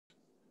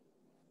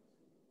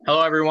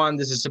Hello, everyone.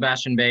 This is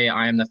Sebastian Bay.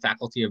 I am the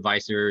faculty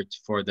advisor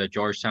for the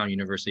Georgetown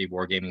University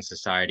Wargaming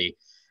Society.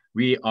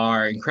 We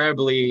are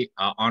incredibly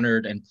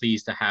honored and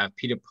pleased to have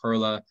Peter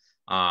Perla,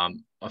 a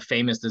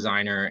famous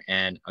designer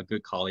and a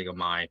good colleague of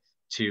mine,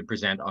 to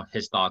present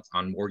his thoughts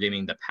on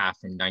wargaming, the path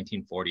from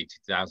 1940 to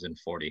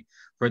 2040.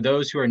 For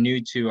those who are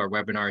new to our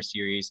webinar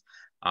series,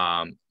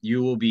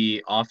 you will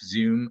be off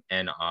Zoom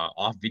and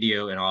off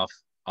video and off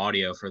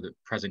audio for the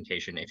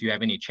presentation. If you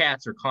have any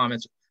chats or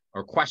comments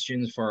or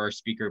questions for our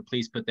speaker,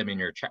 please put them in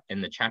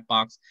the chat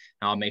box,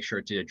 and I'll make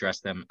sure to address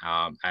them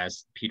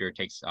as Peter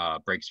takes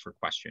breaks for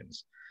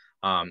questions.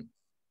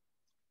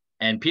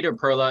 And Peter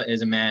Perla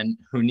is a man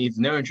who needs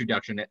no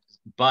introduction,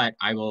 but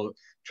I will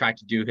try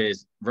to do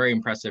his very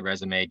impressive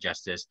resume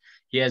justice.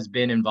 He has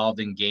been involved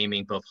in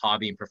gaming, both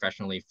hobby and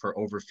professionally, for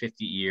over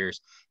 50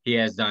 years. He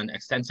has done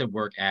extensive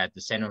work at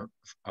the Center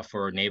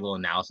for Naval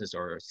Analysis,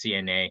 or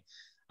CNA,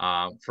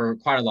 for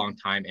quite a long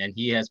time, and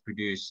he has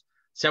produced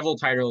several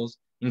titles,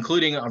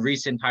 including a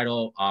recent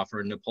title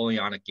for a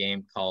Napoleonic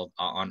game called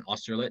On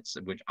Austerlitz,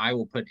 which I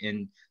will put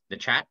in the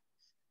chat.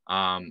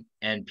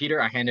 And Peter,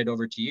 I hand it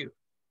over to you.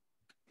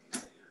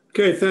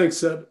 Okay, thanks,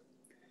 Seb.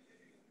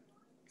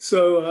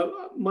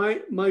 So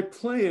my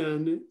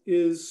plan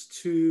is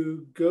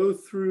to go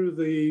through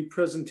the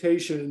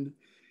presentation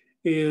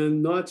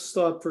and not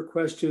stop for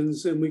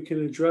questions, and we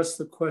can address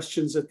the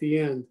questions at the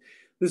end.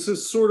 This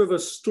is sort of a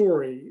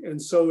story, and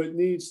so it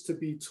needs to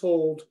be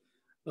told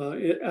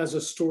as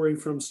a story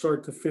from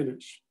start to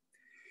finish.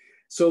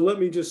 So let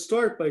me just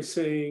start by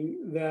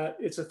saying that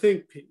it's a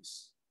think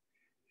piece.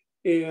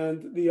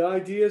 And the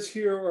ideas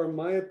here are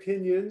my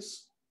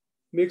opinions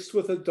mixed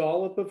with a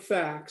dollop of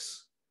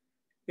facts,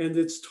 and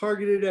it's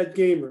targeted at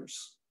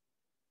gamers,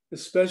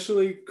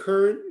 especially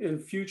current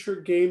and future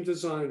game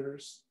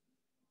designers,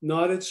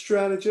 not at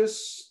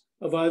strategists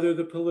of either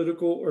the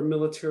political or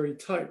military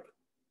type.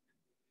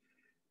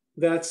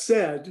 That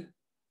said,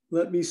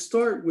 let me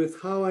start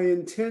with how I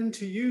intend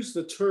to use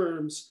the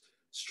terms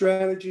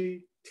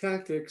strategy,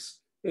 tactics,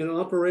 and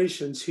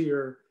operations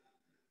here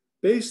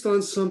based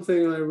on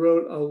something I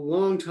wrote a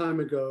long time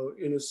ago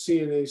in a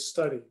CNA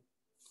study.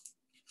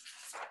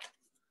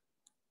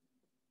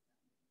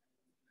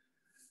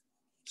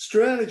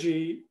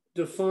 Strategy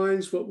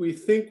defines what we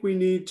think we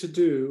need to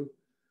do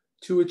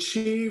to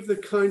achieve the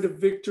kind of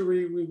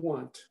victory we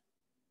want.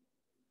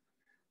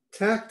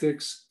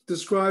 Tactics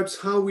describes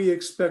how we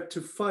expect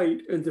to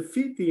fight and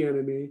defeat the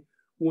enemy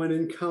when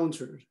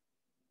encountered.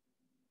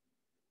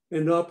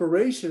 And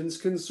operations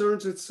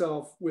concerns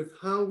itself with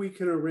how we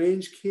can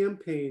arrange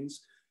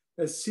campaigns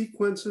as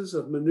sequences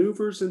of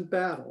maneuvers and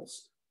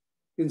battles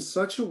in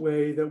such a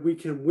way that we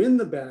can win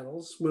the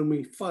battles when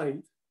we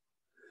fight,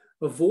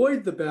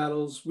 avoid the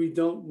battles we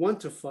don't want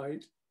to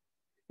fight,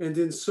 and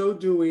in so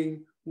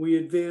doing, we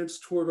advance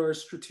toward our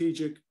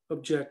strategic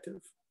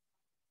objective.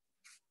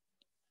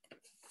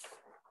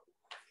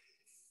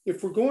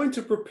 If we're going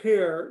to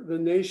prepare the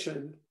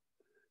nation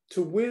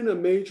to win a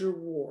major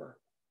war,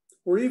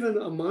 or even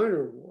a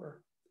minor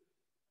war,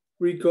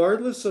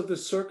 regardless of the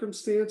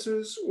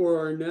circumstances or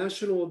our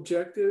national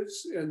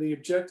objectives and the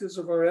objectives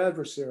of our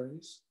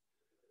adversaries,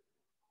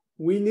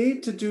 we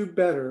need to do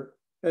better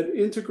at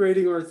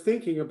integrating our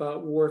thinking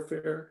about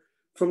warfare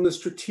from the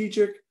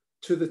strategic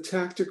to the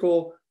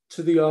tactical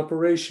to the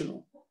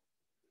operational.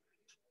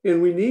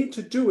 And we need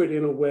to do it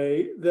in a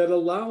way that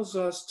allows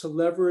us to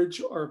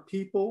leverage our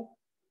people,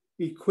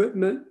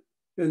 equipment,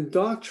 and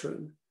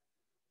doctrine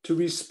to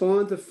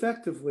respond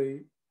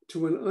effectively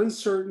to an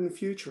uncertain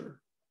future,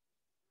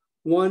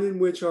 one in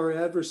which our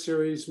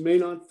adversaries may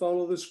not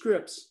follow the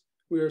scripts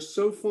we are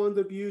so fond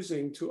of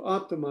using to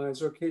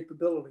optimize our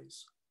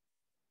capabilities.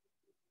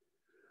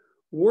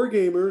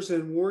 Wargamers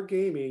and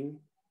wargaming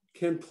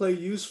can play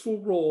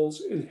useful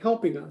roles in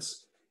helping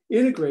us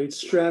integrate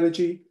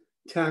strategy,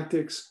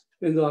 tactics,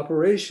 and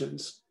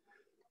operations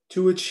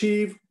to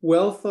achieve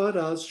well thought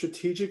out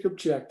strategic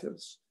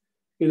objectives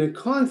in a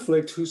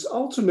conflict whose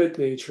ultimate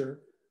nature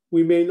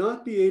we may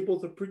not be able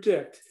to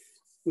predict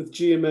with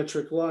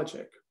geometric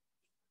logic.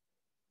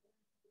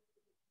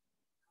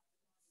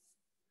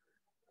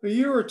 A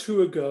year or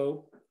two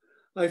ago,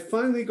 I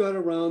finally got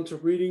around to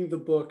reading the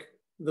book,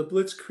 The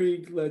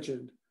Blitzkrieg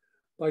Legend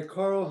by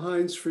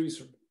Karl-Heinz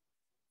Frieser.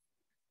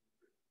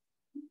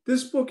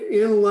 This book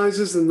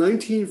analyzes the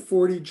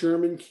 1940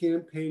 German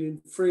campaign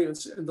in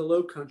France and the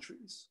Low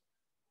Countries.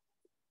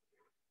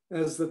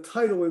 As the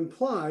title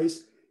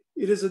implies,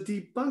 it is a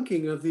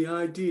debunking of the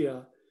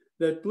idea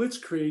that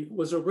Blitzkrieg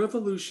was a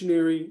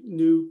revolutionary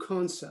new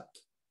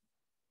concept.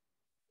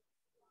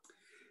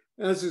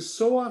 As is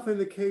so often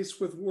the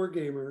case with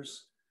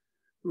wargamers,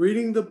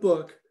 reading the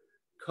book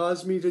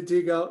caused me to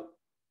dig out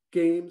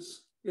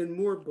games and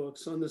more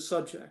books on the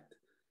subject.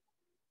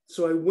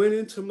 So I went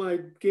into my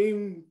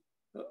game,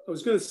 I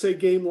was going to say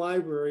game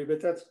library,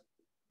 but that's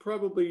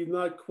probably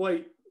not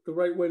quite the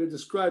right way to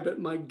describe it,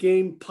 my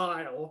game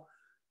pile,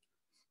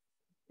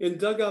 and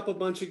dug up a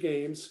bunch of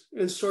games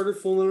and started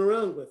fooling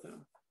around with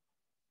them.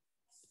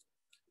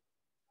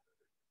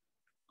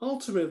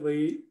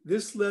 Ultimately,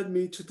 this led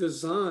me to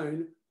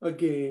design a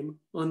game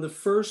on the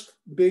first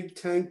big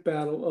tank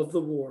battle of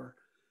the war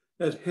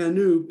at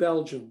Hainaut,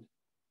 Belgium.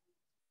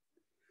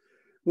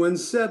 When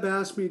Seb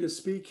asked me to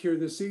speak here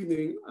this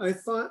evening, I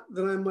thought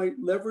that I might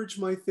leverage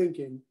my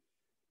thinking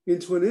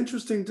into an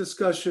interesting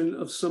discussion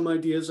of some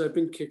ideas I've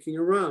been kicking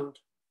around.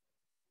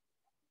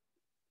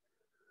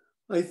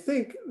 I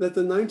think that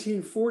the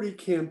 1940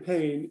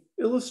 campaign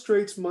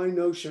illustrates my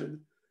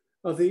notion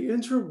of the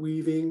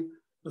interweaving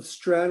of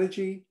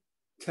strategy,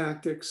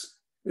 tactics,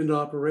 and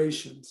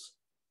operations.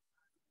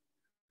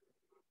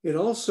 It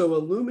also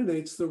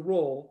illuminates the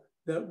role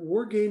that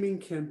wargaming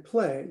can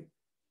play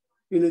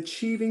in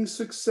achieving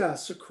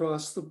success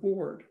across the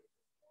board.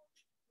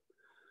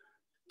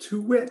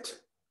 To wit,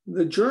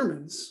 the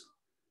Germans,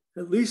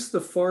 at least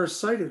the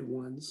far-sighted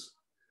ones,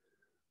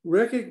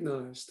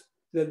 recognized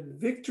that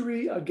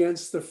victory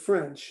against the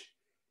French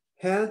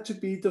had to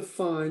be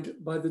defined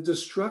by the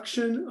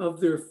destruction of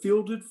their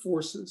fielded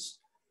forces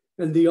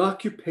and the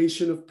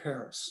occupation of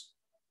Paris.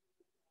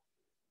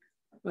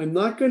 I'm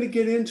not going to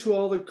get into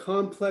all the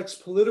complex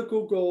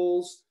political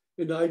goals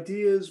and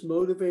ideas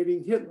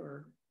motivating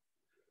Hitler,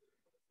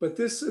 but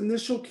this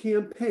initial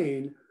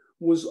campaign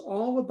was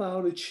all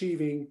about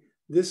achieving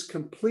this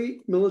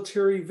complete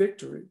military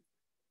victory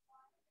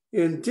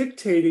and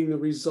dictating the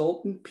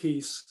resultant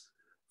peace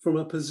from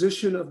a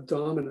position of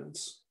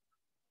dominance.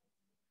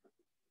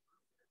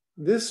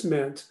 This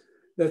meant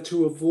that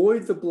to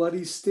avoid the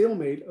bloody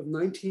stalemate of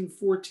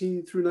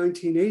 1914 through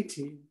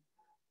 1918,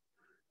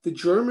 the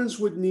Germans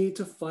would need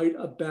to fight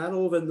a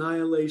battle of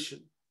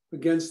annihilation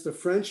against the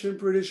French and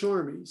British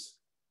armies,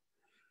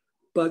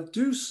 but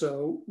do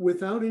so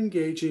without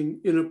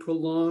engaging in a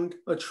prolonged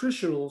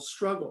attritional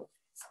struggle.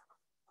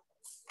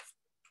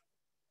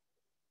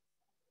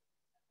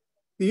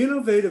 The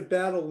innovative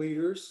battle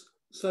leaders,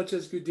 such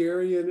as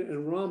Guderian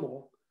and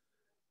Rommel,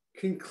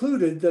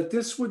 concluded that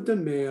this would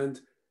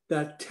demand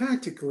that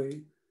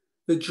tactically,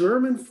 the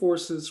German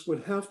forces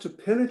would have to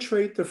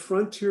penetrate the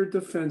frontier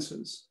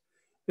defenses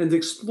and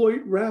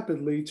exploit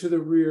rapidly to the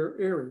rear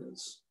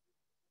areas.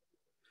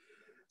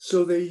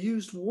 So they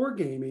used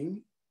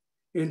wargaming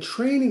and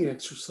training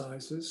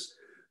exercises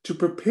to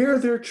prepare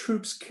their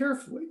troops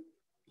carefully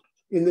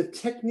in the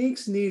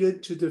techniques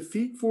needed to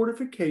defeat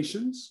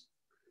fortifications,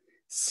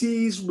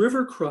 seize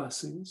river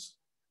crossings,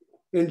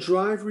 and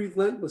drive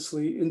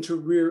relentlessly into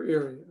rear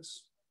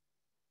areas.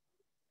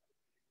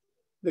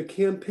 The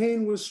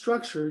campaign was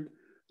structured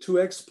to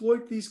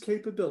exploit these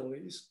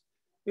capabilities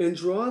and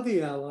draw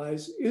the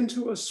Allies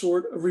into a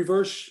sort of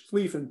reverse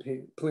Schlieffen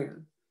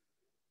plan,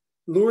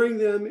 luring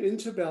them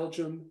into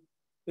Belgium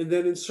and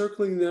then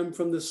encircling them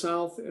from the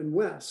south and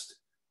west,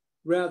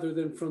 rather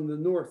than from the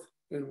north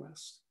and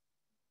west.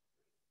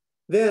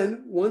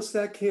 Then, once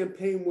that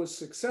campaign was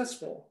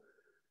successful,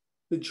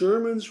 the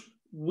Germans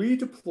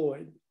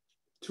redeployed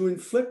to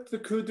inflict the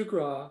coup de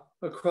grace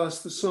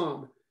across the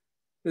Somme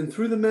and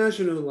through the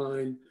Maginot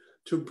Line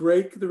to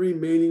break the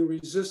remaining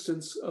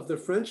resistance of the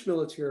French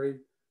military,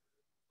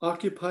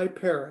 occupy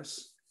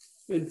Paris,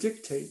 and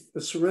dictate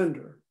the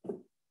surrender.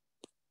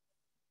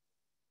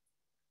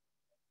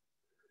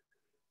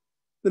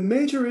 The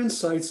major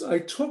insights I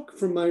took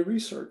from my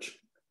research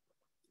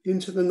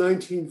into the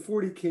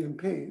 1940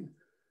 campaign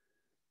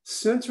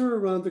center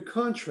around the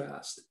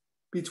contrast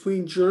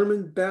between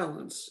German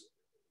balance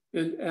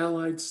and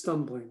Allied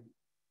stumbling.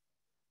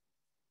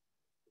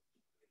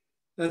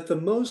 At the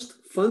most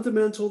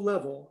fundamental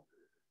level,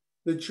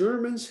 the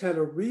Germans had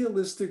a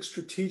realistic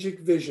strategic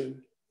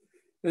vision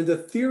and a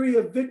theory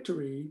of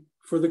victory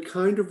for the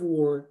kind of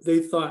war they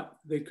thought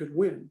they could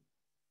win.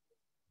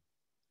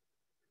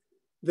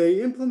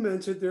 They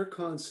implemented their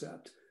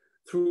concept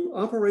through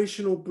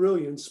operational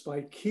brilliance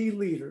by key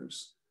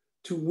leaders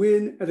to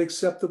win at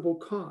acceptable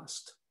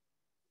cost.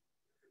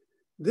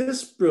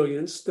 This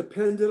brilliance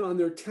depended on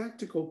their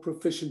tactical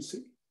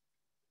proficiency,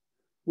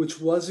 which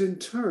was in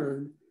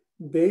turn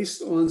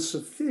based on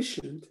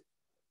sufficient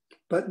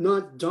but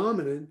not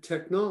dominant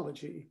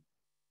technology,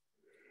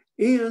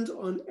 and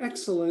on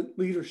excellent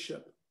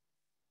leadership.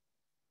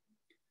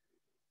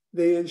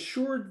 They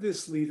ensured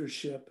this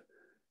leadership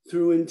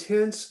through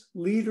intense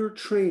leader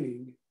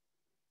training,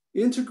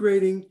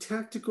 integrating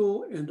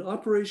tactical and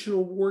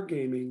operational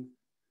wargaming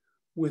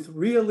with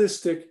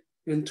realistic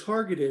and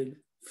targeted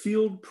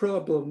field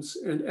problems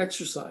and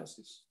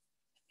exercises.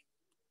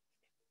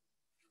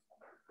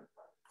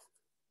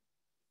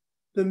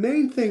 The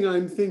main thing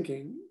I'm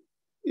thinking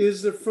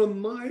is that from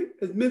my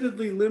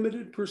admittedly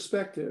limited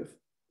perspective,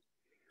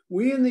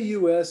 we in the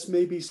US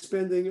may be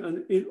spending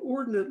an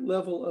inordinate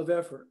level of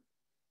effort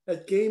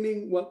at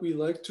gaming what we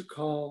like to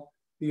call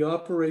the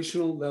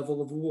operational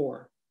level of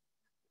war,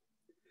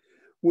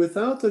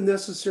 without the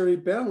necessary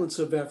balance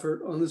of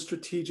effort on the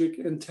strategic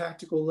and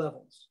tactical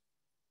levels.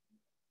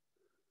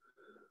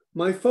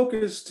 My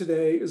focus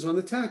today is on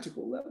the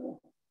tactical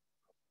level.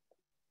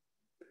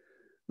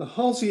 The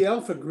Halsey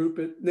Alpha Group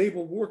at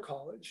Naval War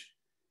College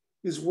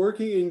is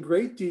working in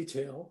great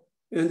detail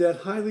and at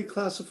highly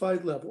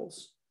classified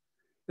levels,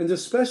 and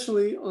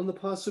especially on the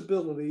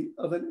possibility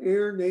of an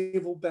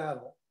air-naval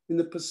battle in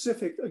the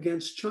Pacific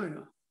against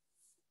China.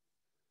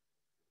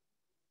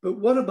 But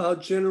what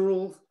about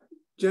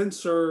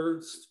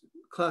GenSur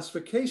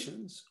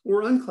classifications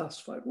or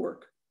unclassified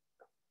work?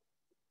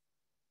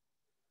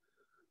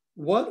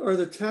 What are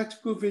the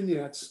tactical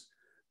vignettes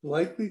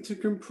likely to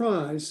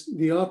comprise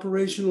the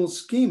operational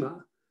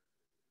schema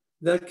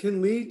that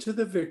can lead to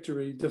the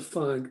victory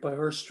defined by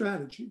our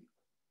strategy?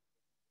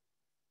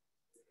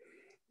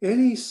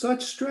 Any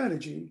such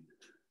strategy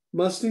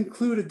must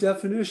include a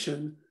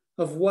definition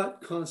of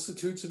what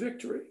constitutes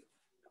victory.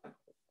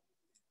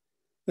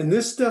 And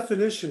this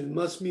definition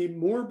must be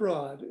more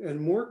broad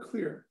and more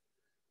clear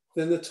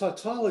than the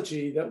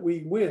tautology that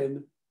we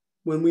win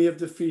when we have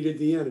defeated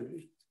the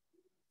enemy.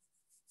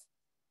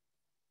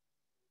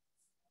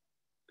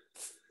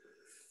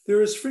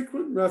 There is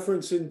frequent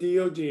reference in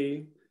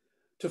DoD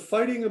to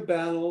fighting a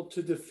battle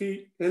to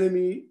defeat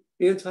enemy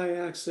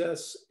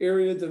anti-access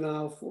area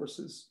denial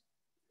forces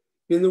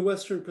in the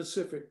Western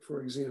Pacific,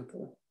 for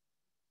example.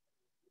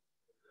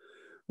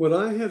 What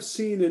I have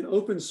seen in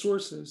open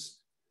sources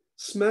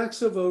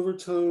smacks of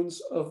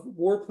overtones of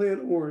War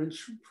Plan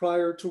Orange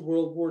prior to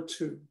World War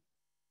II.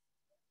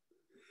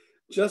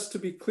 Just to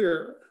be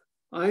clear,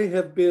 I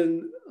have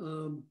been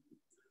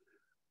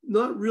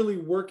not really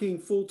working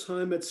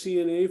full-time at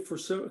CNA for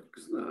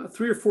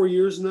 3 or 4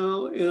 years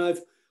now, and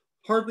I've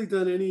hardly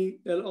done any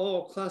at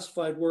all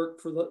classified work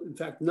in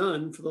fact,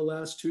 none for the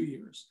last 2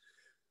 years.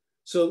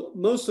 So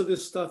most of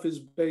this stuff is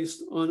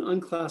based on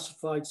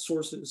unclassified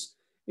sources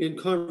in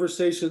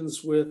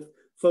conversations with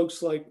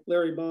folks like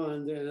Larry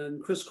Bond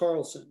and Chris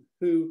Carlson,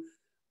 who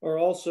are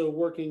also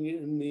working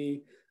in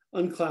the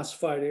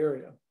unclassified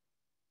area.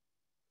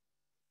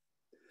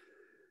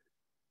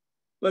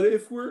 But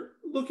if we're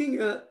looking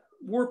at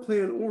War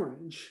Plan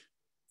Orange,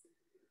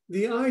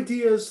 the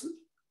ideas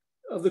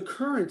of the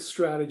current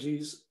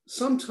strategies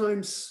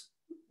sometimes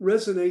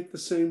resonate the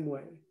same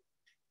way.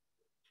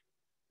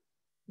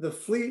 The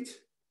fleet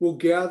will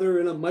gather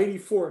in a mighty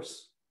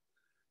force,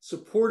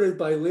 supported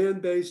by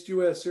land-based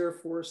US Air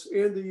Force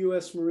and the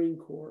US Marine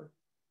Corps,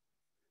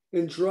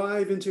 and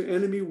drive into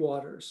enemy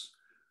waters,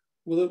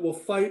 where it will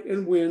fight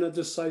and win a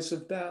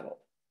decisive battle.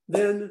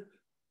 Then,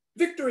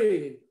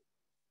 victory!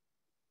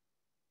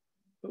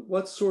 But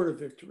what sort of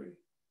victory?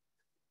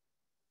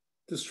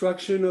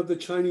 Destruction of the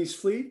Chinese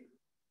fleet?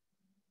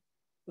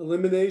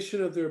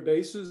 Elimination of their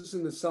bases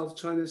in the South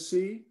China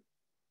Sea?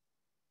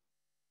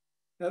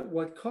 At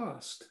what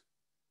cost?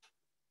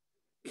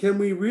 Can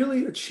we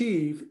really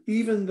achieve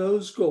even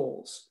those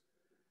goals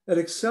at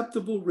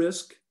acceptable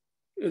risk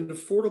and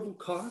affordable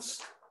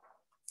cost?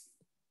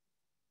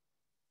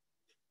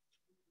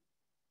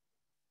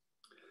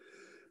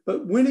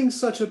 But winning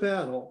such a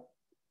battle,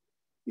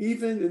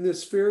 even in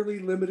this fairly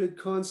limited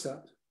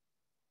concept,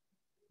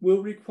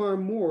 will require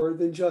more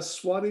than just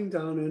swatting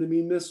down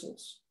enemy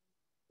missiles.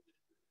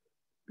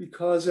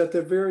 Because at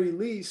the very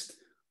least,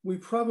 we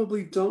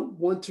probably don't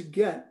want to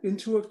get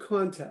into a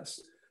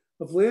contest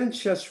of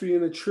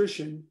Lanchestrian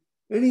attrition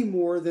any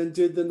more than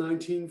did the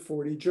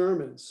 1940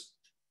 Germans.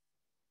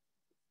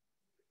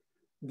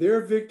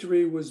 Their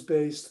victory was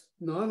based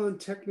not on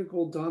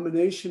technical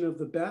domination of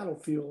the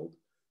battlefield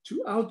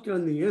to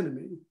outgun the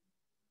enemy,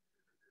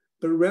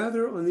 but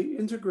rather on the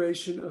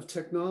integration of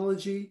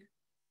technology,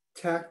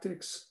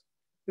 tactics,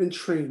 and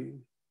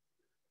training,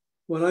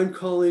 what I'm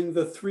calling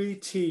the 3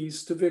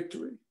 T's to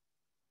victory.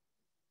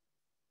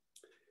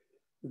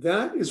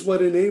 That is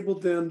what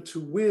enabled them to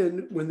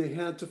win when they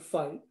had to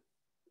fight,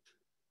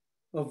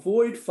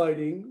 avoid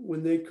fighting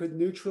when they could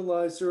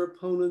neutralize their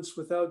opponents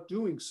without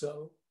doing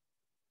so,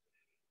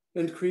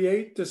 and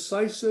create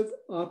decisive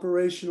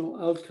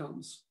operational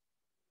outcomes,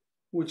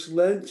 which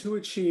led to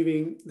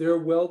achieving their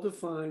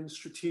well-defined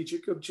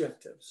strategic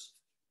objectives,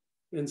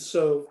 and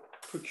so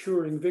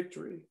procuring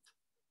victory.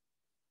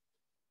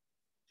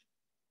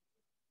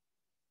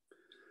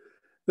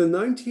 The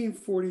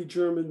 1940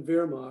 German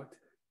Wehrmacht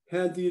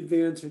had the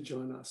advantage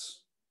on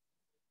us.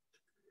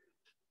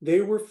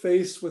 They were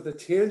faced with a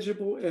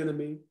tangible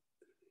enemy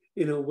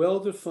in a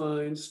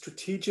well-defined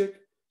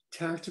strategic,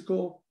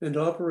 tactical, and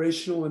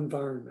operational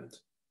environment.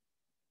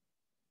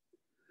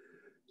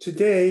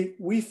 Today,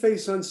 we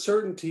face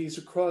uncertainties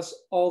across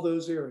all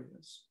those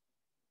areas.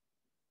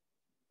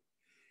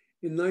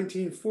 In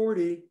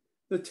 1940,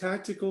 the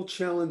tactical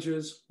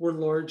challenges were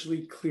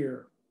largely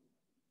clear.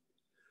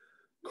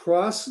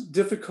 Cross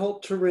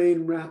difficult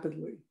terrain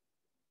rapidly.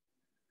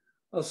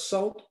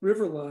 Assault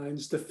river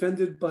lines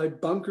defended by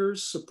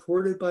bunkers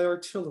supported by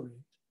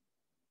artillery.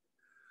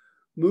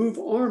 Move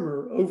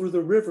armor over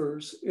the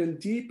rivers and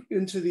deep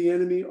into the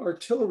enemy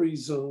artillery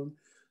zone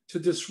to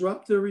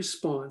disrupt their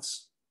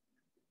response,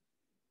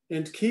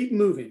 and keep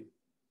moving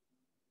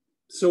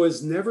so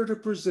as never to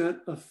present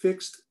a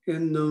fixed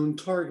and known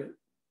target.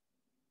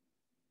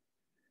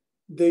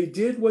 They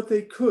did what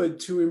they could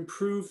to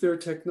improve their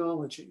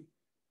technology,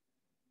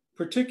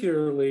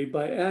 particularly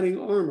by adding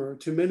armor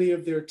to many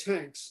of their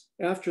tanks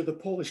after the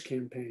Polish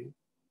campaign.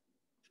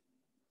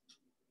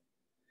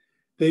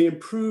 They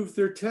improved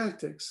their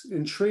tactics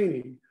and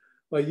training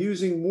by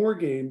using war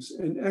games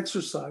and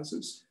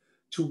exercises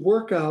to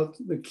work out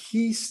the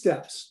key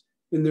steps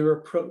in their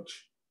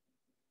approach,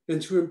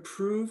 and to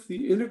improve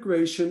the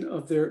integration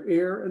of their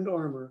air and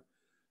armor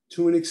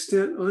to an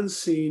extent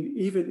unseen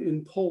even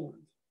in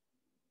Poland.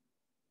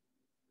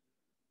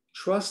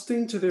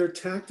 Trusting to their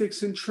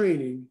tactics and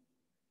training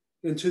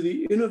and to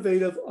the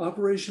innovative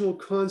operational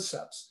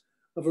concepts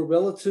of a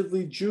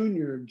relatively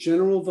junior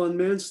General von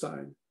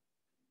Manstein,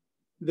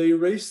 they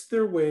raced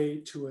their way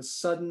to a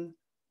sudden,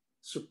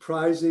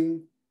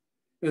 surprising,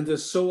 and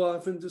as so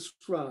often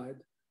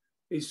described,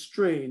 a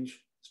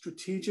strange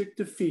strategic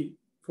defeat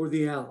for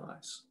the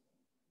Allies,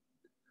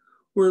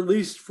 or at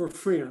least for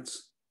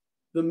France,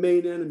 the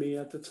main enemy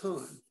at the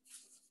time.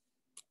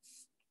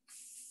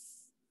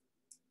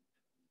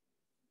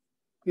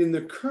 In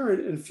the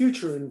current and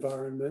future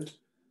environment,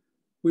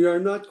 we are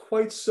not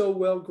quite so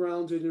well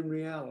grounded in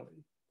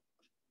reality.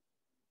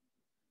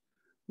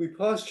 We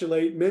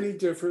postulate many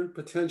different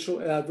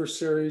potential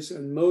adversaries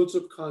and modes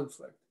of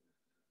conflict,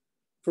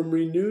 from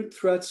renewed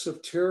threats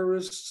of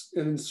terrorists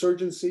and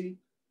insurgency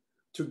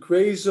to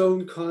gray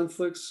zone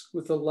conflicts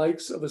with the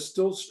likes of a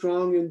still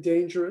strong and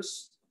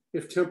dangerous,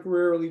 if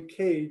temporarily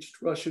caged,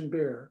 Russian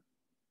bear,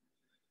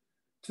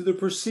 to the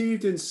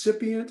perceived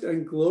incipient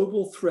and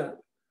global threat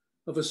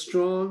of a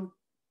strong,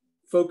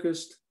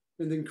 focused,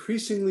 and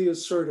increasingly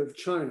assertive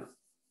China.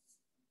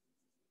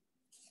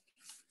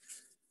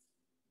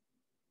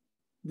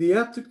 The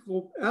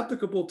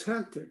applicable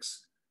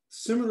tactics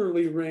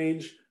similarly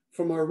range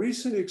from our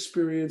recent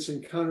experience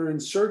in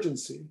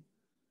counterinsurgency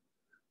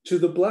to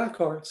the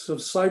black arts of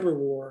cyber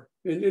war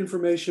and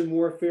information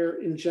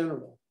warfare in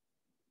general,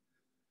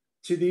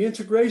 to the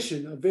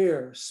integration of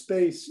air,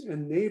 space,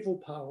 and naval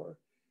power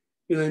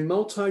in a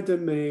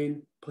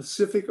multi-domain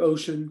Pacific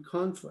Ocean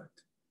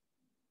conflict.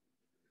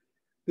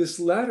 This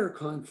latter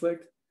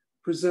conflict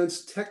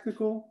presents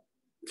technical,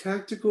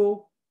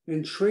 tactical,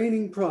 and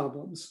training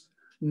problems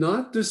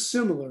not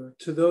dissimilar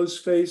to those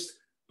faced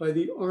by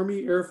the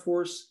Army, Air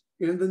Force,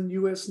 and the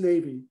US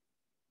Navy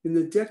in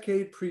the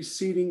decade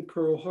preceding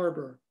Pearl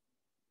Harbor.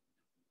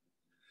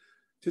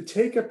 To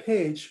take a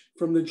page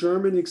from the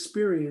German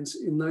experience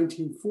in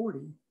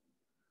 1940,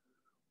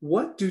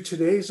 what do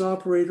today's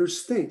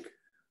operators think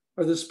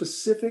are the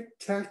specific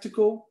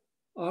tactical,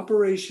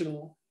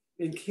 operational,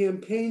 and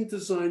campaign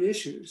design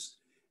issues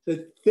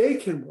that they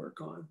can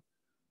work on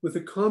with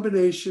a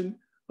combination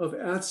of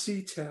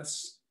at-sea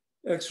tests,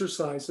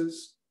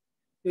 exercises,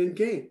 and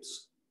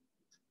games?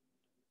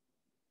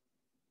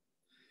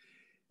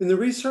 In the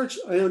research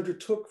I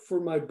undertook for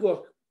my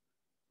book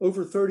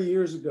over 30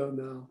 years ago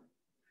now,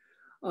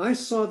 I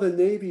saw the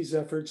Navy's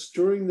efforts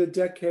during the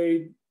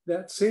decade,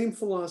 that same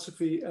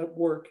philosophy at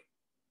work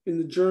in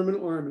the German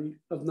Army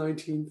of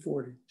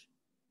 1940.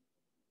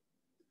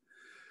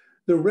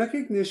 The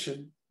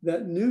recognition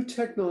that new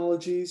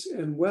technologies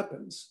and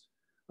weapons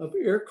of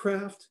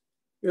aircraft,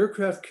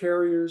 aircraft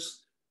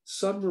carriers,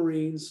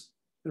 submarines,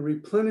 and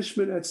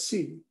replenishment at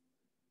sea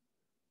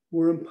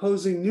were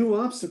imposing new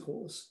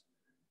obstacles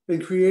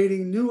and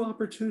creating new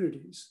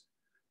opportunities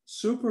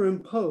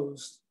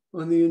superimposed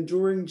on the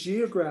enduring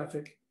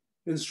geographic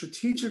and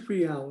strategic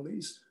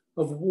realities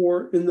of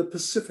war in the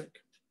Pacific.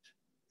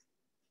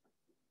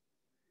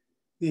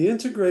 The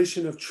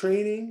integration of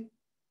training,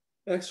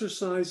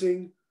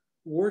 exercising,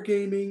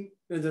 wargaming,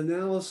 and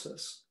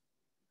analysis,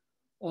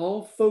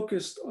 all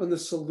focused on the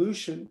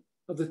solution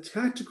of the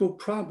tactical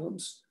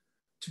problems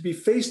to be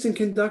faced in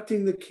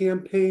conducting the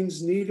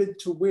campaigns needed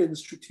to win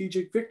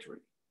strategic victory,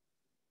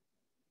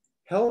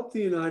 helped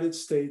the United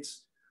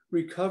States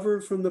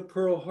recover from the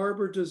Pearl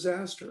Harbor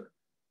disaster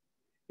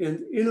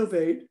and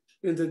innovate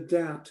and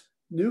adapt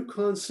new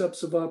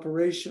concepts of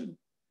operation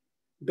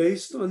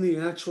based on the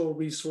actual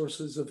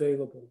resources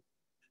available.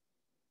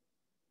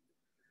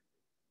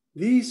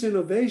 These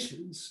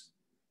innovations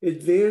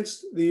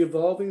advanced the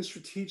evolving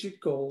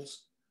strategic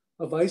goals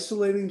of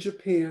isolating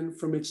Japan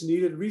from its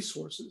needed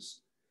resources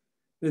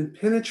and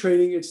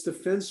penetrating its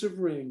defensive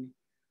ring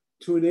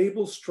to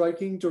enable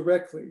striking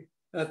directly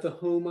at the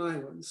home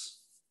islands.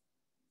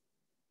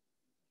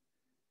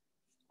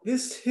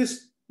 This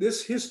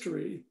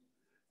history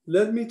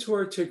led me to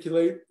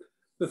articulate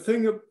the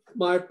thing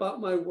about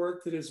my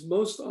work that is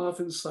most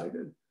often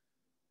cited,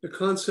 the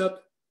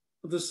concept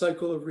of the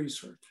cycle of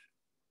research.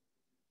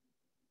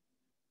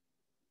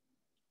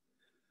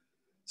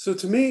 So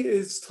to me,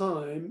 it's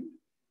time,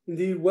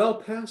 indeed well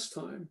past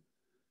time,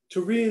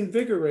 to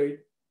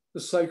reinvigorate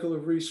the cycle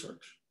of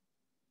research.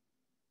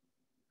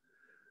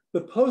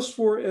 The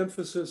post-war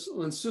emphasis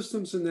on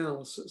systems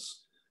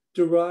analysis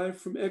derived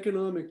from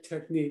economic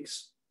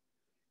techniques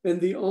and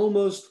the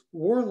almost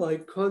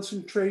warlike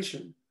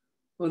concentration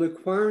on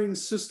acquiring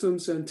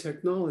systems and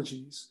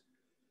technologies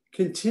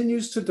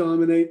continues to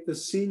dominate the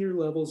senior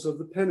levels of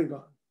the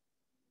Pentagon.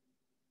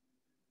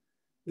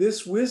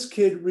 This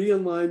whiz-kid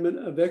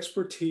realignment of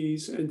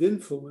expertise and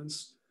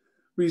influence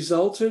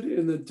resulted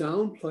in the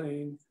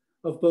downplaying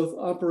of both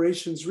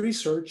operations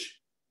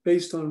research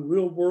based on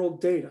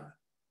real-world data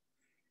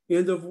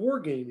and of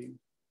wargaming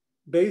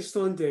based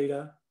on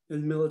data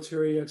and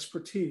military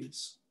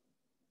expertise.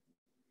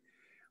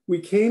 We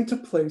came to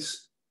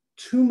place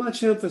too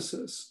much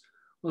emphasis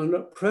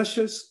on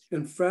precious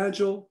and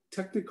fragile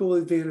technical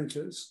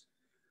advantages,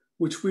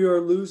 which we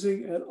are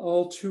losing at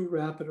all too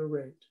rapid a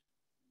rate.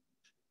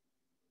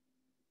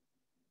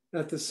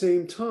 At the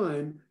same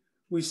time,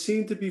 we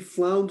seem to be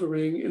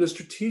floundering in a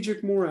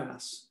strategic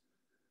morass,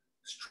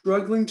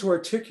 struggling to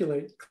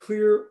articulate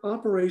clear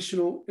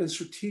operational and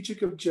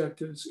strategic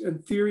objectives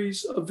and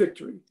theories of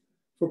victory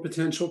for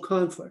potential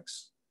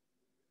conflicts,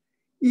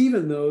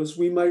 even those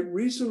we might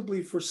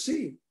reasonably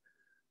foresee,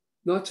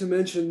 not to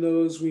mention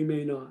those we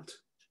may not.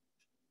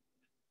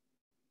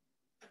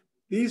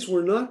 These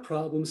were not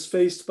problems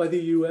faced by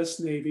the US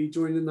Navy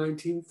during the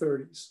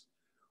 1930s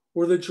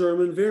or the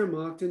German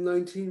Wehrmacht in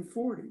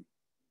 1940.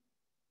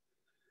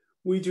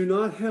 We do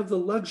not have the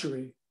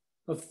luxury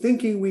of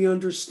thinking we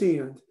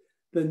understand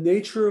the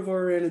nature of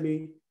our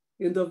enemy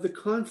and of the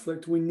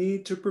conflict we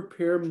need to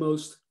prepare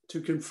most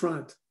to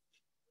confront.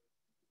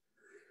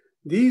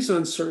 These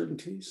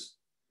uncertainties,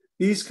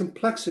 these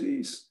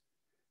complexities,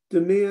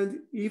 demand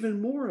even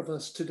more of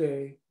us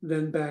today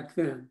than back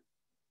then.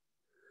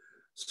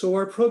 So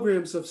our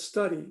programs of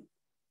study,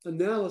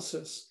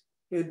 analysis,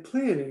 and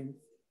planning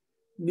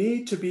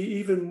need to be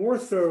even more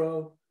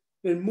thorough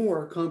and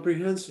more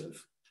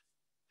comprehensive.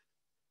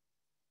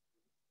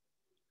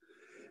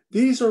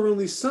 These are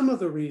only some of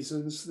the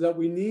reasons that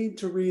we need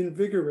to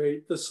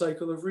reinvigorate the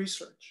cycle of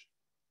research,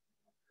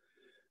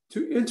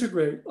 to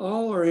integrate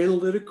all our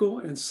analytical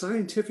and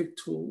scientific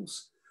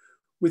tools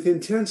with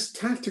intense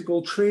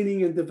tactical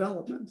training and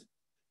development,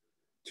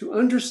 to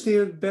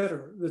understand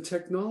better the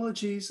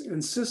technologies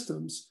and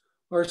systems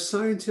our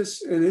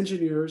scientists and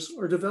engineers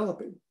are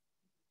developing,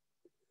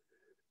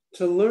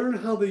 to learn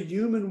how the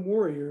human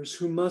warriors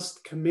who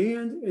must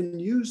command and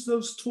use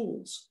those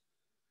tools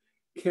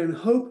can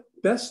hope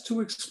best to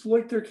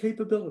exploit their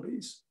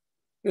capabilities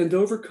and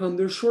overcome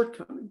their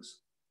shortcomings.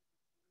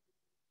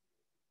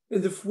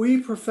 And if we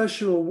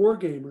professional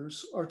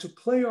wargamers are to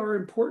play our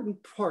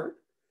important part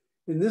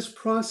in this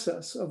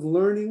process of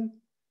learning,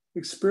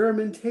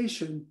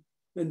 experimentation,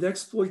 and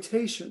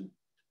exploitation,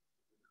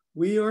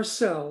 we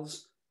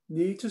ourselves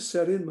need to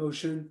set in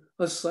motion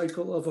a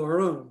cycle of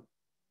our own.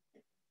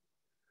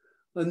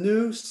 A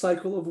new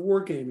cycle of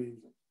wargaming,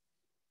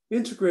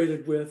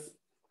 integrated with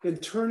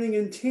and turning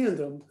in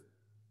tandem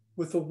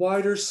with a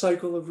wider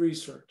cycle of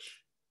research.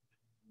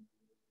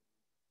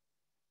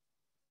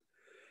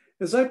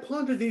 As I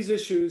ponder these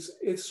issues,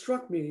 it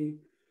struck me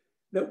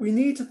that we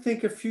need to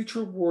think of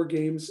future war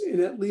games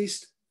in at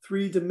least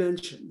 3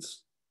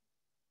 dimensions.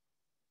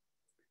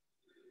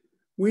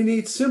 We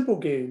need simple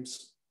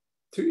games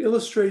to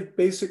illustrate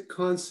basic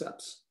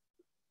concepts,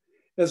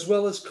 as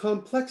well as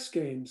complex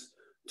games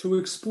to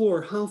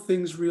explore how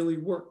things really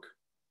work.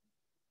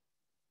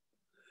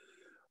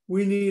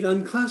 We need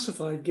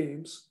unclassified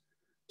games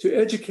to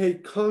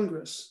educate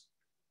Congress,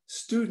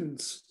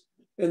 students,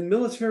 and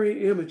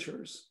military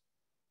amateurs,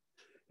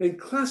 and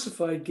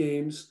classified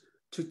games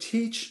to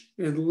teach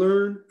and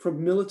learn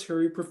from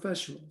military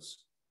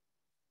professionals.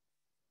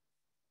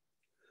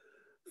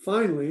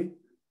 Finally,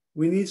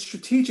 we need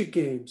strategic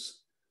games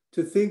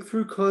to think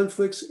through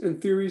conflicts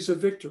and theories of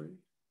victory.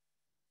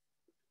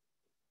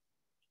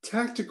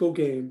 Tactical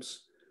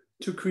games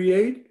to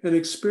create and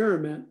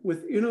experiment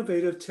with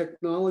innovative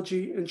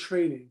technology and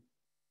training.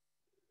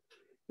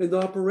 And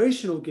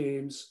operational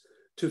games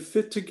to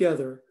fit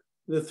together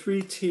the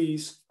 3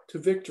 T's to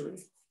victory.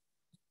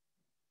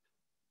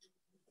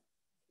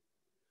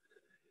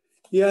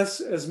 Yes,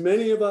 as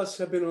many of us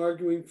have been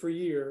arguing for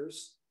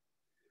years,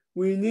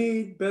 we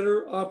need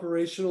better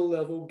operational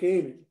level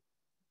gaming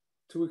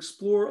to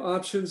explore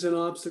options and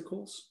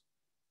obstacles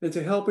and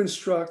to help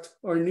instruct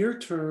our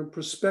near-term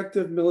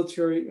prospective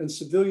military and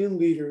civilian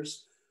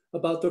leaders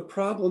about the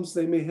problems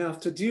they may have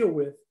to deal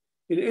with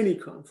in any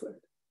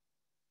conflict.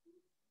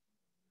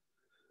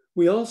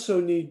 We also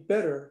need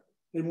better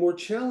and more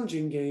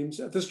challenging games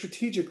at the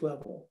strategic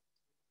level,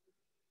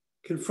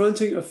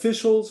 confronting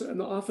officials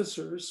and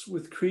officers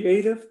with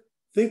creative,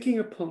 thinking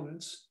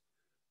opponents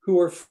who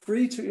are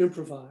free to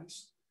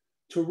improvise,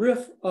 to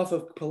riff off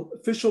of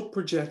official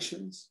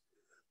projections,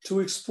 to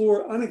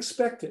explore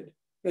unexpected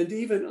and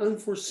even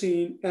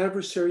unforeseen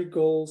adversary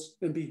goals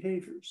and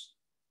behaviors.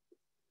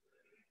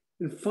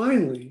 And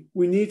finally,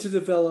 we need to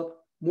develop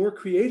more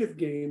creative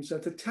games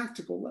at the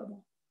tactical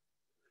level,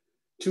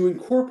 to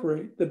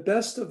incorporate the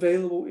best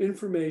available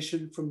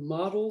information from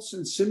models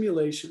and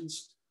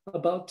simulations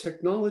about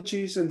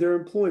technologies and their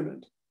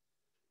employment,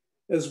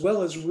 as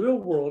well as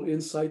real-world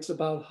insights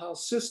about how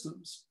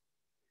systems,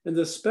 and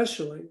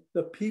especially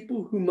the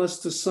people who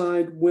must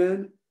decide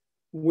when,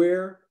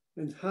 where,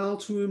 and how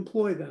to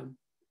employ them,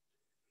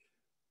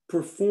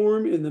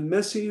 perform in the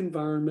messy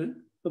environment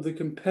of the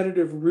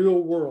competitive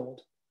real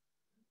world,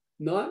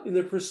 not in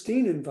the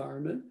pristine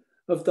environment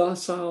of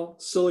docile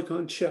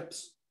silicon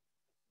chips.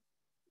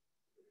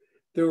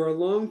 There are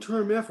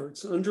long-term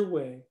efforts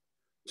underway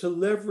to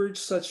leverage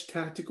such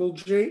tactical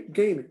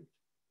gaming,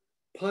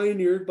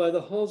 pioneered by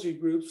the Halsey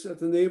groups at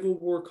the Naval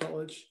War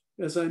College,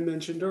 as I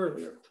mentioned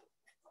earlier.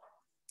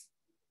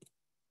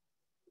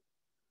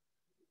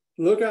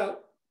 Look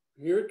out,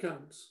 here it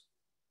comes.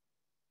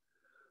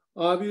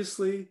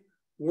 Obviously,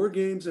 war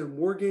games and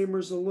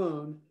wargamers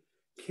alone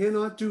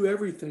cannot do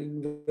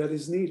everything that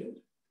is needed.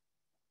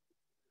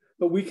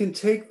 But we can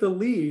take the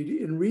lead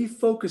in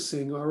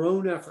refocusing our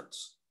own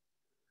efforts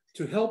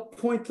to help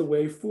point the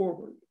way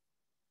forward.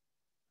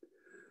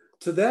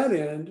 To that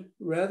end,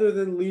 rather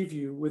than leave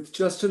you with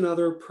just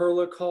another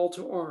Perla call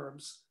to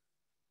arms,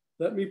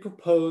 let me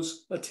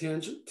propose a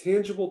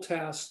tangible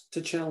task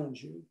to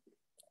challenge you.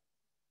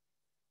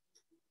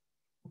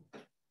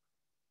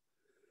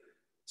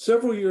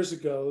 Several years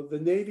ago, the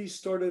Navy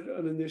started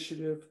an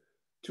initiative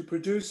to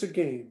produce a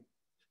game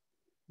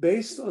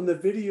based on the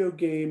video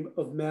game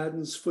of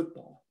Madden's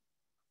football.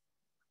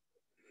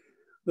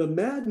 The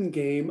Madden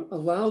game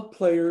allowed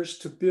players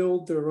to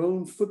build their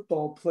own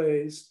football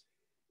plays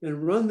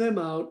and run them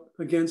out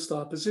against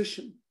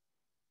opposition.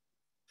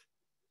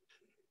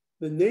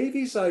 The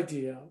Navy's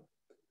idea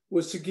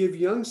was to give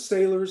young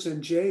sailors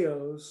and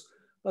JOs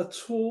a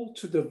tool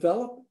to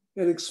develop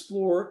and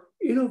explore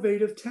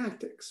innovative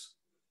tactics,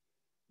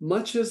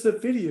 much as the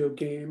video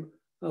game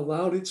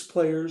allowed its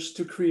players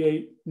to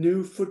create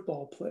new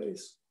football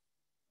plays.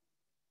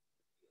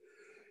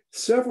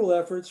 Several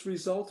efforts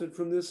resulted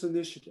from this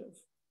initiative.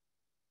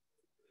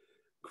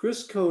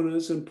 Chris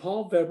Kona's and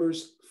Paul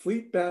Weber's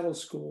Fleet Battle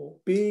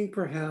School being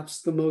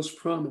perhaps the most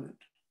prominent.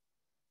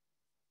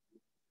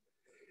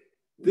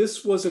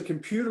 This was a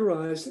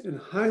computerized and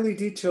highly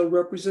detailed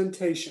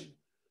representation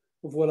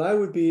of what I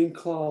would be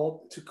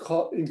inclined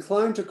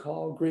to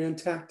call grand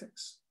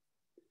tactics.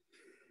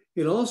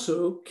 It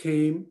also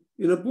came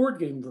in a board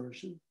game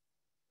version.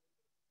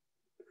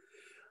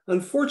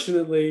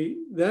 Unfortunately,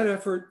 that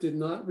effort did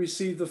not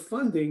receive the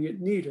funding it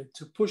needed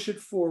to push it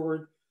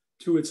forward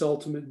to its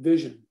ultimate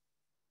vision.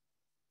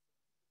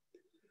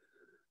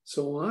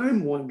 So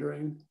I'm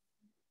wondering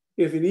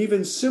if an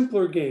even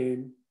simpler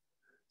game,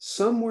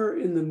 somewhere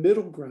in the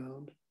middle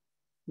ground,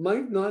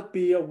 might not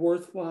be a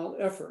worthwhile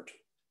effort.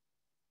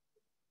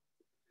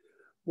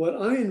 What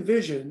I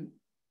envision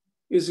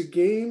is a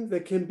game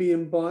that can be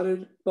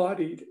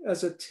embodied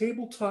as a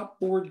tabletop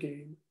board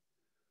game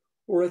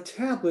or a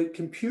tablet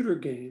computer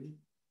game,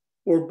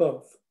 or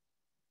both,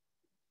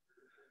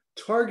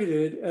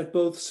 targeted at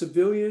both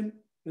civilian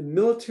and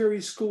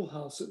military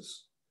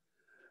schoolhouses,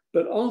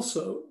 but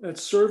also at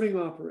serving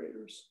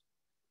operators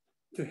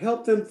to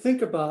help them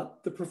think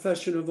about the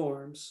profession of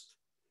arms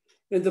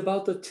and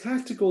about the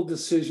tactical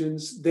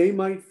decisions they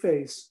might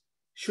face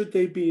should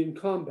they be in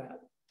combat.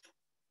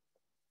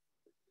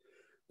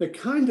 The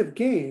kind of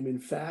game, in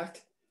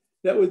fact,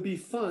 that would be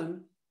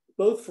fun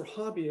both for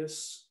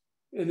hobbyists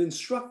and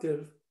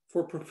instructive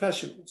for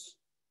professionals.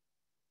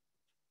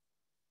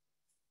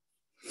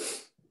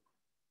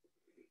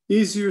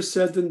 Easier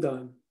said than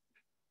done.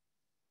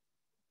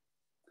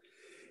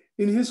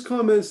 In his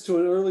comments to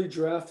an early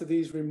draft of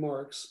these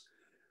remarks,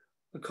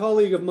 a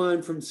colleague of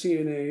mine from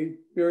CNA,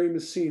 Barry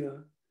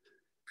Messina,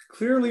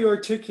 clearly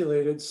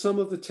articulated some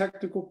of the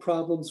technical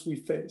problems we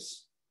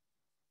face.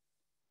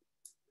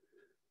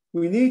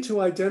 We need to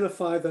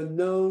identify the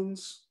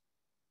knowns,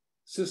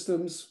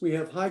 systems we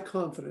have high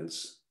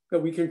confidence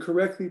that we can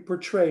correctly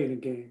portray in a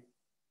game.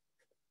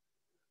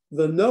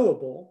 The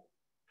knowable,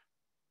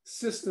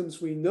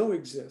 systems we know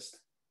exist,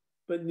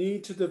 but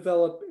need to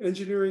develop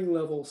engineering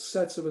level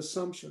sets of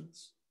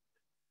assumptions.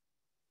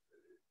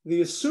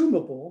 The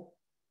assumable,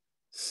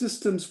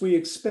 systems we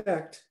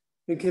expect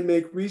and can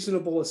make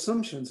reasonable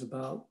assumptions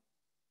about.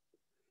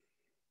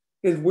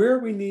 And where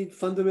we need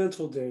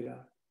fundamental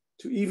data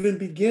to even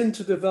begin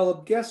to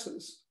develop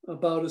guesses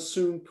about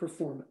assumed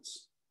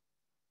performance.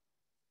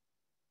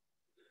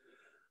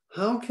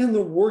 How can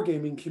the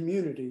wargaming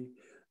community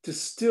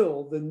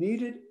distill the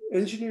needed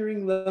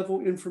engineering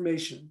level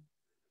information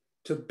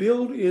to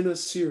build in a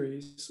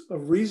series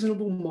of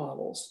reasonable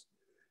models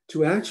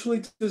to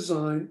actually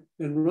design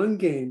and run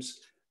games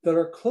that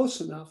are close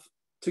enough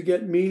to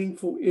get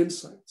meaningful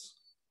insights?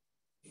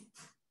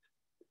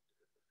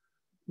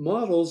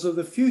 Models of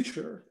the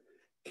future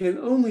can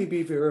only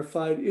be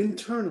verified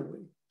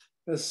internally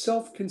as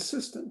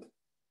self-consistent,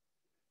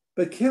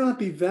 but cannot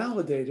be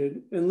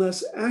validated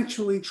unless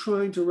actually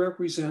trying to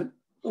represent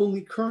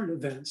only current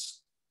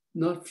events,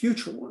 not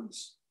future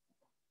ones.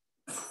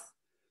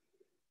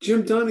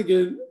 Jim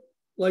Donegan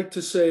liked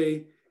to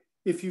say,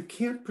 if you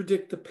can't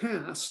predict the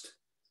past,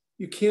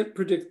 you can't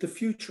predict the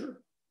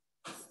future.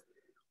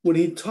 When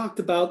he talked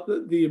about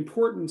the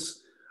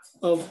importance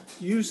of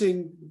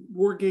using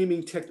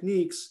wargaming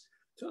techniques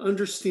to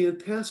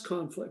understand past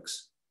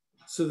conflicts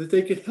so that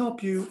they could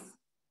help you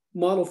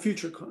model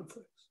future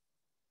conflicts.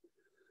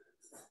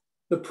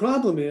 The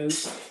problem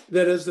is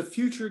that as the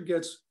future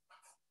gets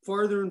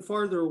farther and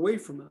farther away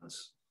from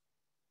us,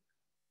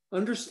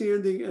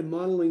 understanding and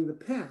modeling the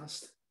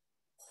past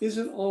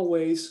isn't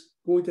always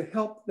going to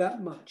help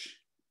that much.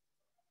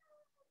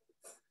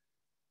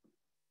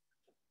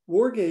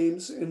 War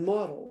games and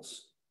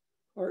models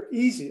are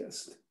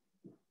easiest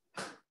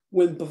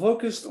when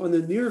focused on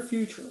the near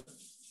future,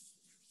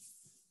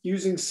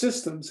 using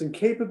systems and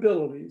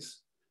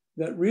capabilities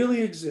that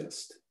really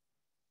exist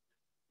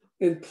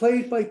and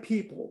played by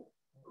people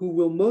who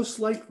will most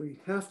likely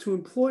have to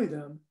employ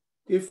them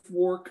if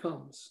war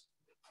comes.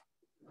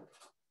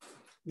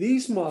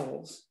 These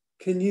models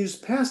can use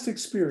past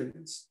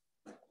experience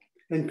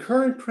and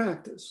current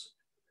practice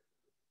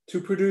to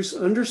produce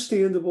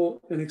understandable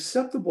and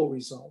acceptable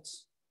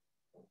results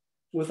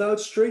without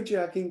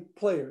straitjacking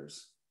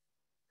players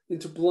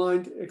into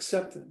blind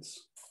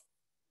acceptance.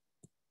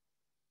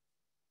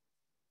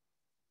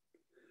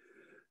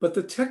 But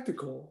the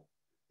technical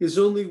is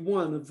only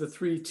one of the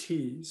 3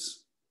 T's.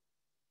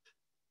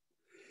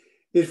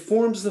 It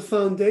forms the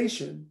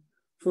foundation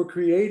for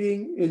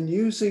creating and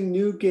using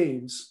new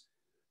games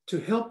to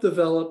help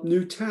develop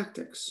new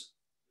tactics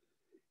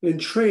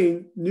and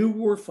train new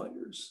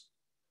warfighters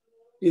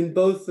in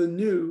both the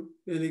new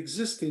and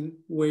existing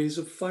ways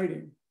of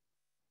fighting.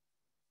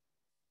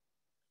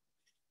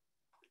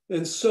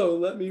 And so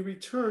let me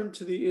return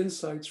to the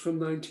insights from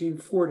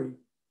 1940.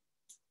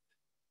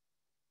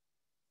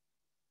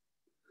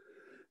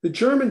 The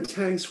German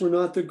tanks were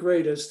not the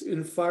greatest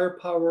in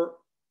firepower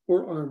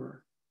or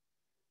armor,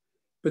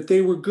 but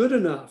they were good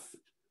enough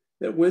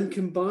that when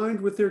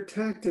combined with their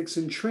tactics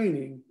and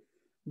training,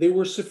 they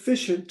were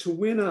sufficient to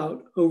win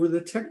out over the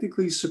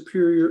technically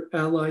superior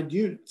Allied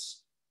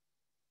units.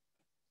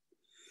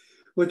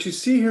 What you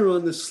see here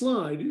on the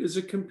slide is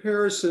a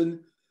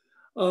comparison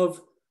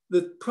of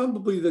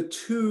probably the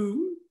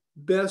 2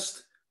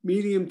 best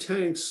medium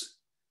tanks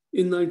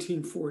in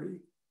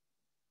 1940.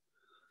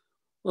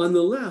 On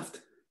the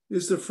left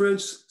is the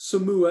French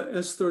Saumur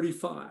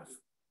S-35,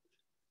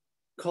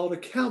 called a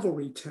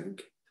cavalry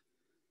tank.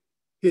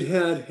 It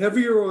had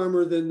heavier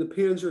armor than the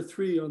Panzer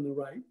III on the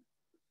right.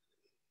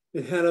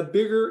 It had a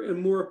bigger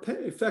and more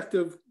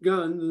effective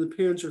gun than the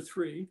Panzer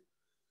III.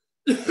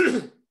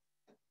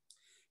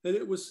 And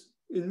it was,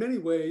 in many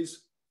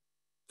ways,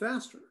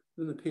 faster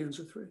than the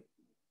Panzer III.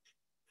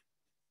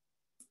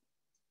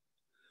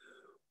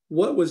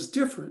 What was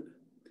different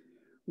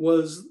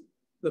was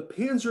the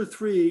Panzer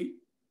III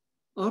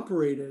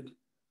operated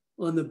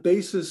on the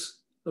basis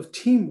of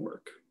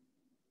teamwork.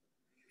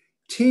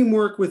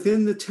 Teamwork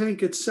within the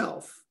tank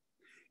itself.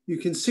 You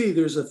can see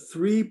there's a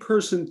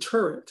 3-person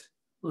turret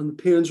on the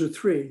Panzer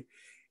III,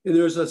 and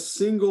there's a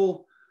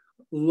single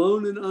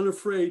lone and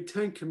unafraid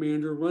tank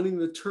commander running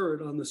the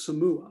turret on the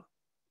Saumur.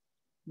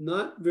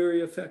 Not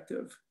very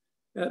effective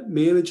at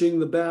managing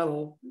the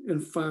battle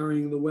and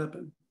firing the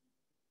weapon.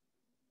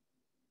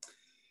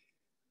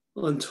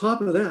 On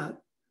top of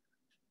that,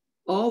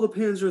 all the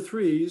Panzer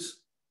IIIs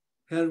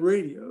had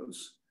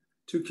radios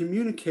to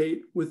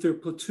communicate with their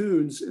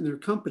platoons and their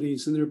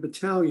companies and their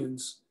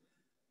battalions.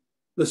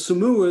 The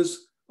Saumurs,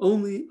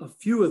 only a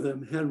few of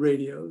them had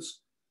radios,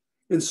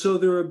 and so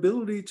their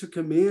ability to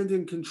command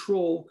and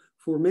control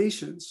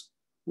formations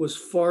was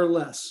far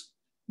less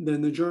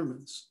than the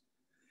Germans.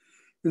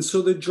 And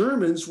so the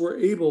Germans were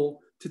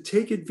able to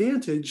take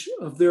advantage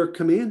of their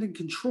command and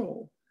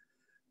control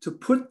to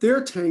put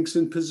their tanks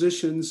in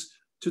positions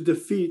to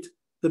defeat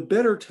the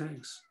better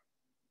tanks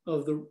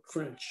of the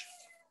French.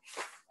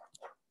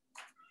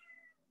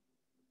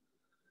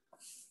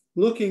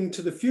 Looking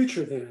to the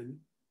future then,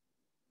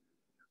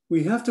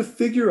 we have to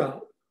figure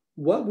out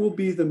what will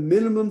be the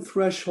minimum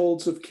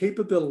thresholds of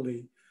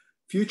capability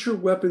future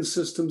weapon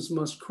systems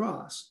must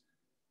cross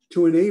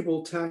to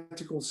enable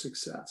tactical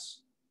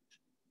success.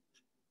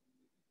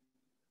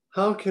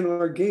 How can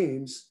our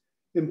games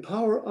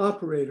empower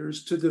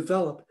operators to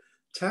develop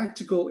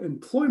tactical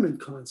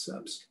employment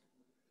concepts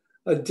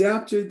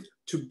adapted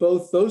to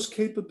both those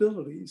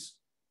capabilities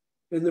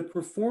and the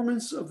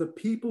performance of the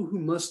people who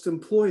must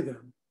employ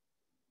them?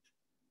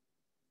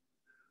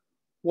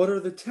 What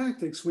are the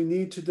tactics we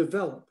need to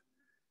develop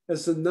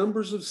as the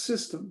numbers of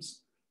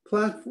systems,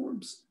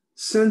 platforms,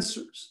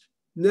 sensors,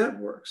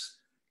 networks,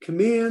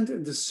 command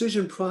and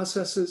decision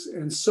processes,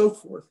 and so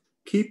forth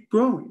keep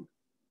growing?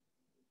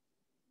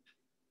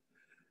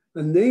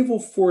 A naval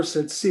force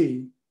at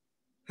sea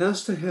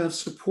has to have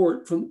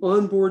support from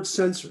onboard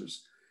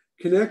sensors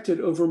connected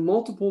over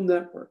multiple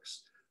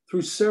networks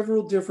through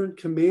several different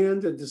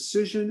command and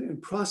decision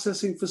and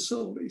processing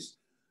facilities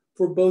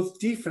for both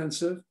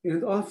defensive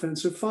and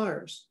offensive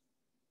fires.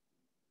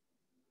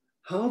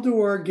 How do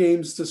our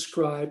games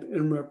describe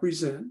and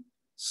represent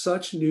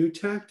such new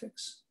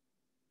tactics?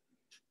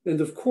 And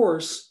of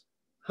course,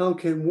 how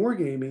can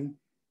wargaming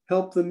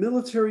help the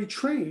military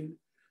train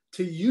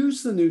to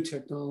use the new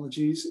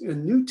technologies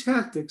and new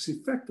tactics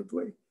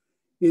effectively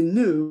in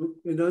new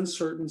and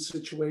uncertain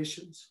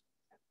situations?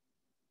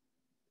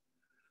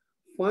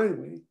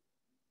 Finally,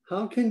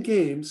 how can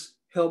games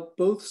help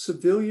both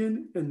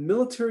civilian and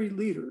military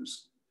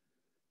leaders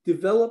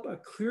develop a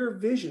clear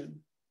vision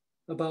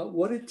about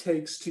what it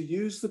takes to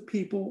use the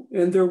people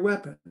and their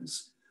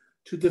weapons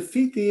to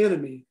defeat the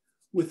enemy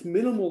with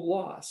minimal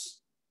loss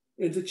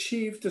and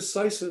achieve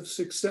decisive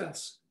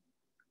success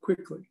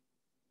quickly?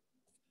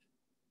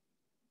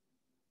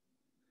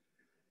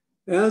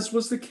 As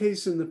was the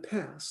case in the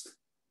past,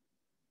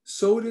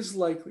 so it is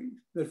likely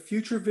that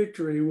future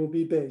victory will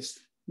be based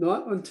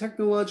not on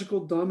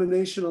technological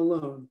domination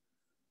alone,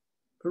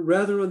 but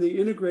rather on the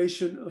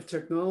integration of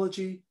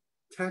technology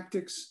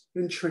tactics,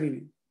 and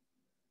training,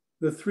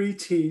 the 3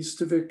 T's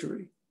to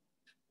victory.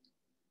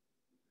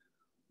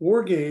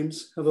 War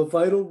games have a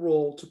vital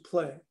role to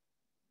play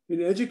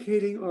in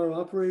educating our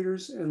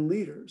operators and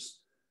leaders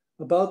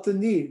about the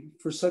need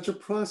for such a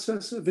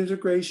process of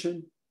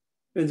integration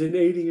and in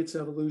aiding its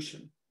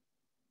evolution.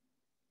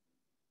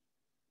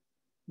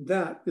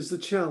 That is the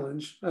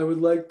challenge I would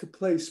like to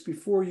place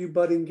before you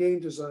budding game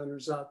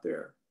designers out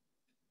there.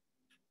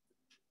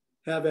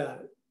 Have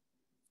at it.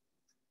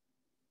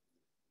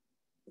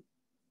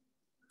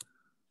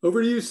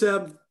 Over to you,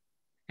 Seb.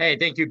 Hey,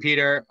 thank you,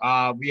 Peter.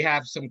 We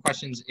have some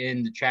questions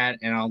in the chat,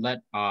 and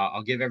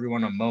I'll give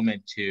everyone a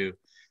moment to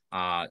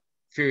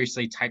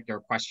furiously type their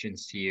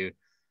questions to you.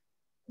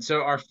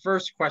 So our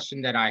first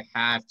question that I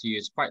have to you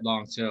is quite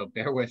long, so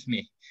bear with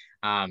me.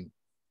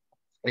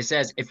 It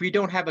says, if we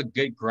don't have a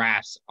good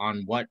grasp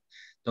on what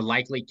the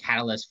likely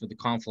catalyst for the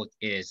conflict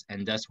is,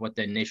 and thus what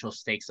the initial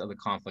stakes of the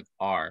conflict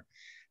are,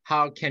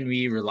 how can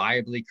we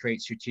reliably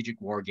create strategic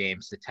war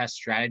games to test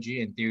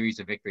strategy and theories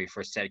of victory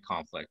for said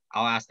conflict?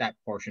 I'll ask that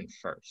portion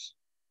first.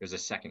 There's a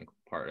second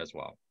part as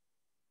well.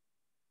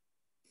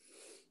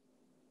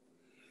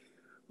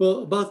 Well,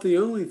 about the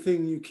only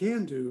thing you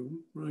can do,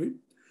 right,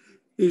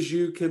 is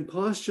you can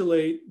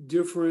postulate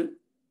different,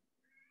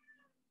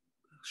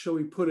 shall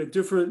we put it,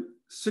 different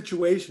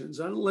situations.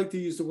 I don't like to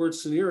use the word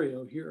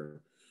scenario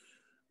here,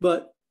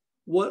 but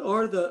what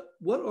are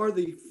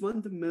the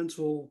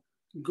fundamental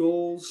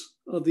goals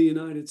of the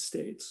United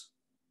States,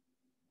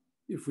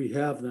 if we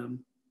have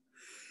them,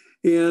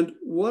 and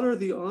what are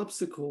the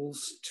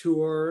obstacles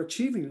to our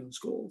achieving those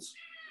goals,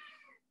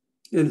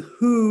 and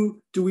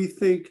who do we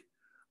think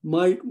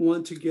might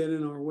want to get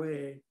in our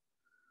way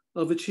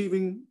of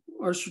achieving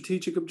our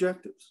strategic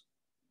objectives.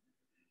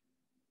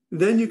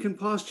 Then you can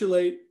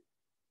postulate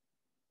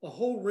a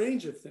whole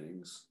range of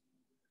things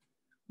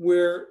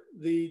where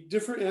the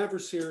different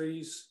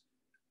adversaries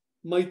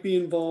might be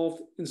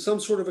involved in some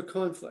sort of a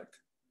conflict.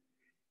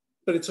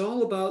 But it's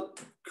all about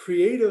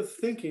creative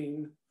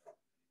thinking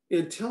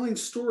and telling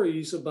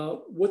stories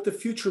about what the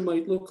future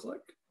might look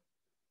like.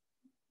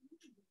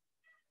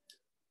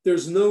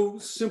 There's no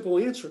simple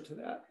answer to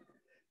that.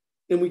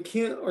 And we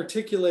can't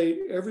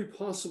articulate every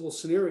possible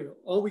scenario.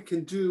 All we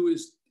can do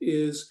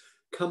is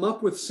come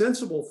up with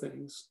sensible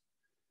things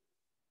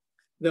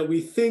that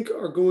we think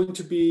are going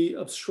to be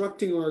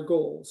obstructing our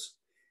goals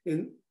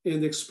and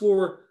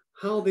explore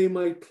how they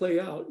might play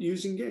out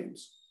using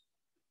games.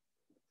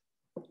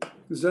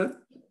 Does that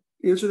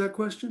answer that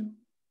question?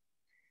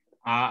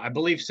 I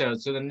believe so.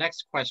 So the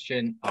next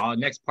question,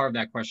 next part of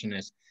that question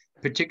is,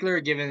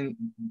 particularly given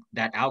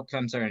that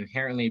outcomes are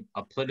inherently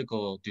a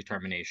political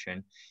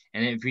determination,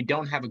 and if we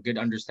don't have a good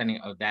understanding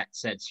of that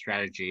said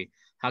strategy,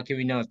 how can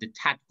we know if the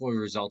tactical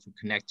results will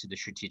connect to the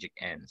strategic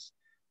ends?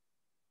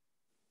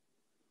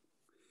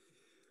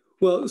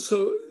 Well,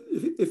 so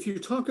if you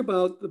talk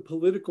about the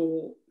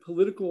political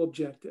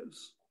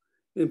objectives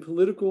and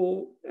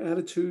political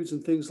attitudes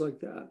and things like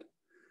that,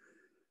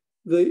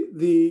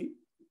 the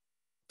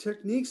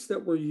techniques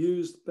that were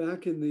used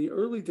back in the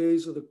early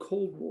days of the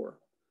Cold War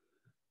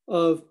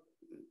of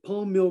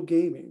palm mill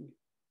gaming,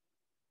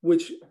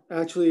 which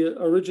actually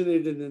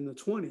originated in the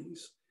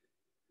 20s,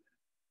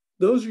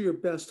 those are your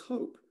best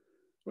hope,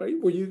 right?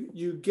 Where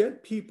you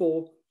get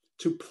people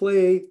to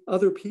play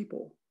other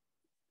people,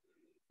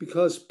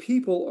 because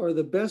people are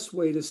the best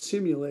way to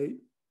simulate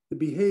the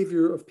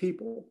behavior of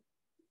people.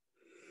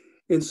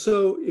 And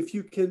so if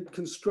you can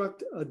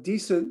construct a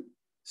decent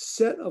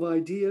set of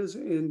ideas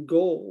and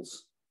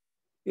goals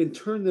and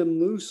turn them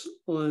loose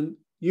on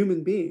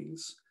human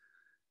beings,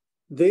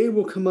 they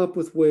will come up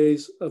with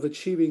ways of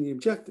achieving the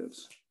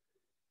objectives.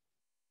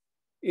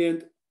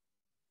 And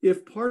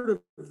if part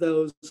of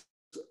those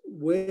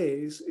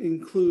ways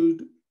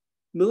include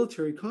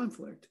military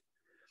conflict,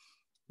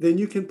 then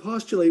you can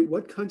postulate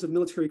what kinds of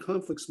military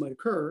conflicts might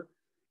occur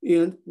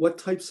and what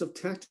types of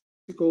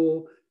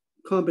tactical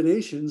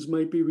combinations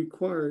might be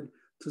required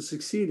to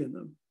succeed in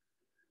them.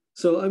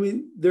 So, I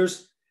mean,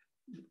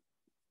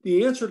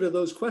 the answer to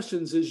those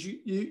questions is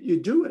you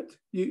do it.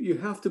 You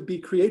have to be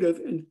creative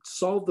and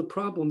solve the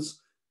problems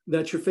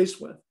that you're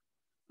faced with.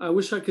 I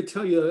wish I could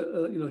tell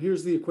you,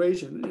 here's the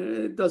equation.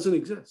 It doesn't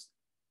exist.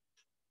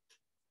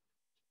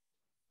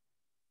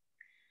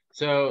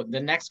 So the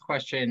next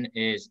question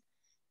is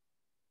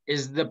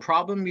the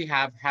problem we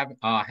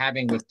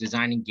having with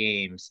designing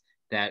games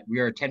that we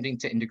are attempting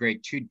to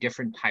integrate two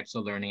different types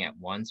of learning at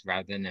once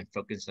rather than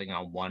focusing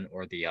on one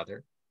or the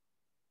other?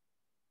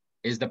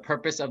 Is the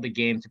purpose of the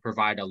game to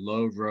provide a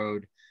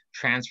low-road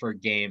transfer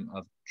game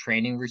of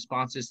training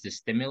responses to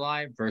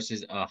stimuli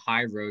versus a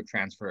high-road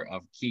transfer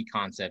of key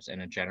concepts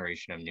and a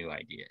generation of new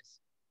ideas?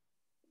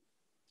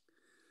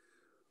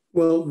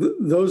 Well,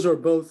 those are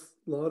both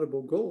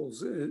laudable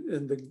goals,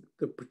 and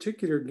the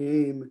particular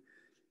game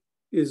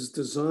is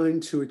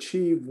designed to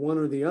achieve one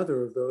or the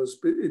other of those.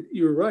 But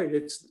you're right,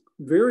 it's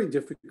very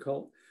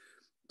difficult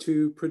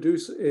to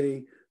produce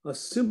a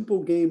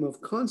simple game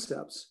of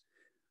concepts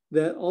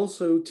that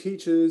also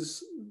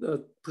teaches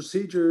the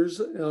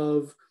procedures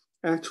of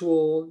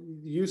actual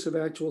use of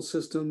actual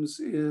systems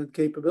and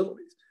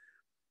capabilities.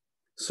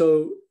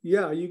 So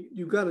yeah,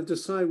 you got to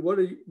decide what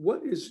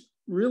is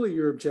really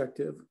your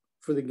objective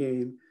for the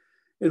game,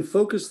 and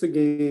focus the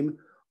game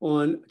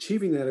on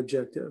achieving that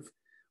objective,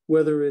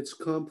 whether it's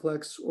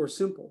complex or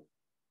simple.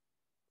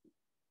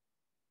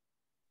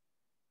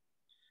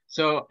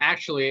 So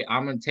actually,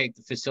 I'm going to take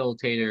the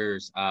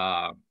facilitator's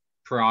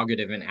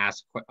prerogative and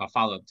ask a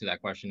follow-up to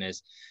that question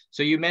is,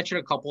 so you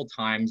mentioned a couple of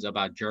times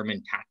about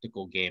German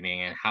tactical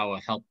gaming and how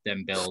it helped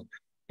them build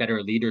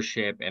better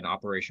leadership and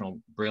operational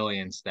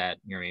brilliance that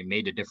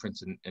made a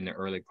difference in the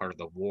early part of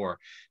the war.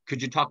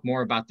 Could you talk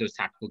more about those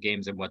tactical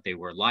games and what they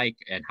were like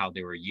and how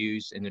they were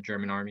used in the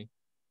German army?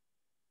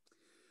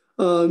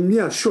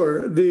 Yeah,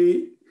 sure.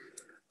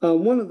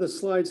 One of the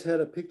slides had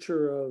a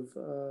picture of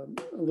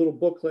a little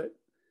booklet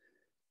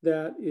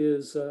that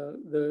is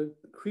the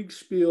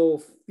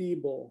Kriegsspiel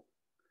Fibel.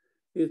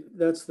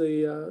 That's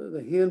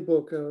the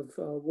handbook of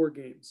war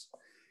games,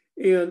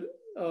 and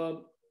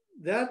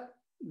that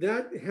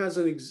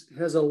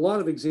has a lot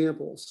of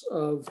examples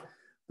of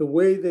the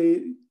way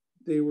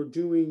they were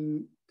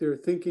doing their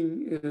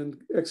thinking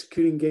and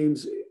executing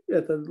games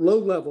at the low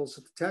levels,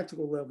 at the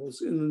tactical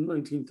levels in the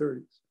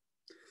 1930s.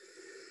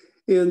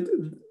 And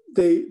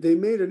they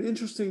made an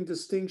interesting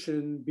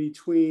distinction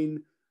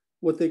between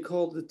what they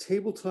called the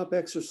tabletop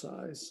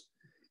exercise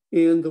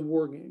and the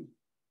war game.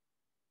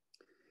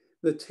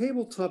 The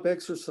tabletop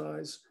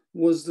exercise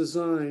was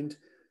designed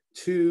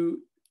to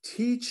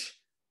teach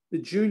the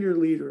junior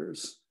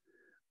leaders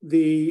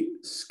the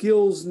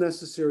skills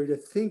necessary to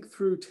think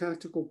through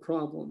tactical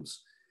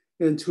problems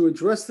and to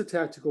address the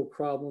tactical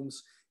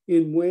problems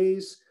in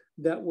ways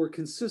that were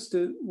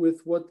consistent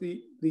with what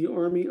the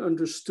Army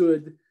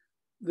understood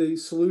the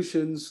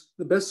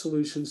best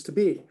solutions to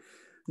be.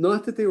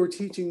 Not that they were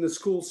teaching the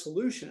school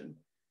solution,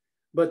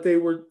 but they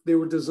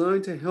were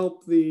designed to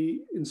help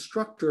the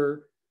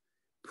instructor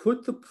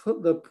put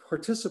the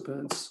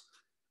participants,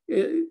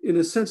 in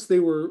a sense, they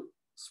were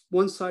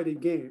one-sided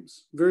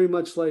games, very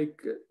much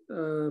like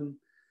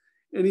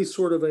any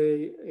sort of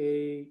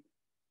I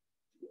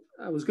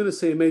was going to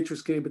say a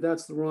matrix game, but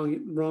that's the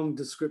wrong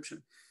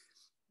description.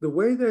 The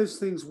way those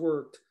things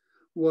worked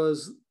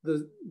was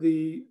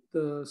the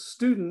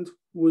student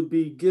would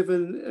be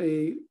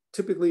given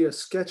typically a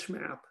sketch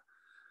map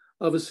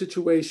of a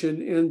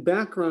situation and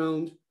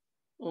background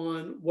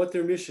on what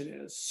their mission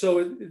is. So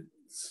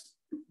it's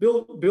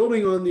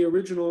building on the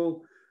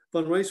original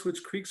von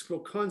Reiswitz's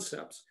Kriegsspiel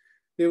concepts,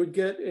 they would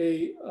get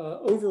a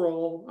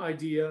overall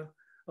idea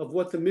of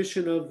what the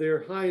mission of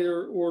their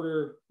higher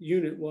order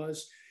unit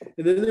was.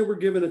 And then they were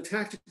given a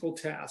tactical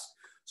task.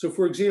 So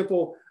for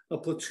example, a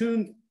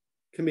platoon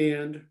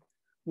command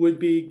would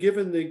be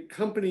given the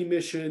company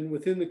mission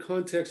within the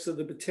context of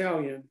the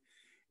battalion.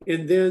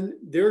 And then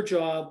their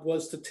job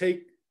was to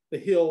take the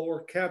hill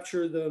or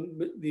capture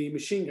the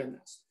machine gun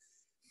nest.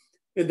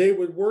 And they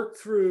would work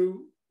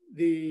through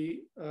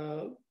the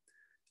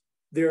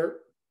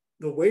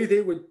way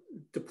they would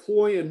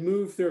deploy and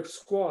move their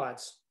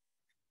squads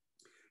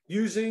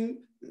using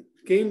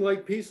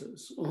game-like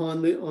pieces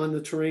on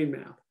the terrain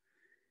map.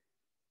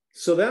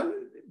 So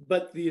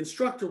but the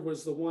instructor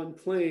was the one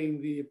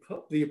playing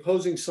the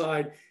opposing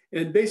side,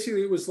 and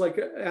basically it was like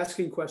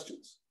asking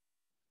questions.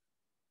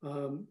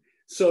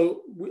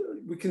 So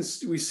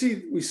we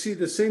see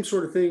the same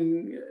sort of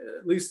thing.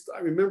 At least I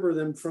remember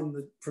them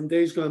from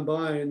days gone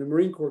by in the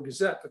Marine Corps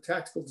Gazette, the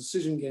tactical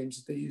decision games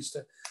that they used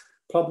to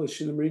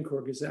publish in the Marine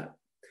Corps Gazette.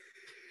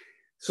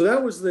 So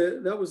that was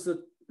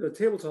the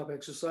tabletop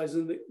exercise,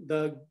 and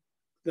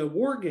the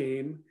war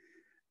game.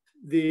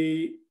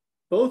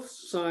 Both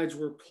sides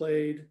were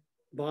played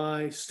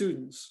by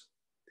students,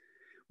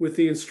 with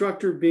the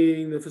instructor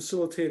being the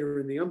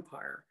facilitator and the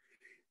umpire.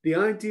 The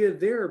idea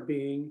there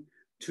being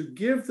to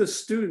give the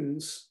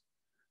students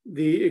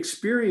the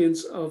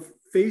experience of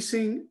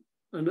facing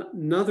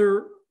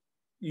another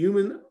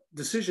human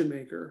decision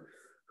maker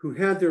who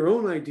had their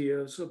own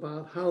ideas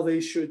about how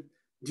they should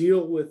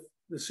deal with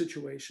the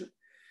situation.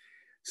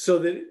 So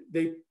that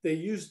they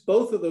used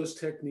both of those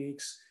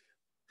techniques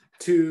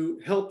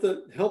to help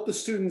the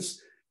students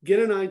get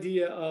an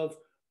idea of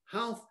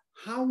how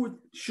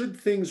should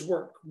things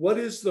work? What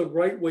is the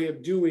right way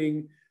of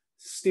doing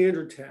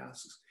standard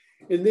tasks?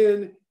 And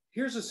then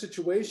here's a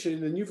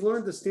situation, and you've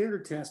learned the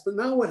standard task, but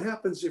now what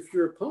happens if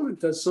your opponent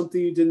does something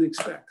you didn't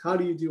expect? How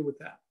do you deal with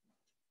that?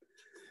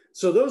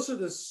 So those are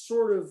the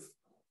sort of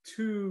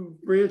two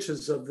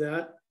branches of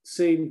that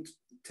same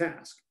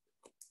task.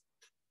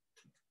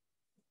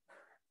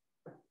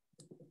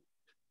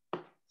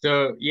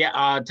 So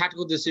yeah,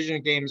 tactical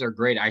decision games are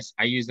great.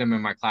 I use them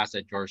in my class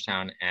at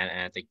Georgetown and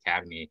at the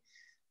Academy.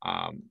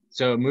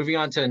 So moving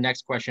on to the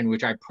next question,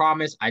 which I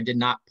promise I did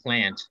not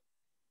plant.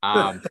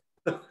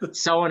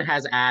 Someone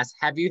has asked,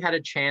 have you had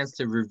a chance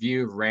to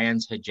review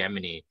Rand's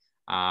Hegemony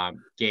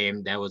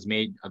game that was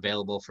made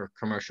available for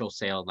commercial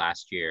sale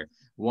last year?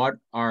 What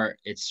are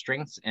its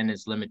strengths and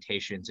its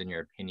limitations in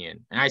your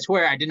opinion? And I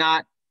swear I did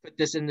not put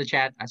this in the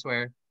chat, I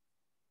swear.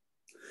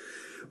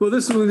 Well,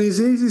 this one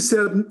is easy,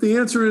 Seb. The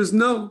answer is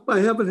no. I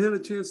haven't had a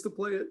chance to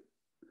play it.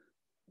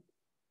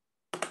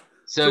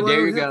 So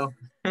there you go.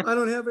 I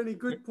don't have any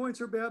good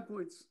points or bad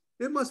points.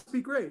 It must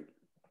be great.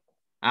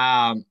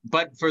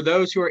 But for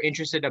those who are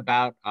interested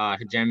about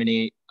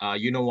hegemony,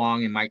 Yuna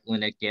Wong and Mike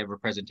Linnick gave a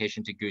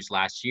presentation to Goose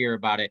last year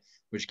about it,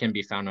 which can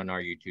be found on our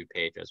YouTube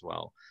page as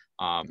well.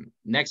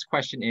 Next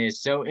question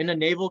is, so in a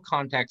naval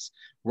context,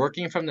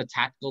 working from the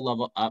tactical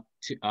level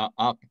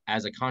up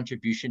as a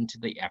contribution to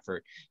the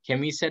effort, can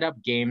we set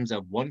up games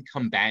of one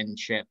combatant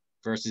ship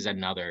versus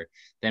another,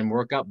 then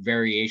work up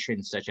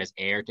variations such as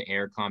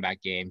air-to-air combat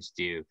games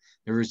do,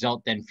 the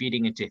result then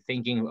feeding into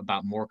thinking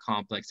about more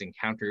complex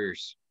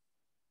encounters?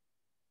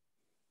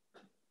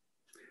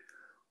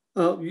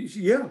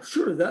 Yeah,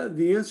 sure.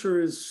 The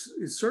answer is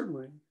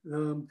certainly.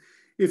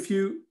 If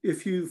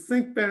you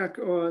think back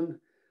on,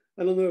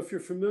 I don't know if you're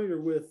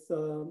familiar with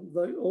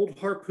the old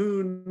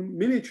Harpoon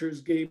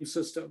miniatures game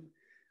system,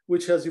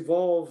 which has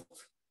evolved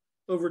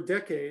over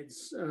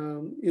decades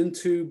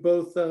into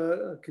both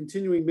a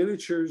continuing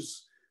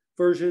miniatures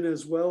version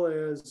as well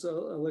as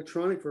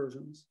electronic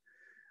versions.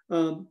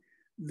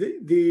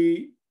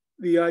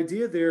 The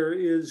idea there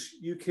is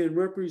you can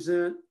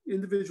represent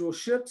individual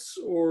ships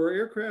or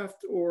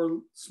aircraft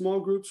or small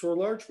groups or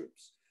large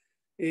groups.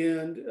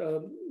 And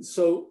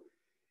so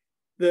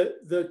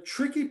the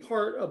tricky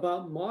part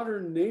about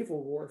modern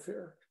naval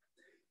warfare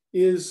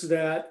is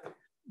that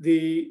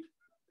the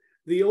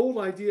old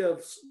idea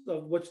of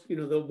what,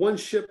 the one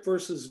ship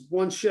versus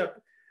one ship,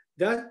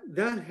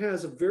 that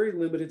has a very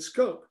limited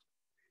scope.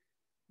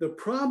 The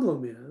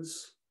problem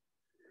is,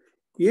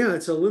 yeah,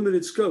 it's a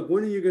limited scope.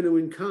 When are you going to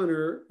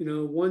encounter,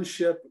 one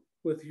ship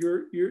with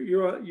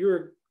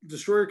your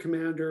destroyer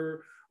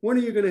commander? When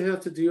are you going to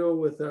have to deal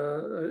with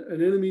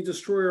an enemy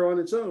destroyer on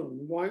its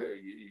own? Why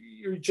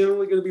you're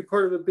generally going to be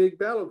part of a big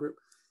battle group.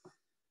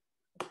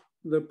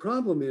 The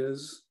problem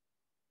is,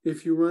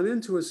 if you run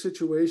into a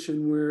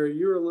situation where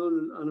you're alone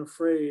and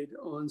unafraid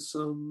on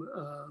some,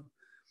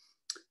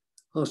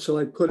 how shall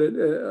I put it,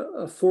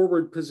 a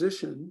forward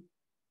position,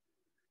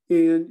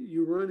 and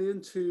you run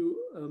into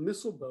a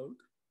missile boat,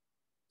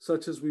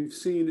 such as we've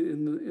seen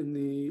in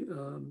the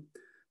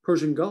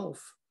Persian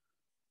Gulf,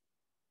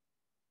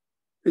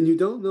 and you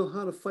don't know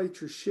how to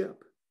fight your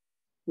ship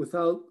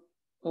without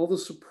all the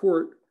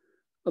support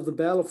of the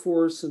battle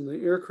force and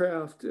the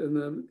aircraft and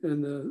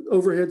the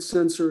overhead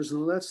sensors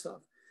and all that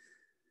stuff,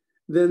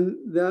 then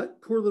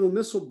that poor little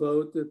missile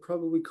boat that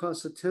probably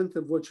costs 1/10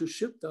 of what your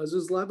ship does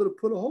is liable to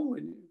put a hole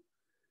in you.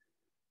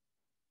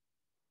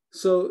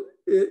 So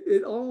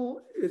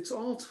it's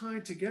all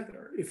tied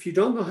together. If you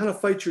don't know how to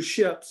fight your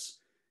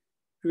ships,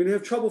 you're going to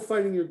have trouble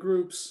fighting your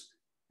groups.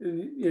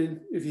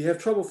 And if you have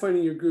trouble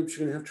fighting your groups,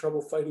 you're going to have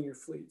trouble fighting your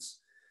fleets.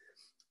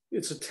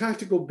 It's a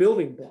tactical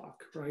building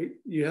block, right?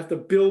 You have to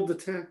build the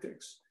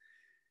tactics.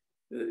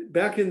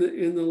 Back in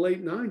the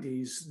late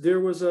 90s,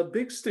 there was a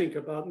big stink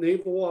about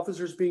naval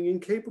officers being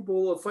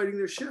incapable of fighting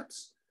their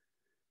ships.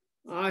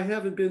 I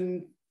haven't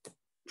been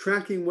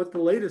tracking what the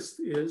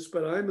latest is,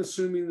 but I'm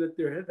assuming that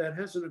that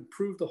hasn't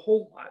improved a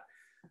whole lot.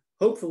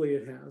 Hopefully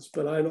it has,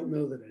 but I don't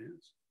know that it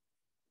has.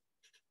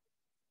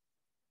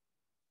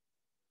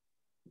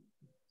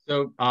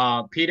 So,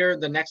 Peter,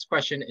 the next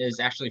question is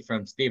actually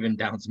from Stephen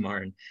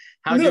Downs-Martin.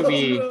 How do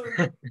we,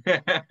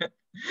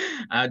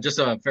 just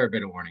a fair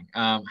bit of warning.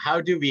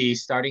 How do we,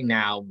 starting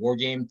now,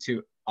 wargame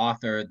to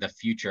author the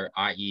future,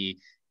 i.e.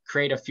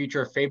 create a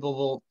future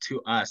favorable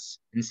to us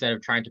instead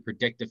of trying to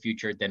predict the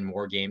future, then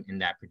wargame in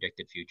that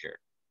predicted future?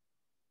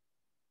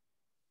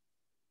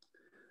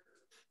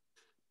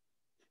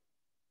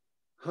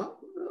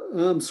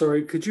 I'm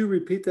sorry, could you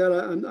repeat that?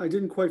 I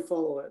didn't quite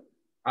follow it.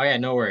 Oh yeah,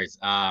 no worries.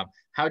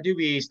 How do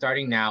we,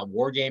 starting now,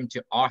 wargame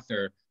to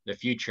author the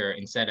future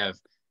instead of,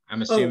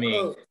 I'm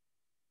assuming.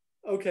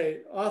 Okay,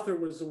 author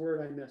was the word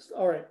I missed.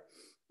 All right.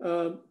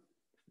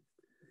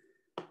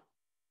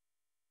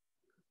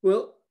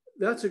 Well,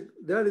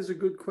 that is a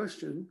good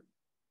question.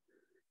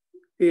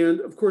 And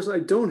of course, I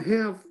don't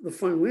have the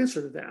final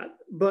answer to that,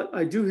 but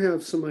I do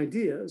have some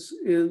ideas.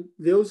 And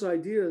those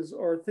ideas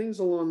are things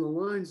along the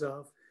lines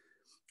of,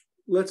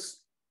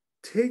 let's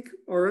take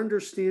our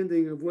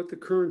understanding of what the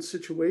current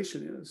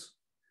situation is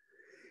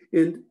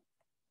and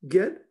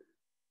get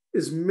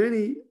as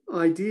many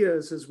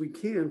ideas as we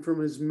can from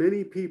as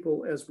many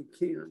people as we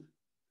can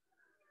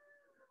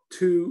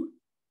to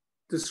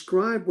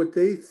describe what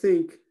they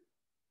think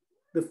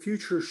the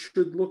future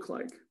should look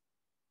like,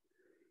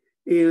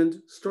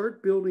 and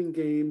start building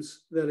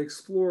games that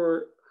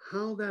explore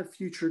how that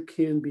future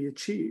can be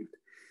achieved.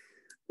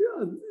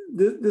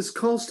 This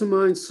calls to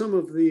mind some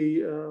of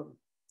the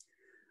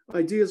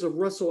ideas of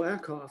Russell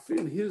Ackoff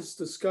in his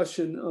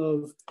discussion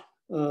of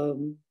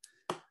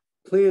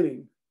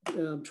planning.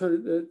 I'm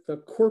trying to, the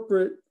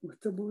corporate,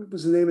 what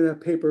was the name of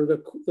that paper?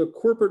 The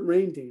corporate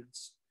rain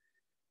dance.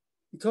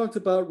 He talked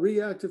about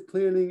reactive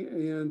planning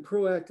and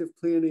proactive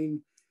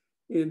planning,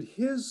 and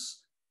his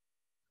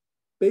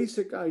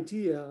basic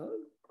idea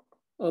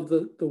of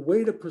the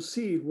way to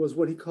proceed was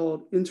what he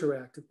called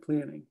interactive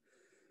planning.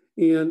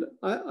 And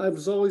I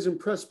was always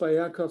impressed by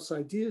Adcoff's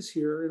ideas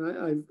here,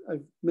 and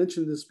I've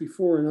mentioned this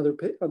before in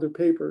other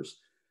papers.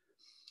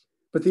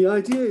 But the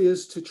idea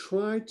is to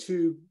try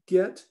to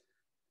get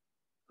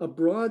a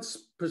broad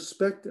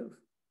perspective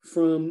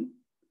from,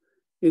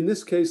 in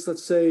this case,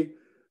 let's say,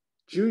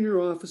 junior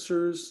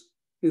officers,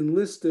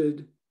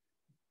 enlisted,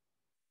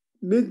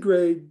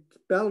 mid-grade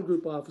battle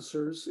group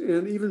officers,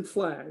 and even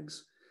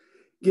flags.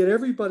 Get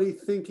everybody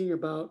thinking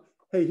about,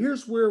 hey,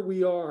 here's where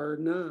we are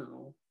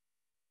now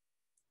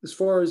as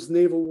far as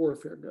naval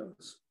warfare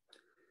goes.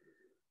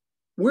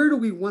 Where do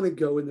we want to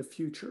go in the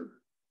future?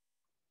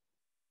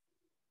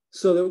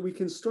 So that we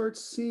can start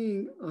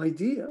seeing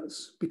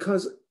ideas,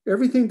 because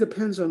everything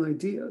depends on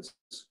ideas.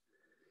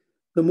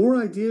 The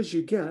more ideas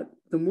you get,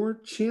 the more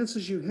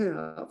chances you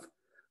have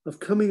of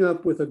coming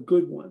up with a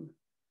good one.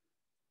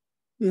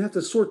 You have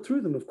to sort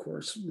through them, of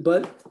course,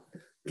 but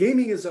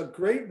gaming is a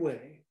great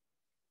way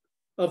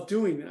of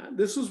doing that.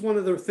 This was one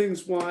of the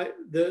things why,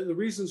 the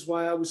reasons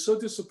why I was so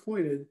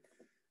disappointed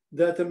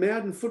that the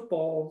Madden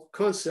football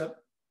concept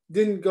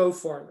didn't go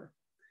farther.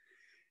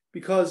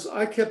 Because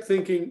I kept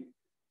thinking,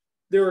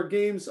 there are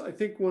games, I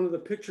think one of the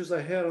pictures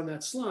I had on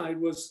that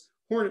slide was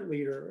Hornet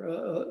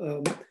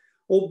Leader,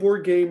 old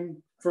board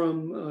game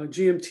from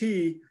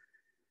GMT,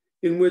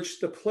 in which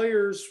the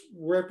players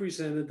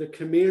represented the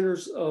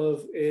commanders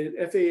of an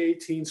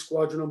FA-18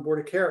 squadron on board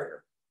a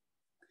carrier.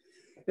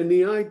 And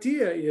the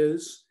idea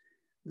is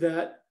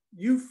that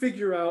you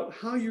figure out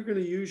how you're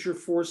going to use your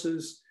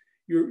forces,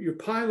 your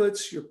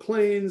pilots, your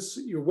planes,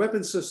 your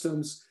weapon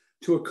systems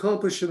to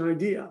accomplish an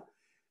idea.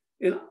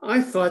 And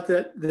I thought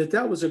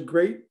that was a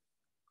great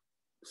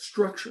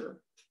structure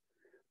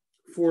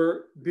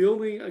for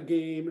building a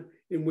game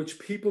in which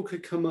people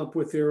could come up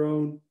with their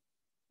own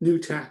new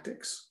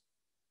tactics.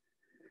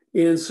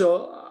 And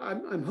so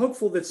I'm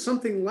hopeful that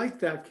something like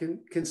that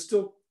can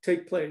still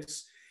take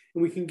place,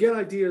 and we can get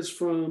ideas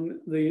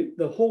from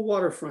the whole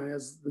waterfront,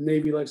 as the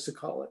Navy likes to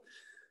call it,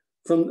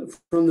 from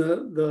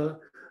the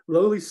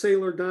lowly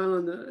sailor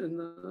down in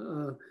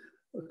the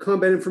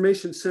Combat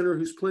Information Center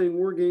who's playing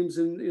war games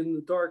in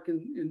the dark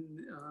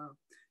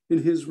in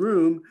his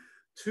room,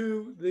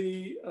 to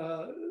the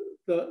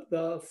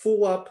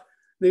full up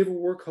Naval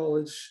War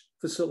College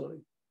facility.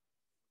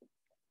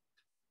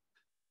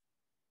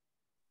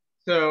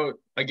 So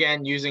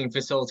again, using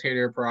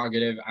facilitator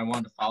prerogative, I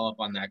want to follow up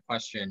on that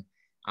question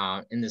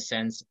in the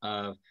sense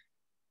of,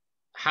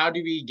 how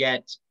do we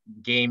get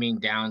gaming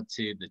down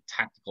to the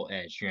tactical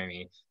edge? You know what I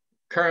mean?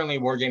 Currently,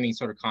 wargaming is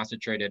sort of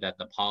concentrated at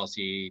the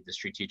policy, the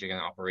strategic and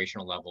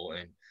operational level,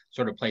 and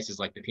sort of places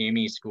like the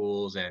PME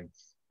schools and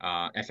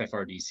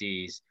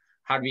FFRDCs.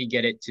 How do we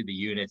get it to the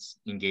units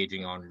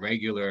engaging on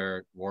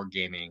regular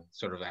wargaming,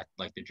 sort of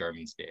like the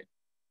Germans did?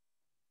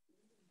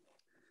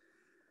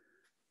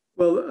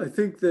 Well, I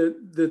think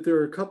that there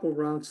are a couple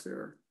routes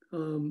there.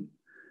 The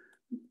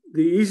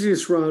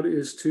easiest route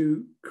is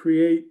to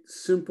create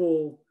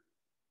simple,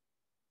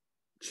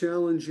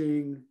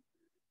 challenging,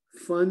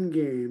 fun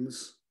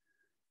games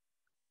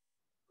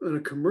on a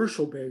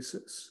commercial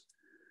basis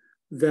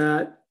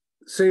that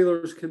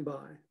sailors can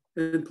buy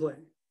and play.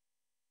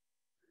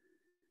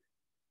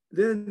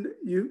 Then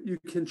you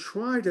can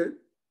try to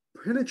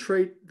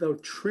penetrate the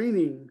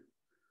training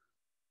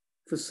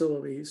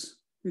facilities,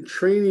 the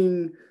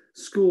training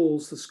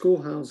schools, the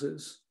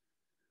schoolhouses,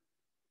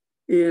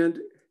 and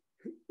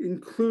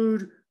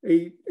include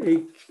a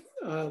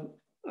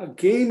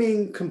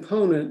gaming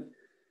component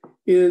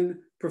in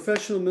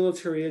professional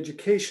military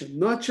education,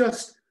 not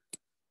just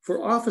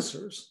for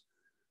officers,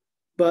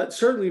 but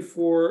certainly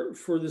for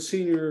the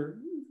senior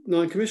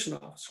non-commissioned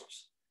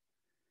officers,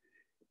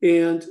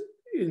 and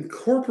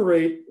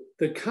incorporate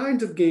the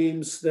kind of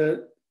games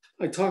that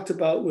I talked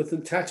about with the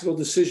tactical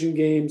decision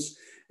games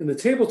and the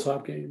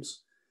tabletop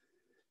games,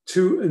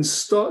 to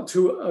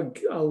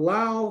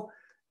allow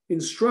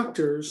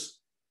instructors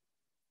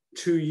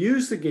to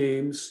use the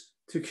games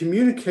to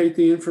communicate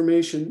the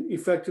information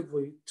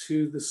effectively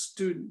to the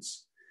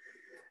students.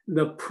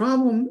 The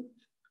problem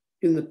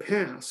in the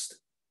past,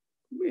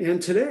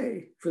 and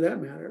today for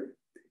that matter,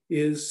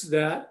 is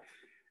that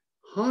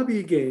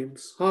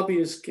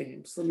hobbyist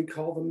games, let me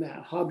call them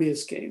that,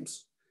 hobbyist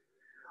games,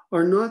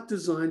 are not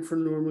designed for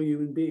normal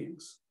human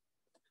beings.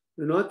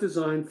 They're not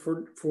designed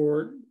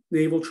for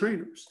naval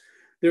trainers.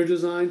 They're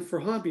designed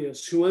for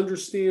hobbyists who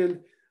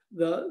understand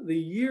the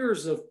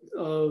years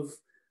of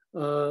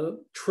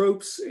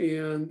tropes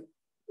and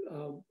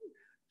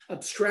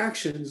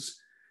abstractions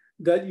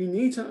that you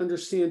need to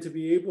understand to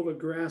be able to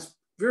grasp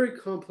very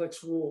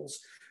complex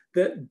rules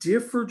that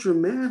differ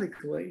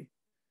dramatically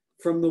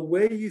from the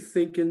way you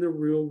think in the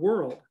real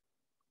world.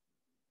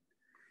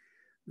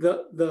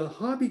 The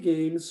hobby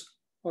games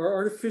are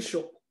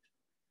artificial,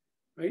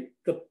 right?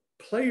 The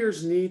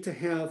players need to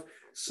have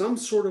some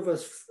sort of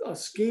a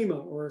schema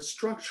or a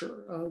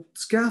structure,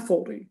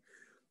 scaffolding,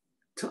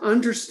 to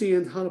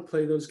understand how to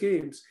play those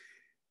games.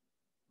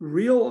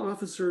 Real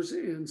officers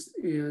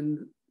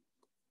and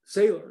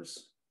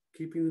sailors,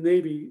 keeping the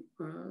Navy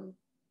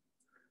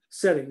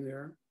setting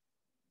there,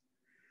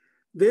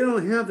 they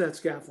don't have that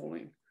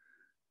scaffolding.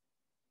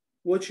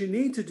 what you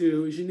need to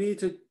do is you need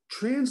to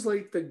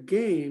translate the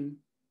game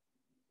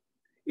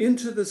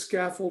into the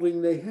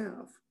scaffolding they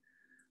have.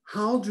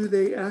 How do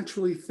they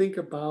actually think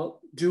about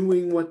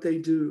doing what they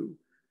do?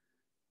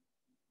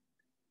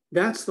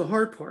 That's the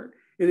hard part.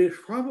 And it's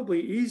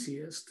probably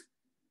easiest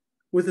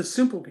with a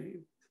simple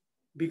game,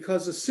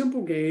 because a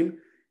simple game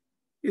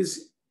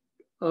is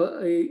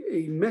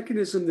a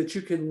mechanism that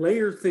you can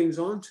layer things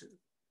onto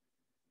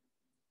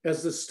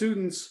as the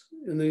students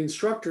and the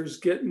instructors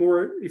get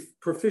more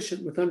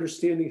proficient with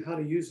understanding how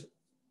to use it.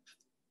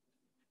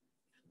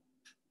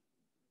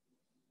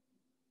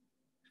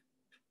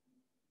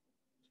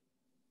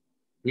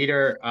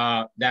 Peter,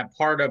 that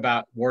part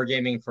about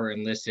wargaming for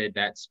enlisted,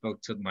 that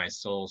spoke to my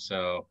soul.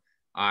 So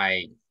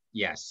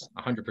yes,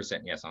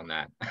 100% yes on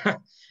that.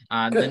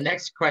 The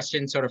next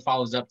question sort of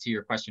follows up to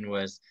your question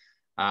was,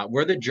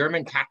 were the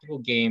German tactical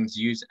games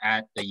used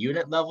at the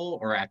unit level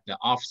or at the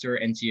officer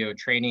NCO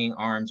training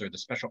arms or the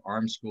special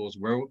arms schools?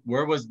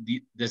 Where was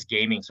this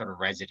gaming sort of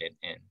resident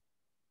in?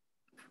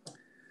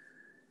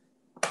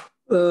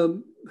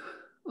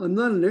 I'm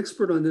not an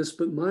expert on this,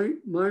 but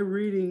my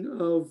reading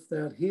of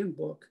that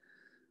handbook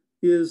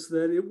is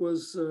that it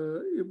was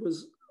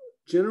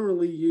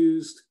generally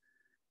used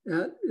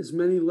at as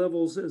many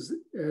levels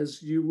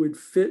as you would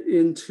fit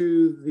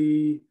into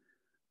the,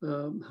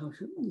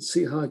 let's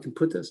see how I can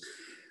put this.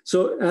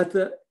 So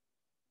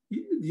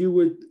you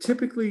would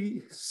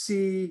typically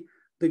see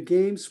the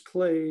games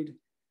played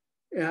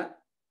at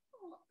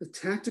the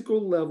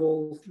tactical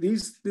level.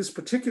 This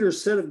particular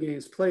set of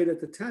games played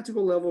at the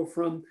tactical level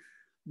from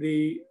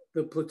the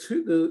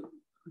platoon.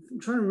 I'm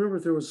trying to remember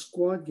if there was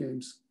squad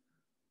games.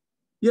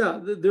 Yeah,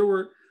 there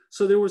were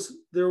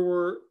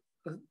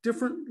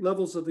different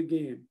levels of the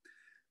game.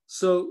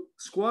 So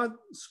squad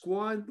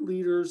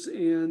leaders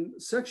and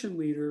section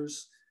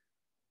leaders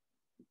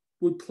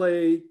would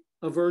play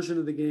a version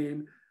of the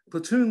game,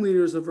 platoon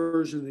leaders a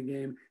version of the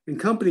game, and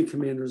company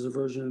commanders a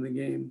version of the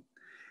game.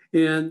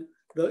 And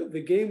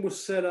the game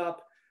was set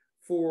up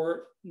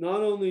for not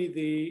only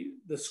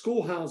the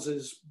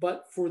schoolhouses,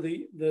 but for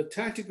the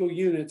tactical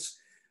units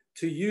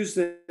to use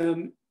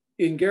them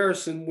in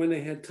garrison when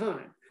they had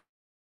time.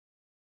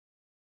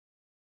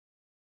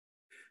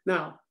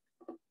 Now,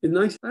 I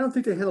don't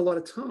think they had a lot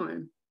of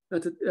time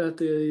at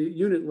the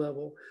unit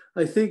level.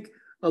 I think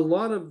a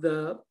lot of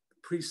the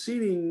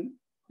preceding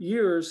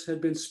years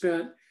had been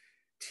spent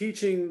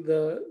teaching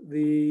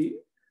the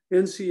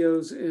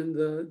NCOs and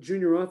the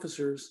junior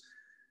officers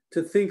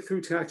to think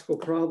through tactical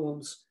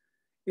problems.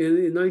 And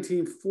in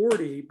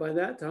 1940, by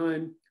that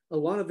time, a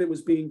lot of it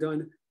was being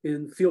done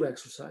in field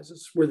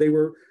exercises where they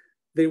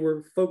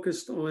were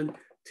focused on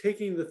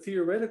taking the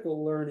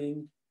theoretical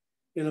learning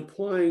and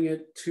applying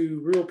it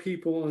to real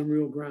people on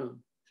real ground.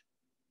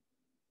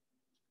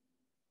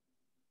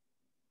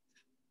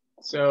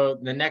 So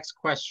the next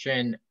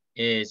question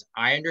is,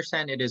 I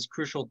understand it is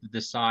crucial to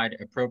decide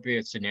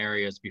appropriate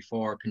scenarios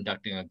before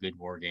conducting a good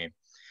war game.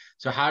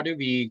 So how do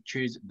we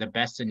choose the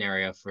best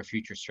scenario for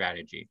future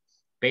strategy?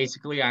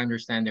 Basically, I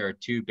understand there are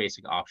two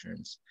basic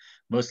options.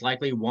 Most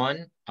likely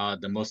one,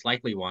 the most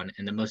likely one,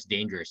 and the most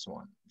dangerous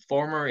one.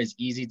 Former is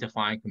easy to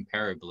find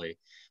comparably,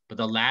 but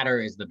the latter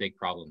is the big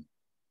problem.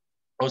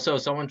 Also,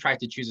 someone tried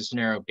to choose a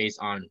scenario based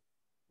on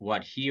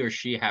what he or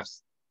she have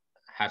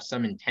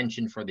some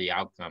intention for the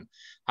outcome.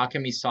 How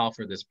can we solve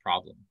for this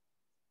problem?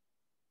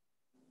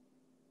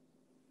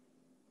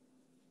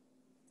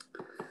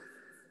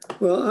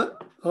 Well,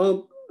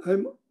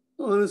 I'm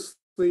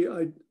honestly,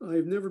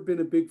 I've never been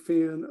a big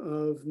fan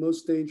of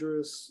most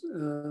dangerous,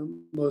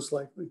 most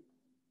likely.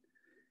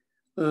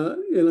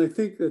 And I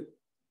think that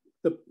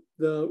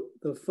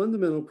the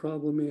fundamental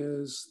problem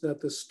is that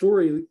the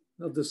story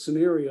of the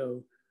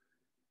scenario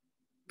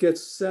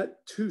gets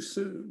set too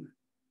soon.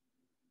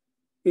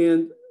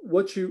 And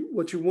what you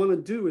want to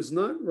do is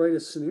not write a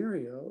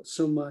scenario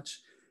so much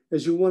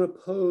as you want to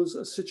pose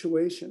a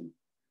situation.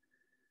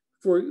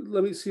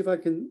 Let me see if I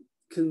can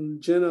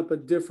gen up a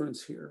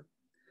difference here.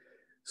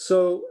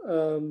 So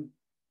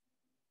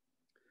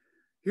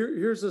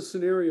here's a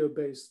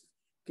scenario-based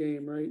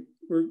game, right?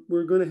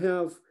 We're going to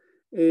have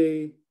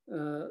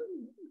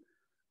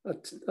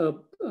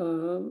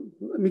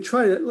let me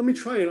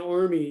try an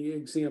army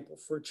example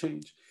for a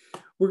change.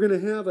 We're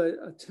going to have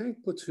a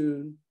tank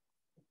platoon.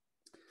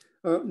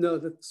 No,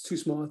 that's too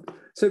small.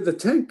 So the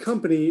tank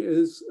company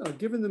is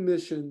given the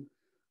mission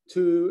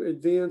to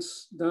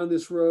advance down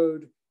this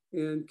road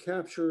and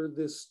capture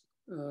this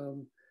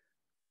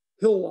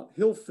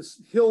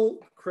hill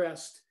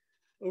crest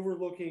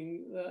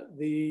overlooking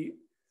the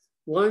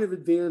line of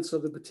advance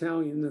of the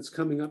battalion that's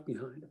coming up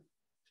behind it.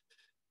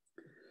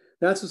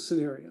 That's a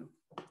scenario.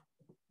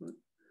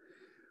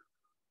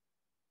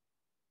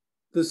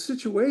 The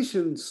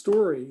situation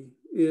story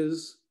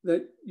is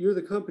that you're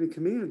the company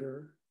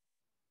commander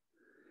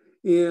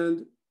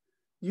and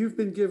you've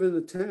been given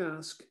the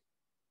task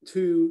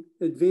to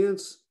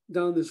advance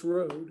down this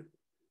road.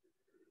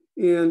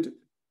 And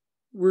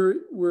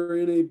we're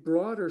in a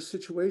broader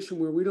situation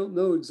where we don't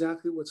know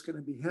exactly what's going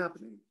to be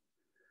happening.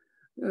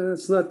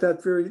 That's not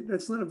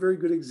a very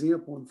good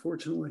example,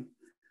 unfortunately.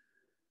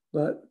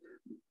 But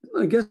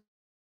I guess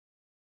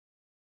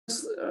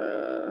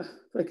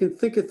I can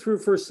think it through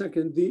for a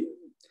second.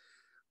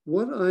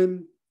 What I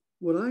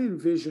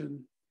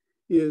envision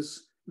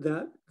is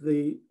that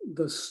the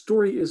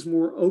story is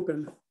more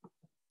open,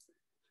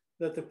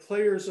 that the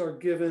players are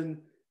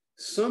given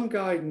some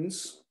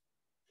guidance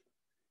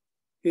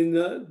in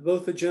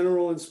both the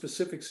general and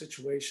specific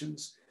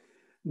situations,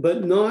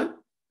 but not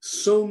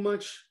so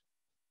much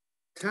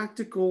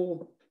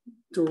tactical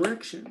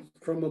direction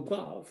from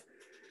above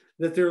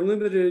that they're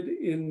limited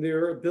in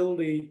their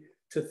ability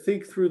to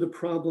think through the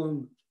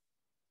problem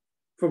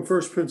from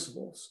first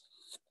principles.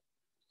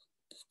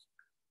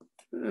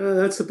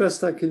 That's the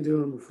best I can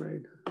do, I'm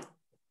afraid.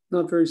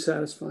 Not very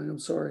satisfying, I'm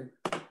sorry.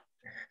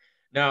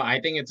 No, I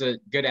think it's a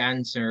good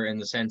answer in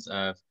the sense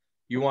of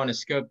you want to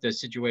scope the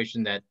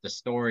situation that the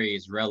story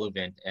is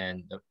relevant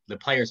and the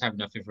players have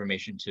enough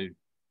information to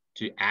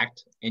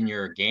act in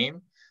your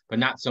game, but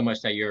not so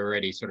much that you're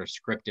already sort of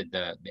scripted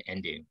the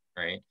ending,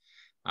 right?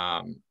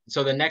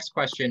 So the next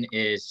question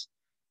is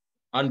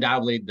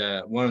undoubtedly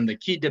one of the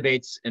key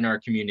debates in our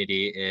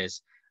community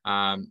is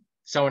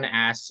someone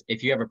asks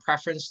if you have a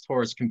preference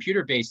towards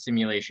computer-based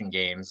simulation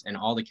games and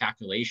all the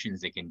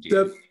calculations they can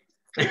do.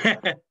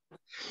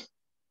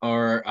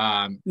 Or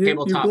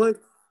tabletop.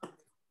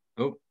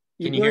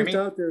 Can you hear me? You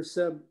blanked out there,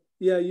 Seb.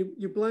 Yeah,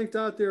 you blanked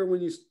out there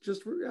when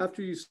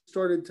after you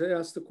started to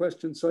ask the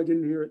question, so I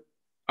didn't hear it.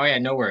 Oh yeah,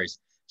 no worries.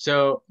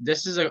 So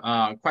this is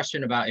a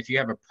question about if you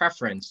have a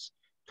preference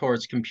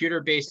towards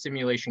computer-based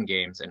simulation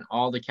games and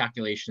all the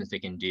calculations they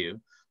can do,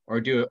 or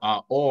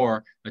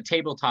a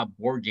tabletop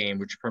board game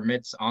which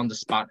permits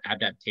on-the-spot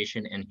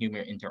adaptation and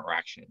human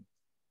interaction.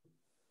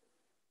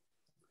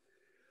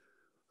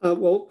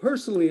 Well,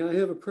 personally, I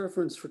have a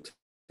preference for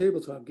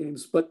tabletop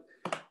games, but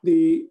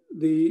the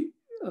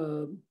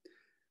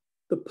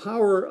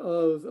power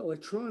of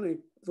electronic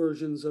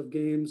versions of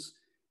games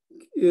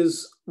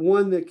is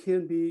one that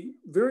can be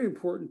very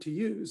important to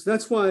use.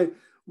 That's why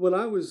what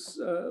I'm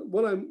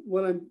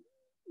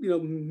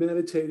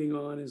meditating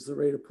on is the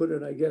way to put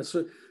it, I guess,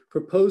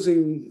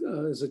 proposing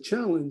as a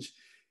challenge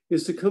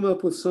is to come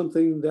up with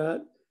something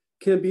that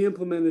can be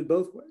implemented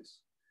both ways.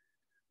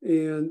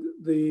 And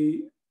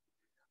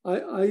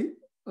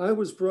I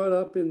was brought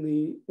up in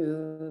the,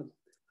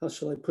 how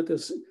shall I put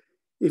this?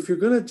 If you're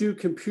going to do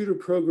computer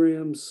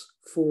programs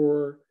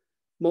for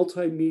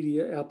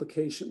multimedia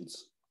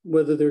applications,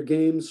 whether they're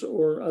games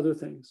or other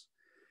things,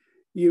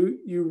 you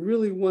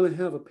really want to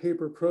have a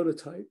paper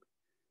prototype,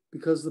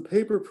 because the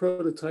paper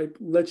prototype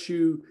lets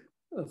you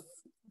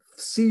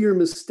see your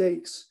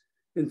mistakes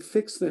and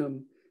fix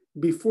them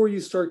before you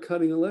start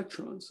cutting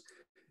electrons.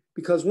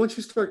 Because once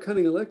you start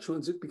cutting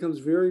electrons, it becomes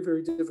very,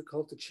 very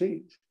difficult to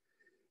change.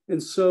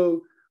 And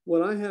so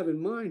what I have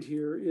in mind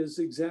here is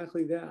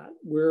exactly that,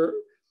 where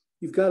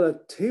you've got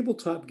a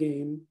tabletop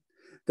game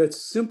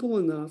that's simple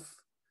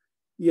enough,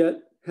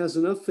 yet has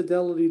enough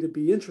fidelity to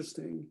be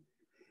interesting.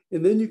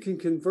 And then you can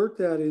convert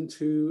that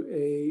into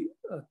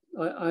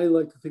I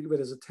like to think of it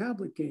as a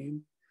tablet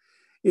game,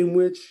 in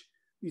which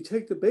you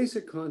take the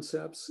basic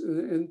concepts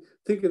and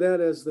think of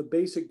that as the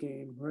basic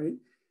game, right?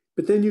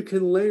 But then you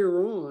can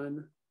layer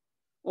on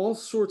all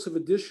sorts of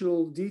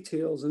additional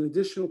details and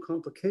additional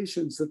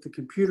complications that the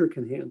computer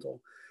can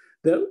handle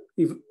that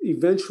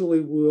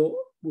eventually will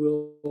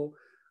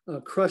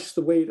crush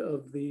the weight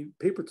of the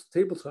paper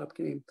tabletop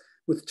game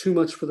with too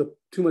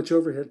much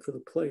overhead for the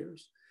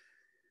players.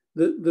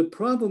 The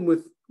problem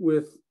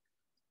with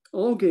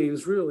all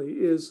games really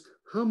is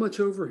how much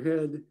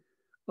overhead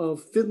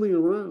of fiddling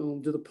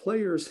around do the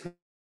players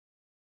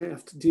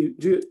have to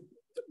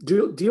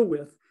deal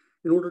with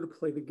in order to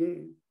play the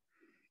game.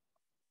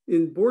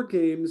 In board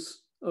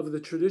games of the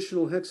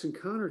traditional hex and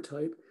counter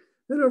type,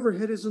 that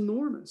overhead is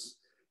enormous.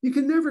 You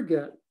can never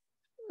get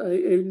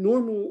a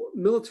normal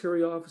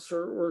military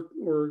officer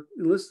or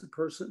enlisted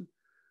person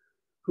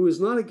who is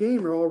not a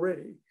gamer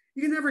already.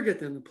 You can never get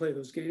them to play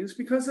those games,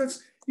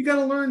 because you got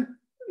to learn,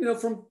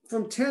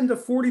 from 10 to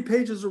 40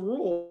 pages of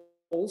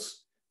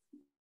rules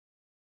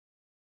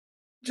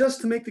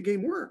just to make the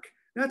game work.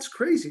 That's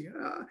crazy.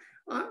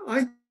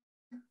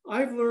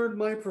 I've learned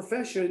my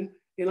profession,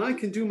 and I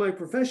can do my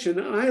profession,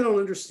 and I don't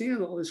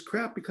understand all this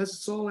crap because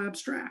it's all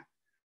abstract.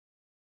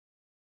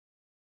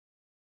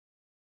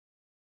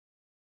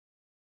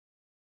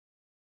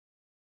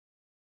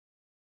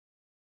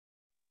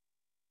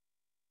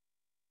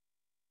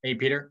 Hey,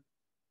 Peter.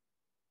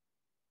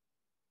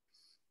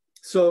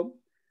 So,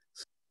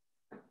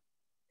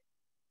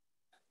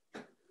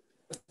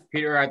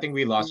 Peter, I think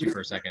we lost you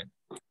for a second.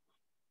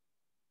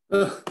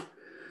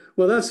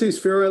 Well, that seems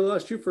fair. I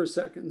lost you for a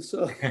second.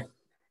 So,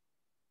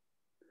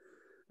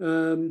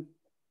 well,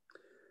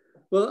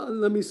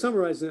 let me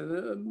summarize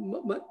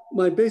that.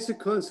 My basic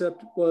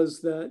concept was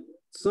that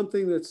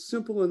something that's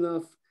simple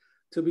enough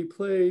to be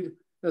played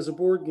as a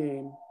board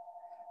game,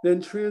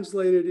 then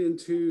translated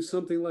into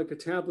something like a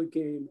tablet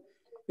game,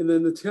 and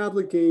then the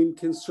tablet game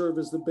can serve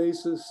as the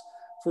basis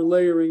for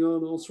layering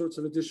on all sorts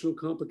of additional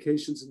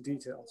complications and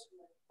details.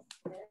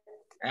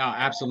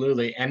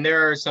 Absolutely. And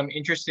there are some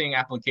interesting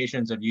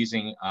applications of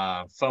using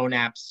phone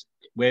apps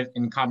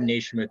in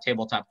combination with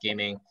tabletop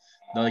gaming.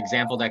 The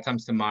example that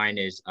comes to mind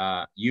is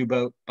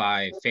U-Boat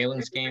by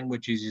Phalanx Game,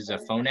 which uses a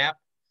phone app,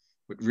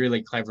 but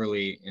really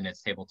cleverly in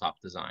its tabletop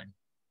design.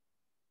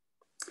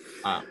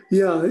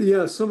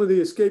 Yeah. Some of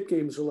the escape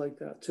games are like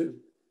that too.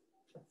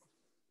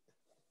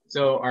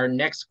 So our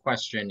next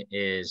question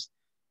is,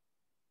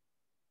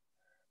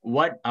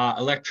 what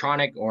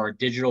electronic or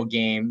digital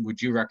game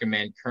would you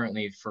recommend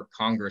currently for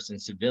Congress and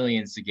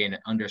civilians to gain an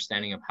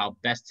understanding of how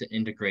best to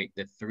integrate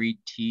the 3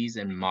 T's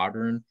in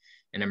modern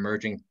and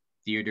emerging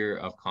theater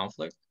of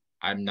conflict?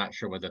 I'm not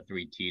sure what the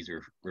 3 T's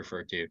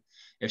refer to.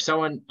 If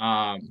someone,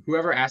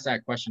 whoever asked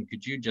that question,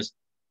 could you just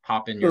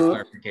pop in your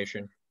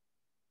clarification?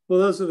 Well,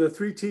 those are the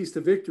 3 T's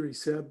to victory,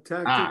 Seb: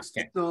 tactics,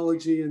 Okay.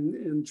 technology,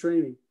 and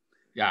training.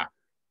 Yeah.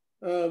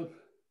 Oh,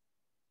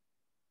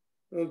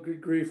 good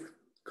grief.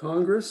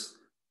 Congress?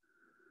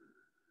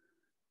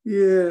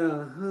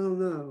 Yeah, I don't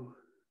know.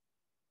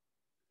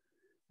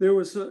 I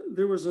think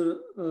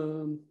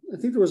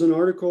there was an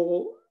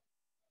article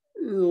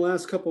in the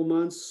last couple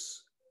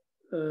months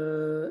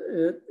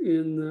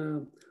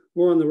in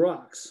War on the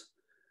Rocks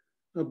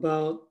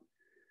about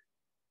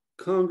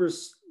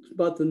Congress,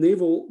 about the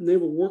Naval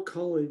War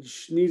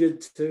College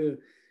needed to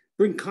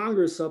bring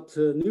Congress up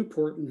to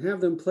Newport and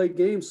have them play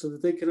games so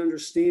that they could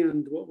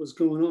understand what was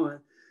going on.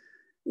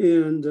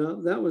 And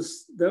that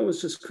was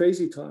just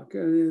crazy talk. I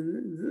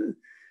mean,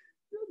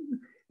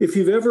 if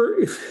you've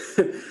ever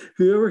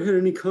had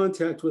any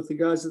contact with the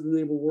guys at the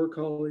Naval War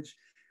College,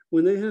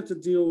 when they have to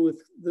deal with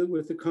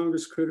the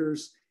Congress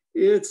critters,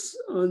 it's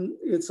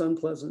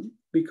unpleasant,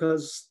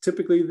 because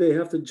typically they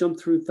have to jump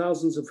through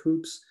thousands of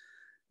hoops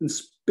and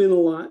spin a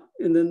lot,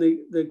 and then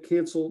they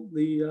cancel,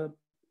 the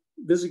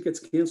visit gets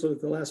canceled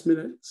at the last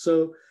minute.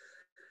 So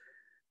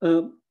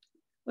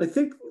I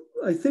think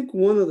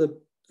one of the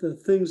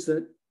things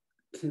that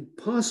can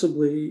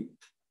possibly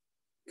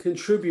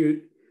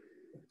contribute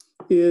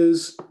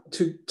is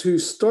to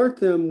start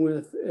them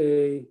with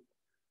an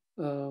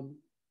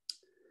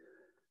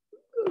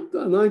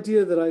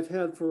idea that I've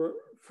had for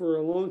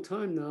a long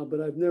time now,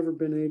 but I've never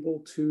been able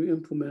to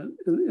implement.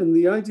 And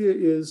the idea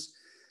is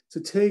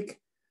to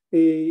take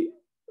a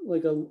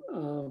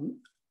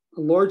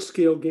large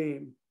scale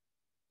game.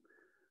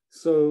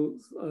 So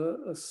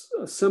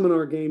a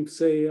seminar game,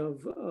 say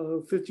of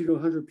 50 to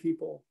 100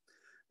 people,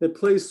 that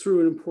plays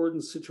through an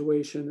important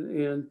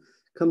situation and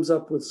comes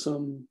up with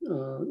some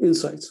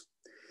insights.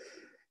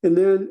 And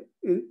then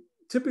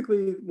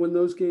typically when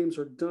those games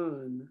are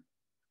done,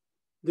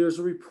 there's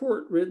a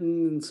report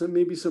written and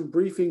maybe some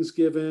briefings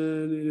given,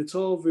 and it's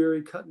all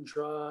very cut and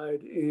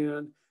dried,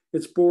 and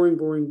it's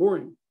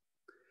boring.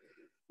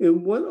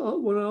 And what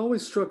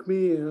always struck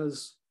me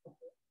as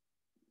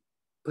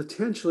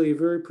potentially a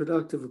very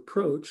productive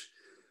approach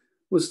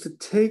was to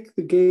take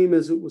the game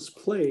as it was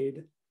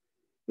played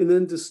and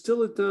then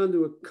distill it down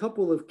to a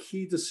couple of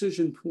key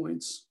decision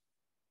points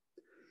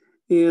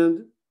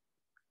and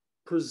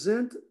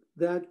present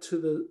that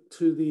to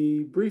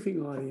the briefing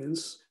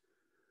audience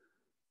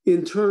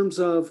in terms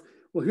of,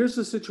 well, here's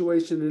the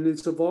situation and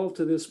it's evolved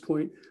to this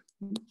point.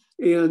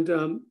 And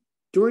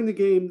during the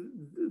game,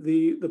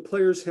 the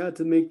players had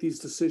to make these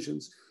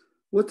decisions.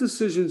 What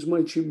decisions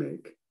might you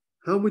make?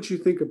 How would you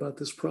think about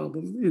this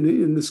problem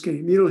in this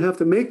game? You don't have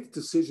to make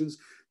decisions,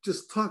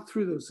 just talk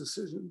through those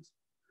decisions.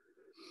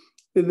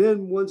 And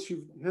then once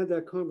you've had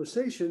that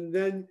conversation,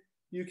 then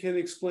you can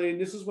explain,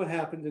 this is what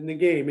happened in the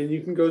game, and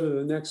you can go to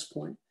the next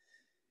point.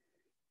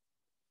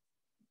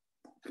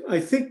 I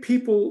think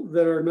people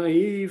that are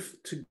naive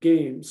to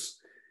games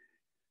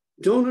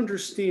don't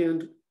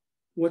understand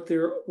what they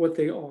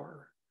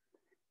are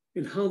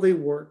and how they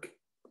work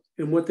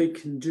and what they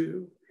can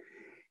do.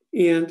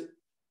 And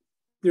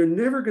they're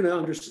never going to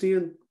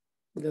understand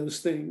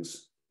those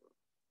things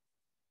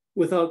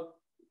without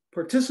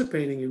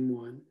participating in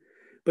one,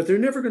 but they're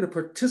never going to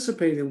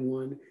participate in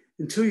one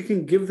until you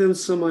can give them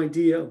some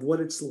idea of what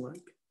it's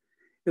like.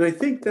 And I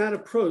think that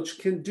approach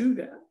can do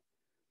that.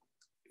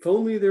 If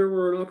only there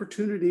were an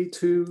opportunity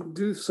to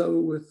do so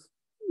with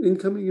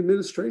incoming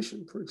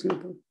administration, for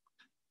example.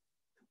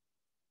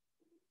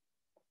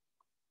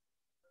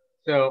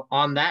 So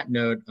on that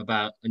note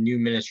about a new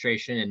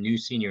administration and new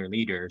senior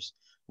leaders,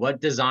 what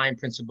design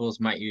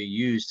principles might you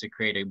use to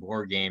create a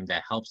war game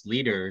that helps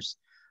leaders,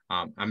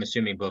 I'm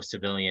assuming both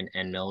civilian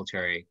and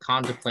military,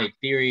 contemplate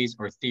theories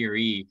or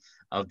theory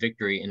of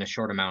victory in a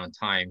short amount of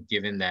time,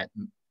 given that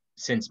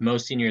since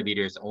most senior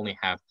leaders only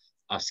have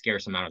a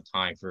scarce amount of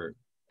time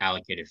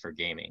allocated for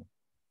gaming?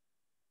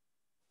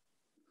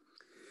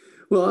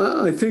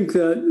 Well, I think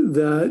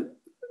that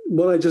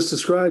what I just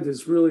described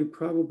is really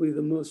probably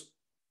the most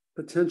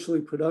potentially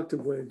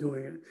productive way of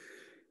doing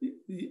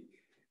it.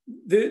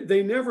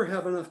 They never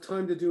have enough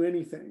time to do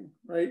anything,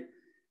 right?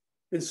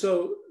 And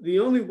so the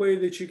only way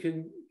that you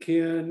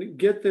can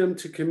get them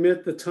to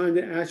commit the time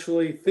to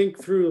actually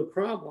think through the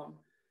problem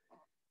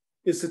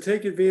is to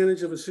take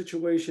advantage of a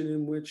situation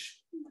in which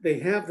they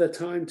have the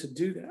time to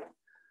do that.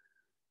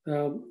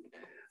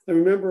 I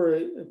remember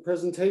a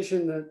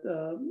presentation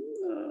that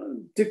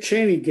Dick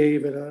Cheney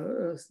gave at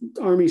a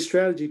Army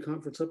strategy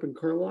conference up in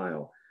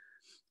Carlisle,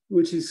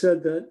 which he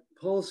said that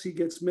policy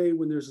gets made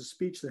when there's a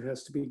speech that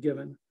has to be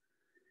given.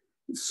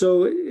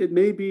 So it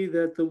may be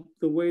that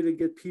the way to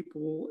get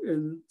people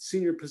in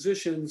senior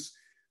positions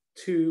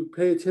to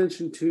pay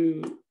attention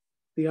to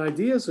the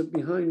ideas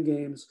behind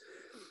games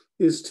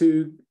is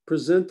to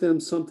present them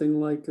something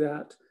like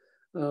that.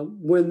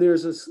 When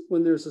there's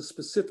a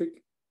specific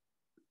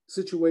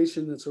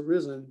situation that's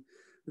arisen,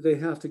 they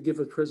have to give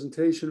a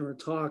presentation or a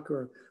talk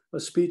or a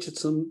speech at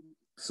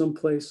some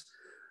place.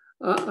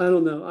 I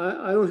don't know.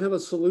 I don't have a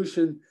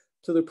solution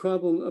to the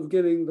problem of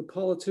getting the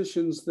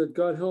politicians that,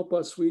 God help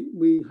us,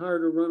 we hire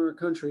to run our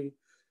country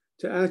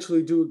to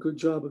actually do a good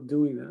job of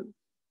doing that.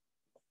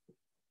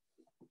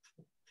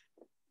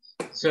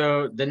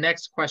 So the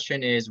next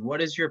question is,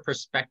 what is your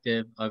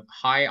perspective of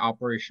high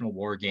operational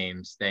war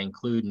games that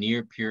include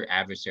near peer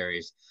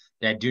adversaries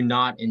that do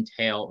not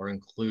entail or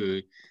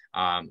include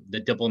the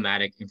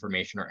diplomatic,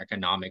 information, or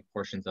economic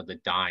portions of the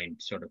dime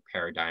sort of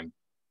paradigm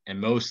and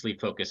mostly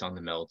focus on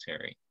the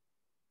military?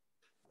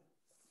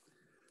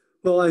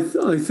 Well,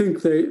 I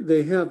think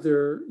they have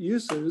their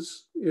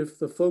uses if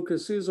the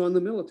focus is on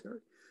the military.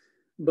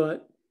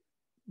 But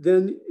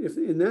then if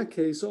in that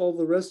case, all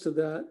the rest of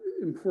that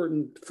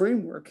important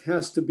framework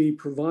has to be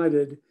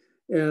provided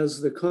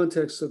as the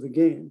context of the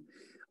game.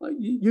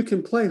 You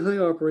can play high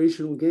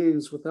operational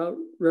games without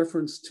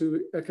reference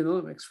to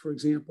economics, for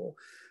example,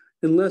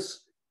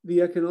 unless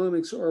the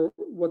economics are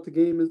what the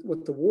game is,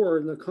 what the war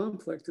and the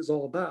conflict is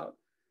all about.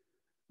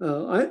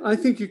 I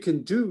think you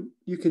can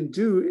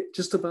do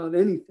just about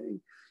anything.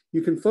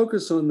 You can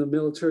focus on the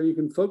military, you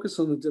can focus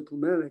on the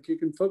diplomatic, you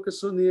can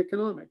focus on the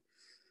economic.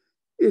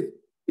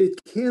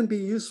 It can be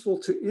useful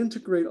to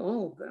integrate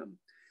all of them,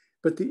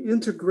 but the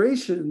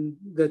integration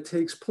that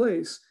takes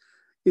place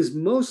is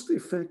most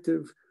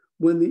effective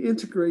when the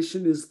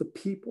integration is the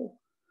people,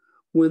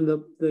 when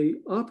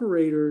the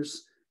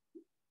operators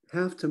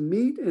have to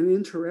meet and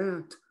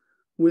interact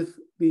with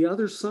the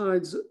other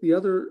sides, the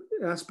other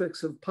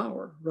aspects of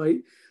power, right?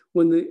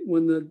 When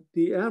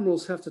the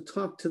admirals have to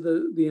talk to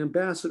the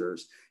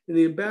ambassadors, and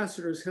the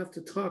ambassadors have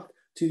to talk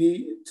to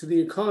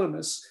the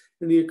economists,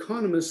 and the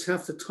economists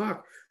have to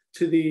talk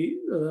to the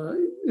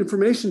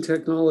information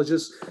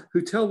technologists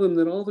who tell them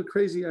that all the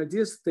crazy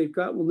ideas that they've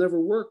got will never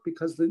work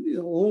because the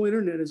whole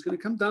internet is going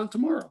to come down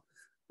tomorrow.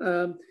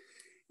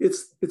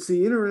 It's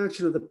the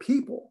interaction of the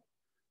people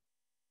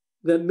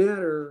that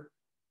matter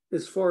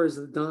as far as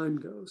the dime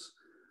goes.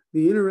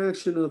 The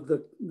interaction of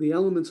the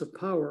elements of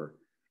power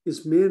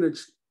is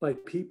managed by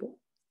people.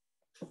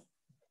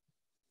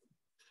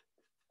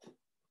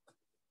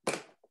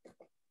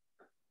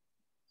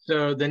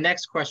 So the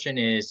next question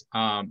is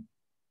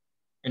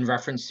in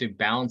reference to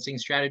balancing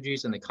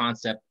strategies and the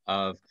concept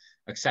of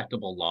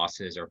acceptable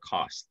losses or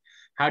costs.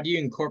 How do you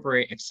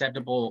incorporate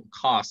acceptable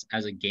costs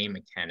as a game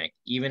mechanic?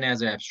 Even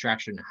as an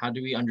abstraction, how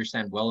do we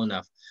understand well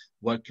enough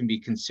what can be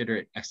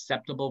considered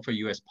acceptable for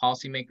US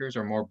policymakers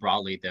or more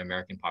broadly, the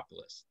American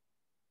populace?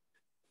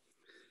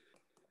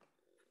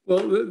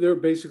 Well, there are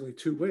basically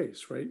two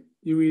ways, right?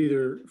 You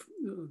either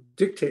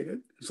dictate it.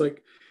 It's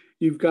like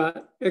you've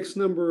got X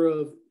number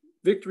of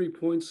victory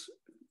points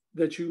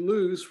that you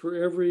lose for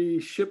every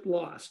ship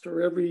lost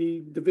or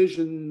every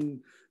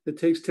division that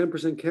takes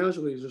 10%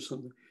 casualties or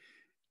something.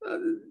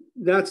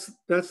 That's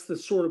the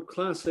sort of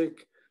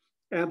classic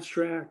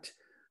abstract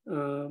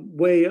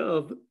way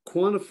of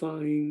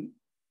quantifying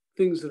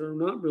things that are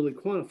not really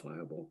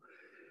quantifiable.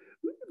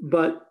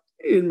 But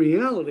in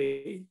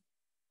reality,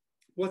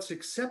 what's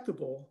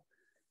acceptable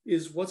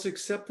is what's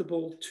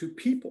acceptable to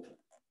people.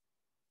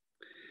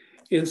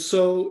 And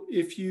so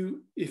if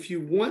you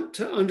want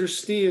to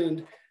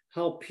understand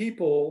how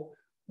people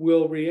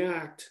will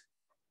react,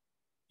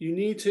 you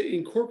need to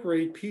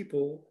incorporate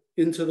people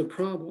into the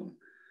problem.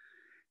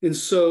 And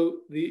so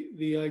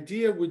the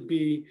idea would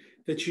be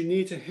that you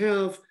need to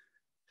have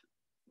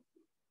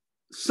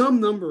some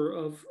number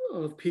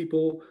of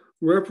people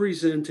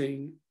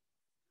representing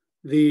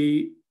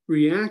the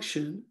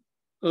reaction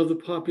of the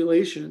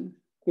population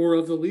or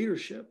of the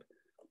leadership.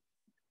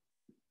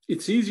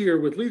 It's easier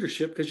with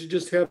leadership because you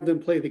just have them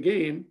play the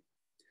game.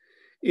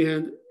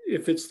 And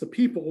if it's the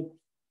people,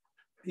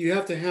 you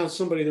have to have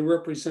somebody to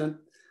represent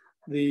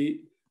the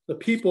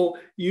people,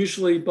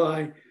 usually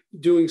by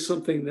doing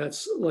something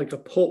that's like a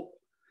poll.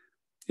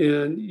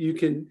 And you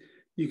can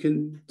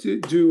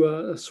do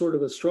a sort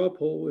of a straw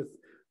poll with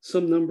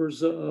some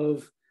numbers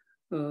of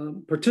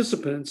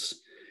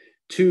participants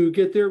to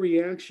get their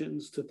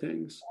reactions to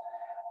things.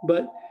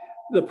 But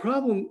the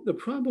problem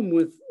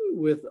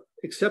with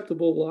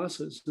acceptable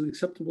losses and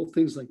acceptable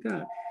things like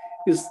that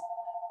is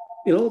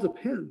it all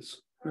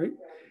depends, right?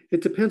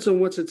 It depends on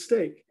what's at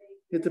stake.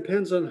 It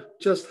depends on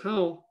just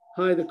how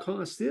high the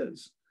cost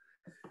is.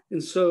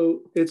 And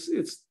so it's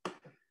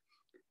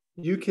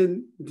you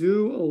can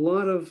do a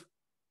lot of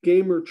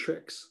gamer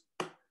tricks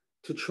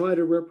to try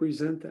to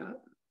represent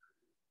that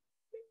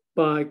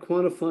by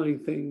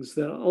quantifying things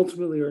that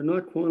ultimately are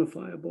not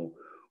quantifiable,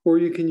 or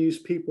you can use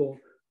people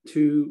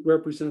to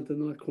represent the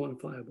not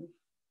quantifiable.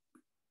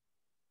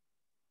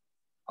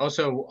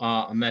 Also,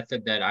 a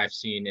method that I've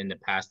seen in the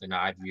past and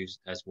I've used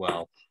as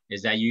well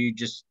is that you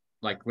just,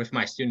 like with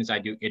my students, I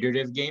do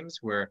iterative games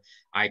where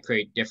I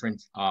create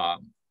different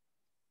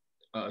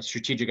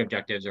strategic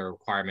objectives or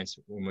requirements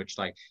in which,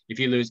 like, if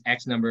you lose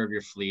X number of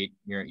your fleet,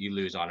 you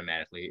lose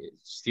automatically,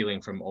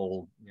 stealing from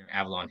old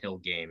Avalon Hill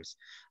games.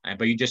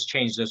 But you just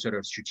change those sort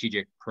of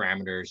strategic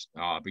parameters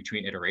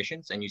between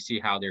iterations, and you see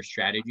how their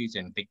strategies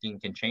and thinking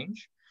can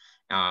change.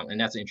 And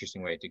that's an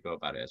interesting way to go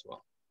about it as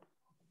well.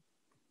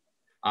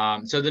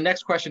 So the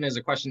next question is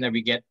a question that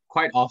we get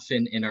quite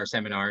often in our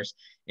seminars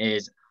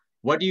is,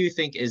 what do you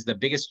think is the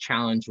biggest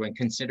challenge when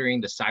considering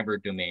the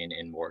cyber domain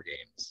in war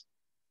games?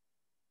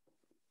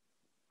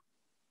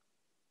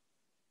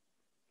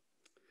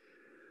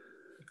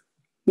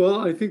 Well,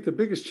 I think the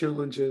biggest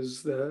challenge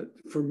is that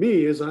for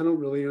me is I don't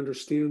really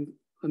understand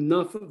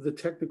enough of the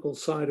technical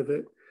side of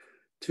it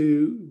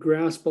to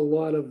grasp a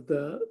lot of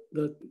the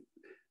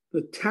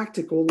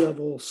tactical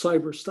level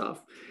cyber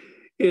stuff.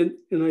 And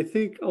I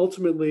think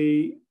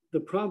ultimately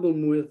the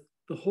problem with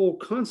the whole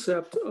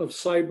concept of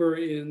cyber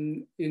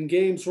in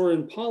games or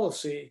in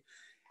policy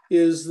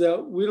is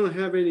that we don't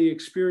have any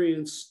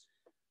experience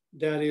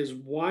that is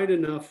wide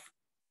enough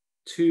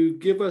to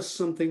give us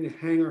something to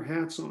hang our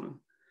hats on.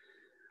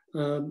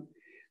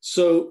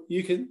 So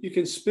you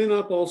can spin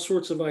up all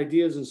sorts of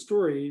ideas and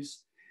stories,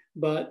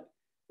 but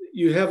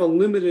you have a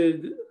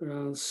limited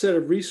set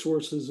of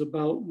resources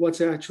about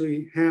what's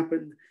actually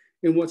happened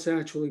and what's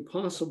actually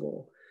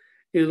possible.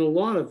 And a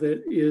lot of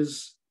it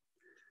is,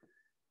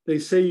 they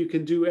say you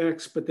can do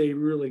X, but they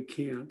really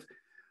can't.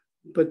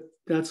 But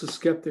that's a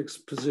skeptic's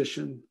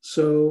position.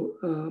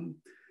 So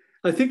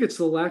I think it's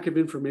the lack of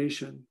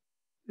information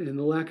and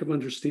the lack of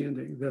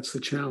understanding that's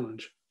the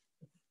challenge.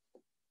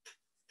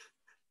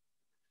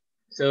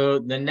 So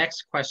the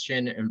next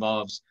question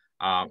involves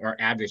our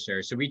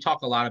adversaries. So we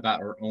talk a lot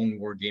about our own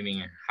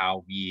wargaming and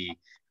how we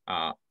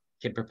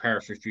can prepare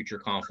for future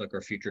conflict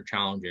or future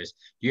challenges.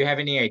 Do you have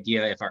any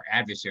idea if our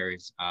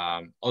adversaries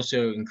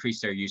also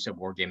increase their use of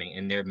wargaming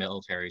in their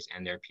militaries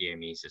and their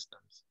PME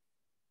systems?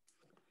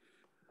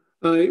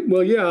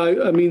 Well, yeah,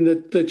 I mean,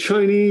 the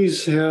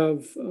Chinese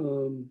have,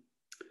 over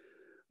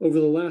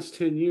the last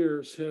 10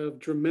 years, have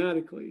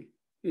dramatically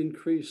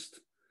increased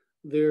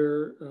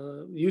their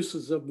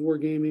uses of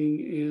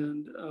wargaming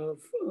and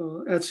of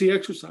at-sea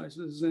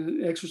exercises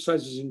and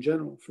exercises in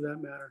general, for that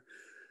matter.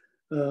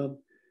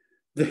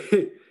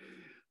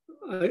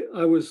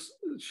 I was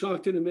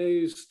shocked and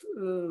amazed,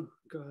 God,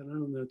 I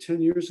don't know,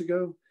 10 years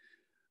ago,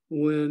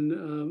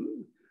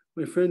 when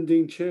my friend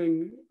Ding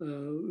Cheng,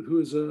 who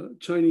is a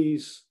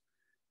Chinese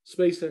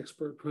space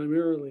expert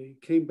primarily,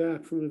 came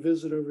back from a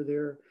visit over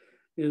there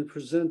and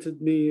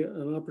presented me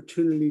an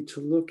opportunity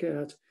to look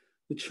at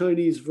the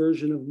Chinese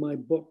version of my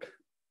book.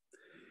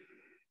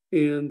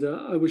 And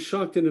I was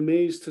shocked and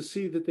amazed to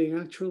see that they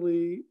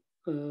actually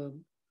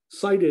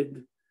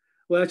cited,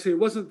 well, actually, it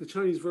wasn't the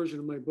Chinese version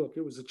of my book.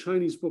 It was a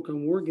Chinese book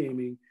on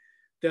wargaming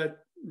that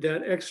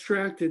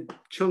extracted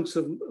chunks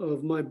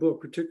of my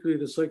book, particularly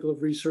the cycle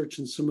of research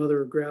and some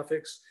other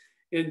graphics,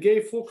 and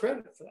gave full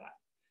credit for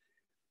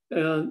that.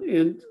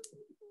 And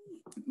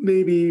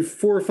maybe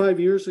 4 or 5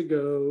 years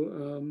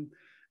ago,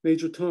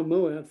 Major Tom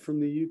Moat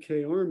from the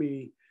UK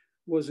Army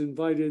was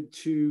invited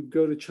to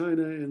go to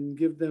China and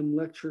give them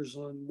lectures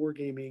on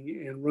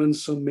wargaming and run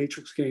some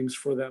matrix games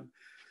for them.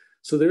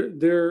 So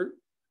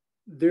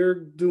they're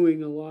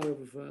doing a lot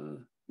of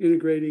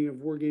integrating of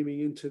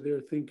wargaming into their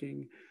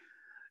thinking.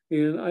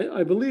 And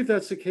I believe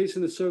that's the case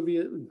in the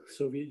Soviet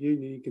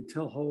Union. You can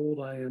tell how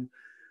old I am.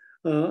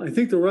 I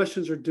think the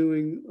Russians are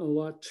doing a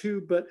lot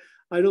too, but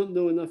I don't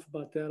know enough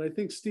about that. I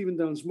think Stephen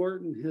Downes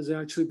Martin has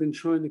actually been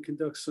trying to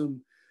conduct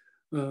some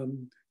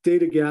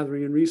data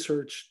gathering and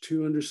research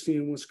to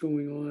understand what's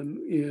going on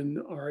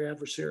in our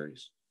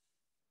adversaries.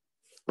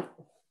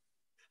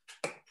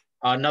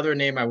 Another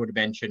name I would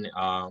mention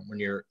when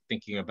you're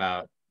thinking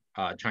about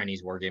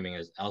Chinese wargaming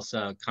is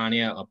Elsa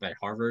Kania up at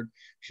Harvard.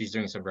 She's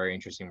doing some very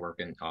interesting work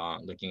in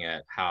looking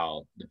at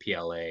how the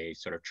PLA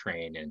sort of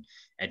train and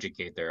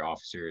educate their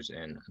officers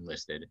and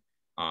enlisted,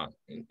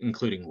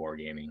 including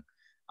wargaming.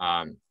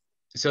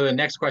 So the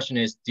next question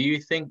is, do you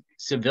think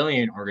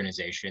civilian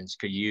organizations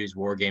could use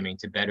wargaming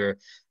to better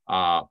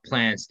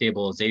plan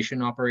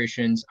stabilization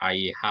operations,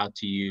 i.e. how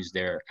to use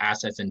their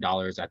assets and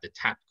dollars at the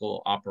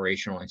tactical,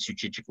 operational, and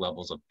strategic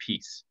levels of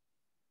peace?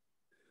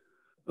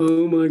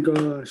 Oh my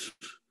gosh.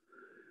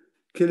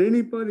 Can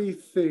anybody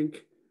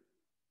think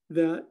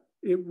that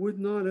it would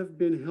not have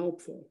been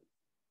helpful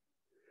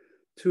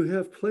to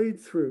have played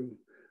through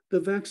the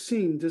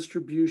vaccine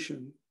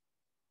distribution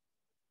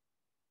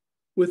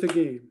with a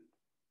game?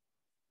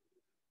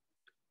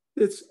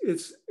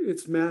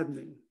 It's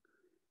maddening.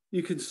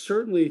 You could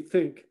certainly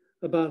think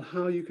about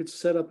how you could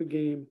set up a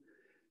game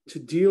to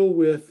deal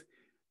with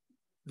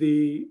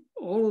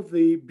all of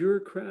the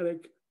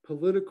bureaucratic,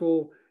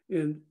 political,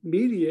 and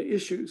media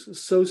issues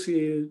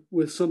associated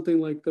with something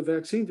like the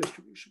vaccine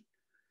distribution.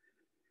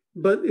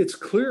 But it's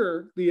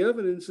clear, the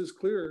evidence is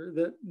clear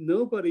that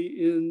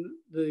nobody in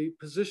the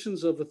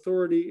positions of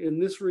authority in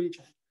this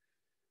region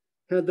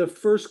had the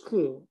first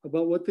clue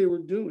about what they were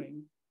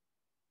doing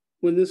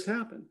when this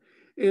happened.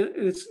 And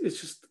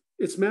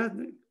it's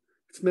maddening.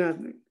 It's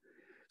maddening.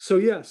 So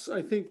yes,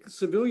 I think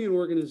civilian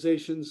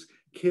organizations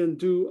can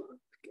do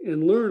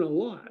and learn a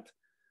lot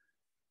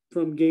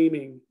from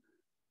gaming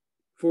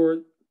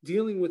for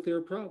dealing with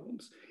their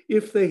problems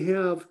if they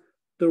have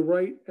the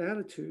right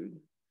attitude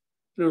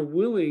and are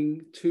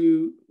willing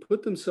to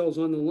put themselves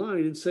on the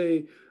line and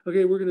say,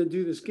 okay, we're going to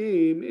do this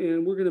game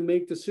and we're going to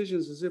make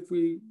decisions as if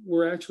we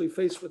were actually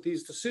faced with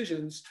these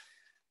decisions.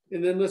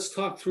 And then let's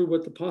talk through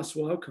what the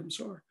possible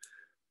outcomes are.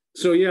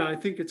 So yeah, I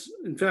think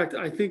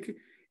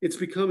it's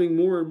becoming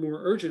more and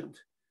more urgent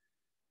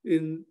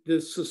in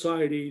this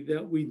society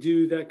that we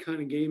do that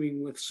kind of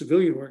gaming with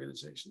civilian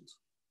organizations.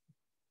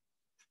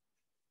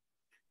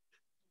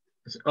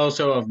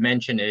 Also of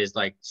mention is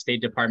like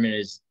State Department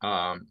is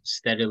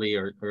steadily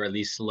or at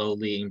least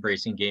slowly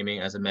embracing gaming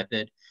as a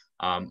method.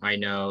 I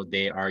know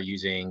they are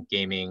using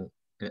gaming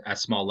at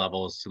small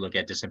levels to look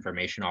at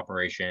disinformation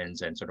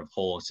operations and sort of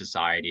whole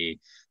society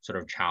sort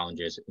of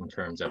challenges in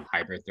terms of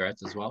hybrid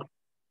threats as well.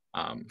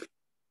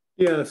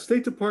 Yeah,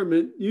 State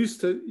Department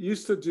used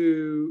to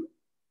do,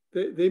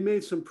 they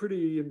made some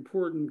pretty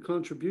important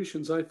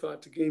contributions, I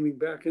thought, to gaming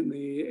back in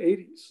the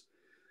 80s.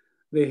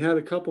 They had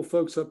a couple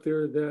folks up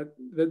there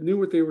that knew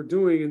what they were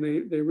doing,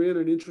 and they ran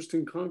an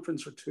interesting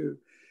conference or two.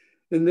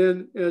 And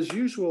then, as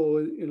usual,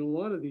 in a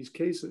lot of these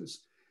cases,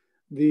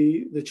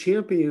 the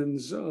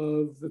champions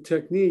of the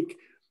technique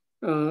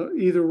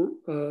either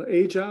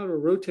age out or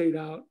rotate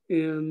out,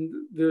 and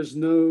there's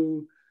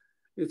no,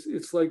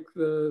 it's like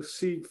the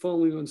seed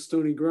falling on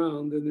stony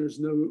ground, and there's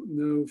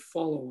no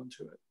follow-on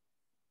to it.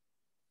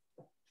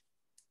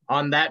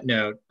 On that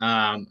note,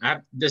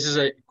 this is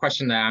a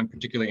question that I'm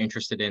particularly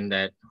interested in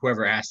that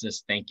whoever asked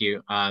this, thank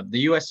you. The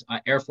U.S.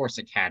 Air Force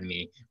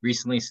Academy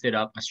recently stood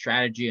up a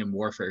strategy and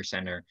warfare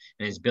center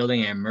and is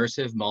building an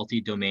immersive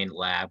multi-domain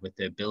lab with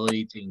the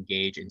ability to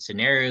engage in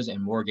scenarios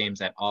and war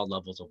games at all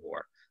levels of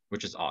war,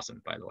 which is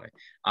awesome, by the way.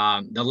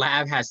 The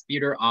lab has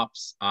theater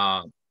ops,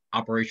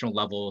 operational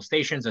level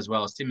stations, as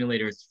well as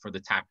simulators for the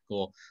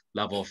tactical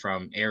level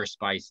from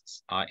airspace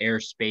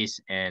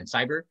and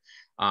cyber.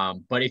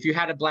 But if you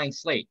had a blank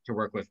slate to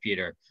work with,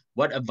 Peter,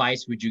 what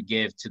advice would you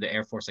give to the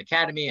Air Force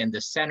Academy and the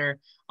center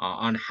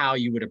on how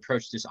you would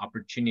approach this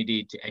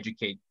opportunity to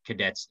educate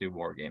cadets through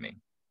wargaming?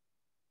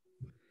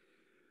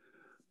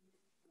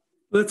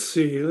 Let's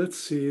see.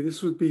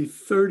 This would be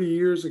 30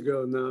 years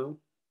ago now.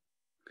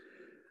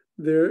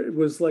 It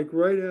was like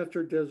right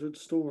after Desert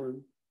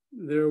Storm.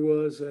 There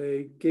was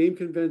a game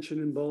convention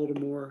in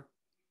Baltimore.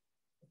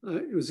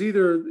 It was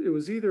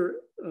either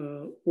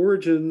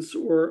Origins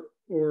or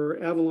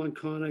Avalon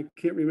Con. I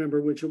can't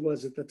remember which it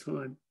was at the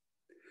time.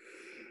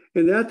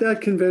 And at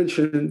that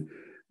convention,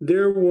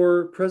 there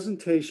were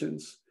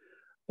presentations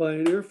by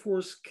an Air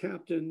Force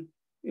captain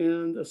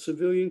and a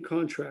civilian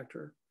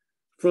contractor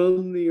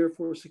from the Air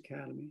Force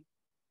Academy.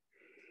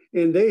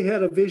 And they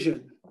had a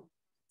vision.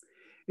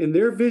 And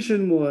their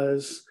vision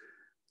was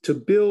to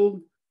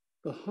build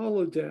the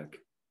holodeck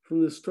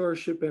from the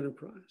Starship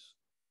Enterprise.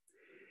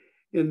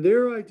 And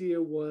their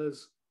idea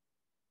was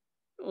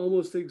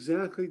almost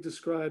exactly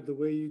described the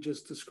way you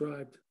just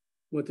described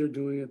what they're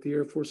doing at the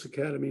Air Force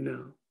Academy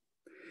now.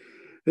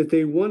 That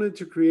they wanted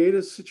to create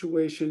a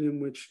situation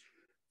in which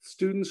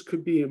students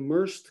could be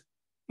immersed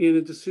in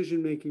a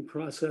decision-making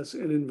process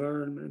and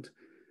environment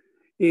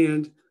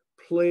and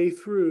play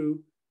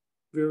through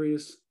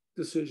various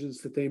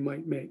decisions that they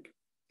might make.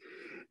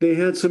 They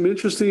had some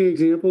interesting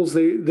examples.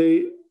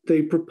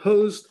 They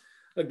proposed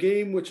a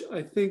game which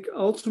I think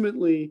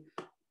ultimately,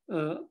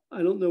 I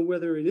don't know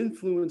whether it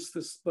influenced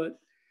this, but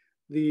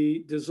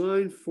the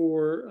design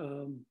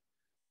for,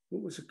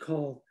 what was it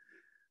called?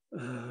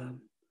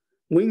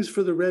 Wings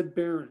for the Red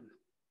Baron.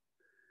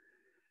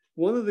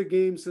 One of the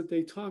games that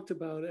they talked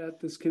about at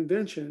this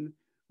convention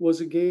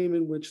was a game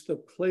in which the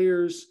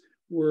players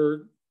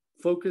were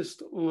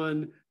focused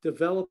on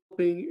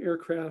developing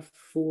aircraft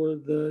for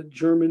the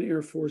German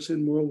Air Force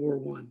in World War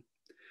I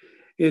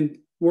and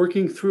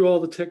working through all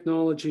the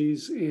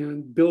technologies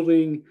and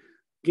building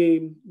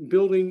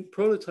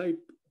prototype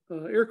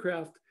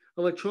aircraft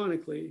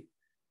electronically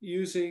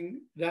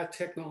using that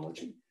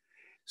technology.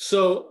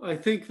 So I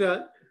think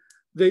that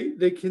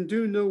they can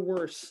do no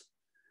worse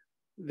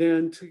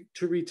than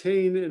to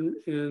retain and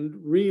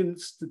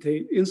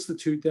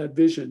institute that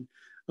vision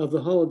of the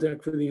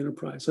holodeck for the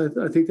Enterprise.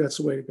 I think that's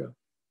the way to go.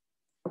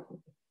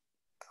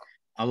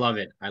 I love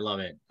it. I love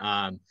it.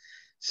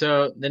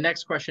 So the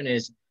next question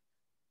is,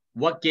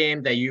 what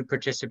game that you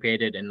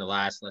participated in the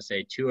last, let's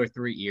say, 2 or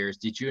 3 years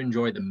did you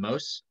enjoy the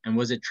most? And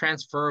was it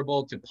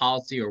transferable to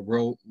policy or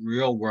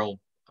real world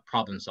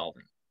problem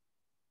solving?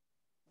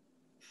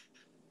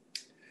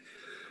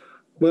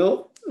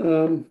 Well,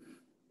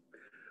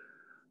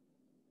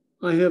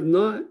 I have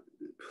not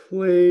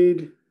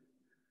played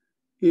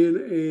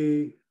in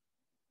a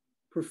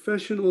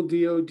professional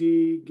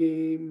DoD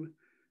game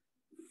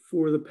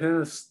for the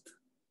past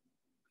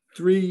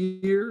 3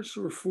 years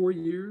or 4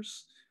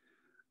 years.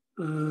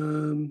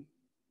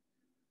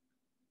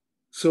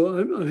 So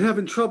I'm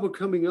having trouble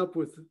coming up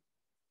with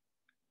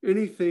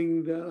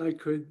anything that I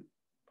could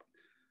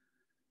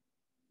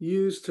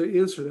use to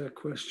answer that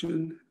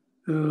question.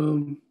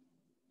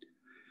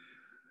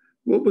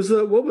 What was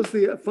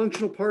the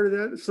functional part of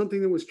that?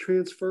 Something that was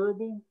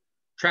transferable?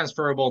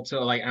 Transferable to,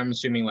 like, I'm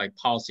assuming like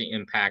policy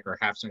impact or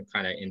have some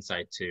kind of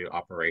insight to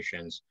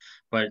operations.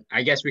 But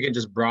I guess we can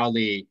just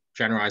broadly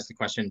generalize the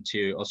question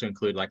to also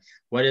include, like,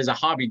 what is a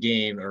hobby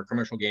game or a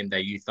commercial game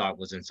that you thought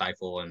was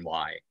insightful and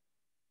why?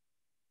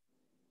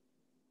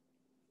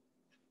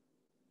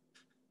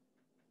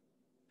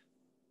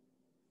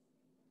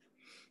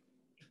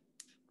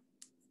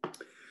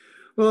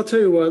 Well, I'll tell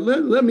you what,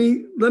 let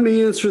me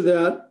answer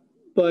that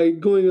by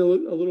going a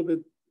little bit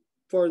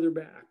farther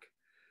back.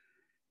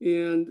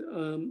 And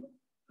I'm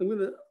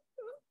gonna,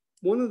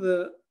 one of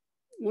the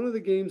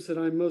games that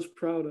I'm most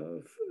proud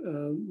of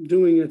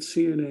doing at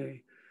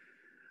CNA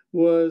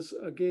was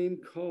a game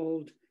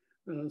called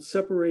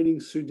Separating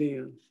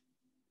Sudan.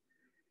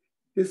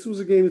 This was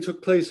a game that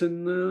took place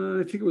in,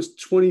 I think it was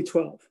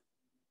 2012.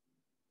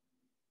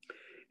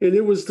 And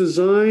it was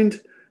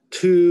designed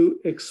to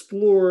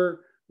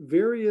explore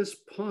various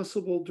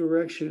possible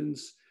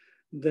directions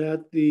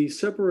that the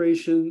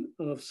separation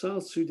of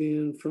South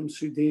Sudan from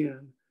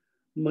Sudan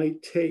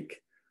might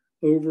take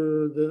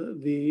over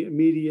the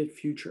immediate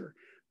future.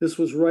 This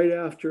was right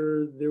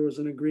after there was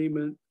an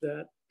agreement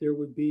that there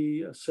would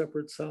be a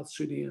separate South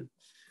Sudan.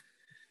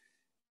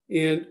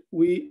 And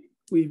we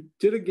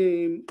did a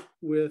game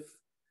with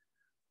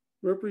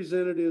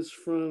representatives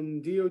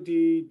from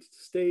DOD,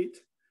 state,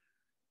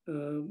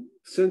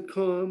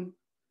 CENTCOM,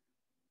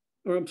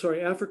 or I'm sorry,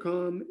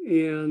 AFRICOM,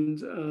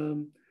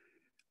 and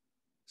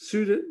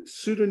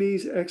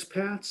Sudanese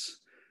expats,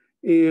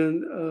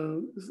 and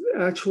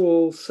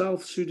actual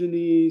South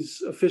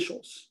Sudanese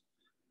officials.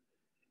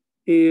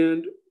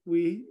 And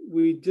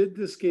we did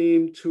this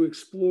game to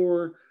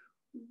explore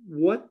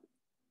what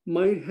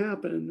might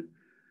happen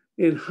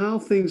and how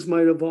things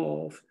might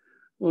evolve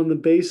on the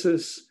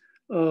basis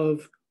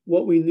of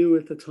what we knew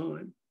at the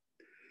time.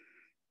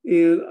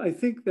 And I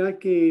think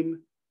that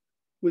game,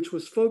 which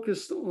was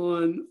focused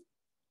on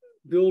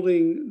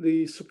building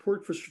the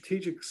support for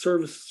strategic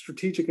service,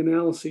 strategic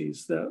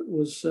analyses that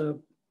was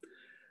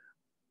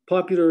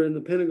popular in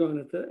the Pentagon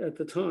at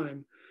the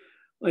time,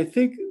 I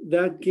think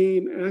that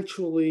game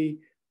actually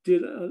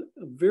did a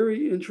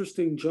very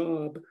interesting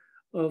job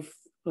of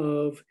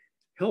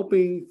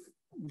helping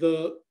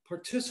the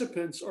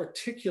participants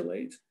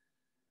articulate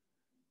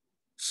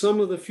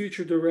some of the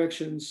future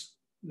directions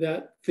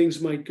that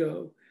things might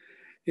go.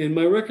 And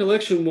my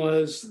recollection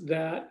was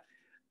that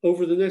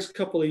over the next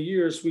couple of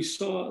years, we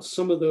saw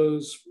some of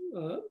those